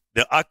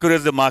the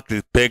accuracy mark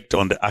is pegged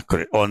on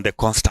the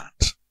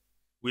constant.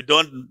 We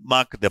don't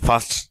mark the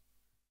first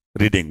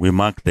reading. We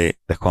mark the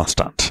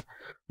constant.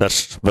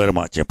 That's very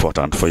much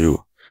important for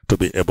you to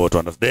be able to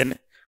understand.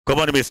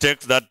 Common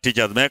mistakes that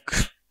teachers make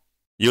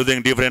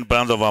using different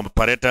brands of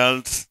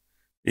apparatus,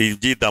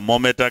 e.g.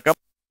 thermometer,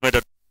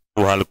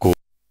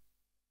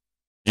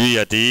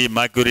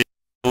 mercury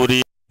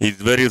is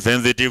very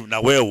sensitive. Na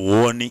we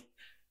uoni.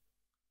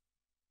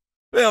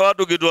 We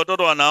watu kitu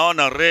watoto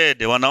wanaona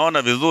red,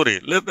 wanaona vizuri.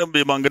 Let them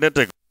be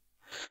magnetic.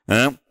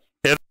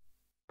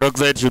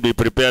 Peroxide should be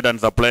prepared and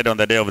supplied on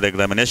the day of the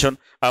examination.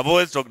 I've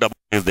always talked about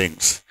these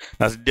things.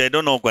 I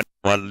don't know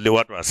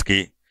what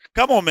waski.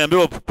 Kama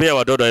umeambiwa pia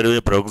watoto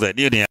hydrogen peroxide,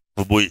 hiyo ni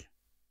asubuhi.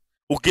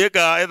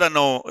 Ukiweka either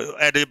no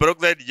hydrogen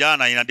peroxide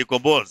jana ina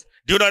decompose.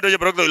 Do you know hydrogen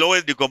peroxide will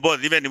always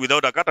decompose even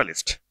without a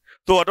catalyst?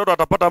 So watoto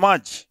watapata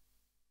maji.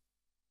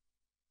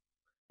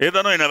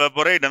 Either no ina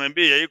evaporate na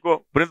mbia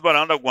iko principal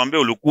anaanza kuambia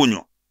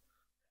ulikunywa.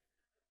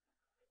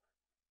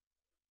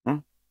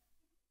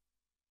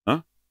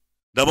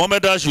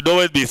 Thermometer should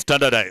always be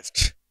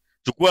standardized.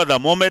 Chukua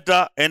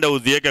thermometer, enda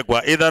uzieke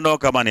kwa ethanol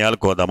kama ni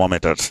alcohol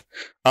thermometers,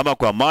 ama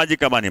kwa maji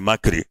kama ni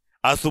mercury.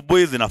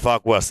 Asubuhi zinafaa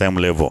kuwa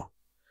same level.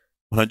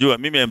 Unajua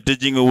mimi am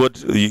teaching you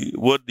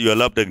what your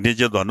lab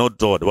technicians are not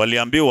taught.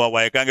 Waliambiwa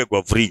waekange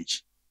kwa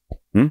fridge.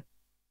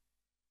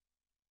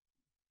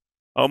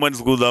 How many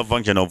schools have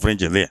function of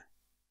fridge there?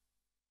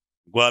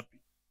 Wapi?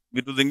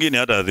 Vitu zingine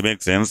hata they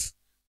make sense.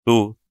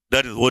 So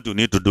that is what you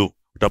need to do.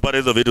 Utapata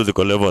hizo vitu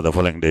ziko level the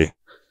following day.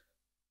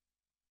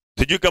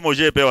 Sijui kama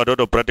ushapewa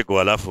watoto practical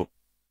alafu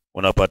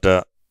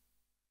unapata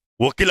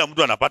kila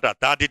mtu anapata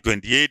 30,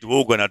 28,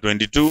 wewe uko na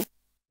 22. You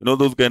know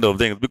those kind of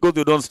things because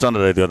you don't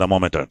standardize your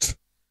thermometers.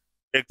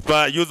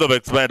 Use of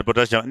expired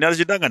potassium.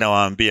 Ninashidanga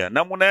nawaambia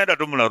na mnaenda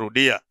tu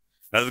mnarudia.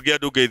 Nasikia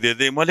tu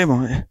KZZ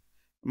mwalimu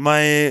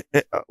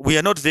we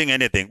are not saying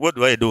anything. What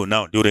do I do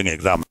now during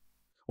exam?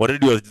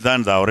 Already your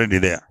exams are already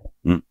there.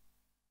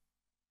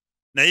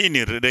 Na hii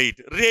ni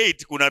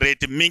rate kuna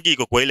rate mingi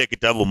iko kwa ile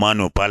kitabu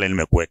manual pale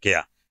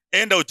nimekuwekea.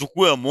 Enda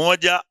uchukue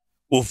moja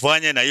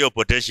ufanye na hiyo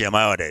potassium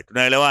iodide.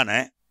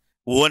 Tunaelewana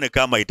Uone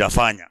kama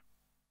itafanya.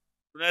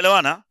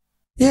 Tunaelewana?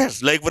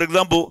 Yes, like for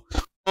example,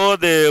 all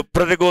the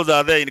practicals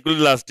are there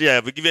including last year.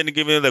 I've given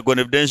the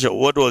confidential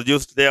what was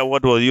used there,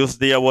 what was used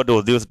there, what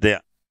was used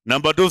there.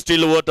 Number 2,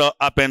 still what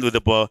happens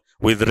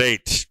with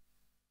rate.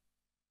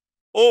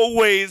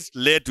 Always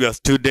let your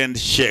student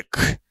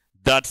shake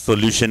that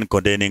solution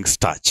containing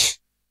starch.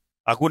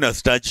 Hakuna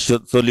starch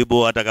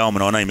soluble hata kama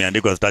mnaona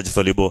imeandikwa starch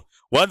soluble.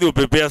 Once you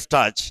prepare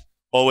starch,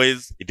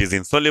 always it is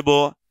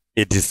insoluble,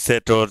 it is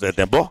settled at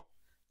the bottom.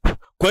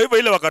 Kwa hivyo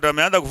ile wakati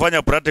wameanza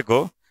kufanya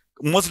practical,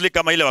 mostly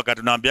kama ile wakati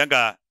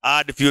tunaambianga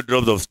add few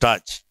drops of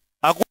starch.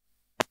 Hakuna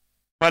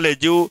pale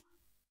juu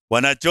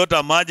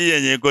wanachota maji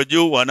yenye iko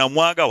juu,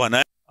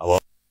 wanamwaga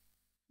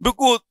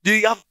because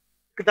you have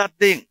that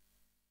thing.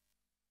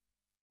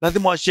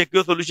 Lazima wa shake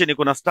your solution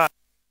iko na starch.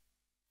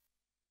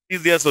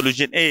 Is their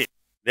solution A.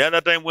 The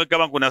other time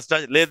kama kuna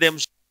starch, let them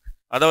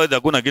otherwise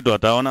hakuna kitu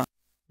ataona.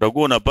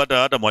 Utakuwa unapata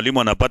hata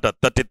mwalimu anapata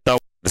 30,000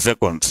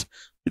 seconds.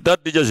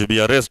 That teacher should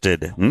be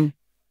arrested.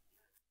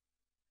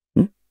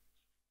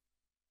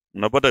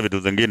 Unapata vitu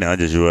zingine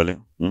aje shule.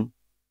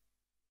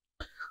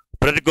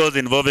 Practicals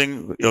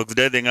involving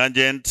oxidizing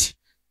agent,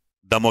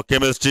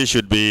 thermochemistry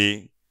should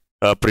be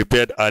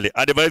prepared early.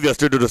 Advise your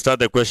student to start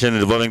the question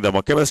involving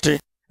thermochemistry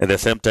at the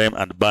same time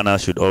and burner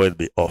should always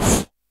be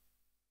off.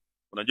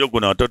 Unajua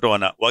kuna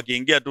watoto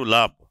wakiingia tu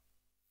lab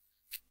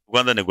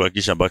kwanza ni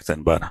kuhakikisha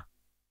Bunsen burner.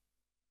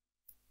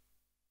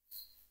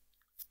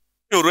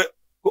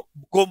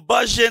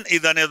 Combustion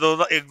is an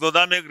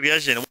exothermic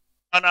reaction.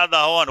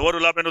 Another one, what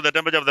will happen to the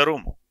temperature of the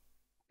room?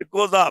 It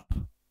goes up.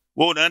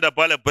 Wewe unaenda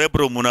pale prep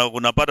room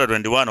unapata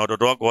 21,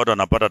 watoto wako wote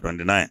wanapata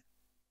 29.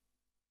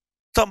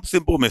 Some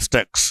simple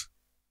mistakes.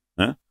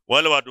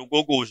 Wale watu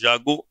huko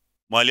ushagu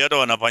mahali hata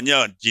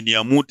wanafanyia chini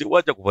ya mti,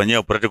 wacha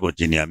kufanyia practical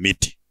chini ya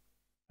miti.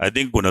 I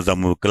think kuna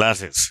some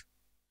classes.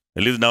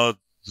 At least now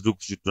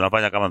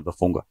tunafanya kama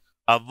tunafunga.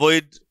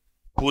 Avoid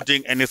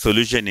putting any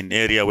solution in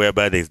area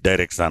whereby there is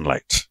direct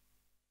sunlight.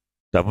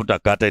 Tafuta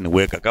curtain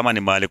weka. Kama ni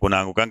mahali kuna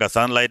angukanga,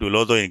 sunlight will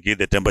also increase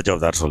the temperature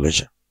of that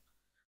solution.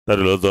 That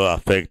will also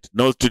affect.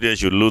 No student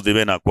should lose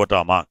even a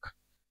quarter mark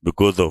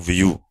because of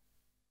you.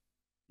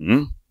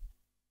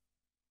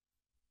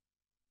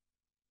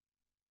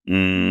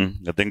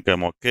 I think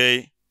I'm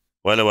okay.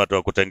 Wale watu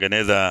wa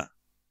kutengeneza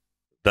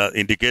the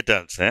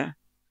indicators,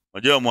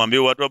 Unajua mwambie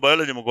watu wa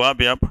biology mko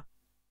wapi hapa?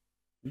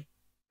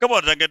 Kama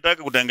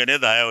unataka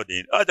kutengeneza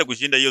iodine, acha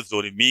kushinda hiyo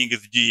story mingi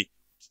siji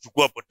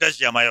chukua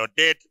potassium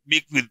iodate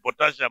mix with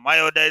potassium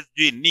iodide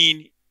siji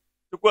nini.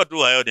 Chukua tu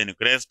iodine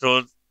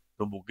crystals,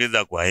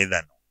 tumbukiza kwa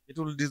ethanol. It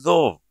will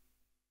dissolve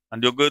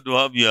and you're going to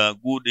have your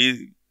good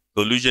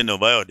solution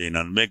of iodine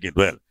and make it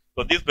well.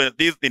 So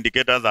these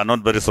indicators are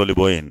not very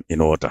soluble in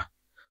water.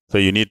 So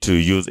you need to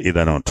use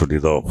ethanol to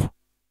dissolve.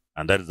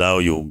 And that is how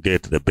you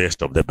get the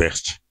best of the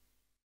best.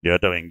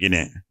 Hata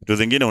wengine vitu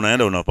zingine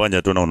unaenda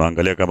unafanya tu na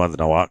unaangalia kama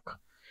zina work.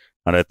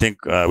 And I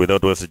think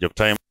without wastage of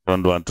time, I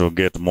don't want to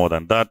get more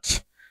than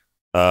that.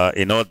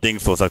 In all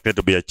things, for success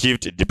to be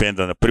achieved, it depends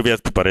on the previous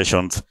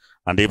preparations.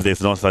 And if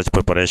there's no such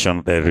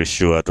preparation, there is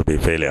sure to be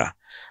failure.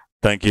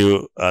 Thank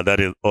you. That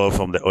is all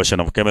from the Ocean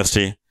of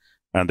Chemistry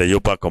and the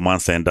UPA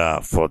Command Center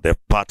for the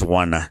part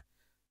 1.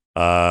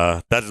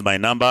 That is my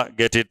number.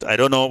 Get it. I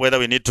don't know whether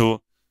we need to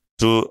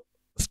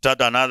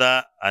start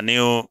a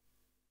new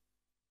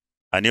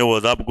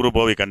WhatsApp group,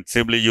 or we can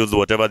simply use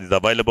whatever is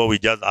available. We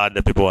just add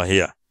the people who are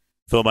here.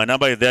 So my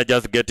number is there.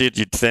 Just get it.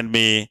 You send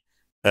me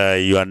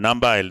your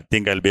number. I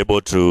think I'll be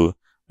able to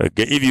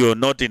get. If you're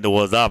not in the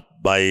WhatsApp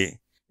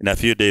in a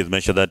few days,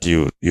 make sure that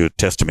you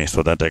test me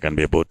so that I can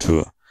be able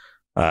to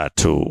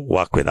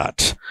work with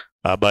that.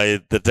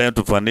 By the time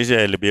to finish,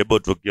 I'll be able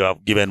to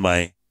have given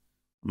my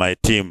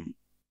team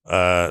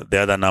the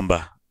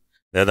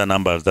other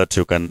numbers that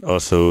you can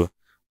also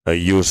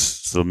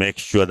use to make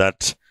sure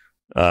that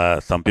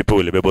some people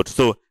will be able to.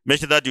 So make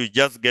sure that you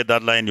just get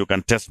that line. You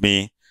can test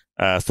me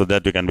so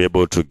that we can be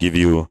able to give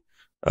you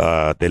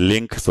the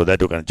link so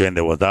that you can join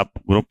the WhatsApp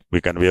group.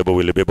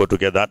 We'll be able to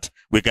get that.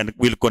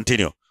 We'll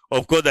continue.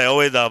 Of course, I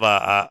always have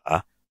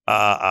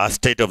a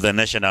state of the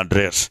nation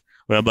address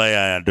whereby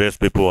I address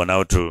people on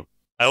how to.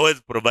 I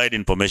always provide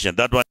information.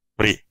 That one is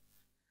free.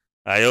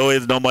 I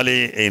always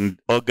normally in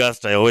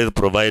August, I always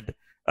provide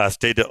a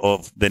state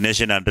of the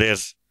nation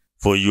address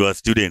for your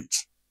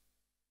students.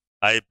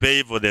 I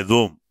pay for the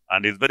Zoom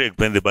and it's very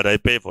expensive, but I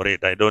pay for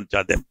it. I don't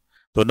charge them.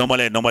 So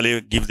I normally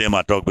give them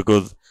a talk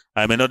because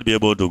I may not be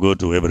able to go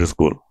to every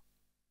school.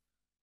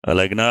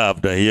 Like now,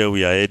 after here,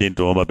 we are heading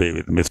to Homa Bay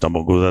with Mr.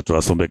 Moguza to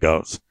Asumbe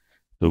Girls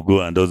to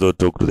go and also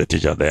talk to the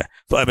teacher there.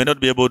 So I may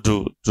not be able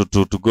to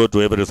go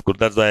to every school.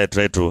 That's why I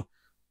try to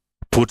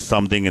put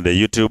something in the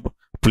YouTube.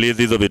 Please,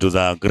 hizo vitu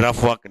za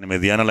graph work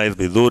nimezianalyze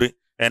vizuri.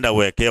 Enda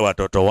uwekee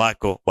watoto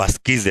wako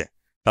wasikize.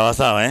 Sawa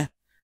sawa, eh?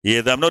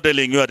 Yes, I'm not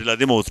telling you at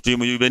lazima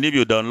ustream. Even if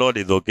you download,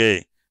 it's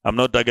okay. I'm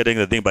not targeting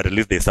the thing, but at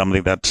least there's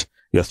something that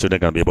your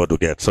student can be able to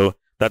get. So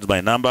that's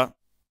my number.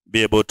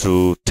 Be able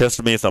to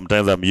test me.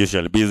 Sometimes I'm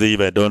usually busy.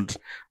 If I don't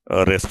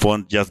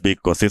respond, just be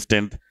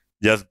consistent.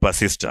 Just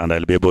persist and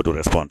I'll be able to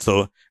respond.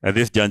 So at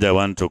this juncture, I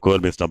want to call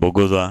Mr.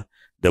 Bogoza,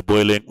 the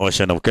boiling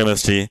ocean of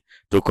chemistry,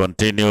 to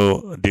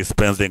continue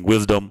dispensing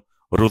wisdom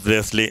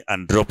ruthlessly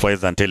and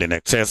dropwise until in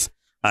excess,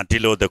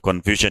 until all the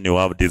confusion you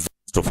have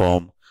dissolves to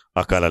form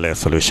a colorless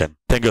solution.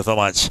 Thank you so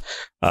much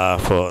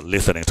for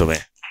listening to me.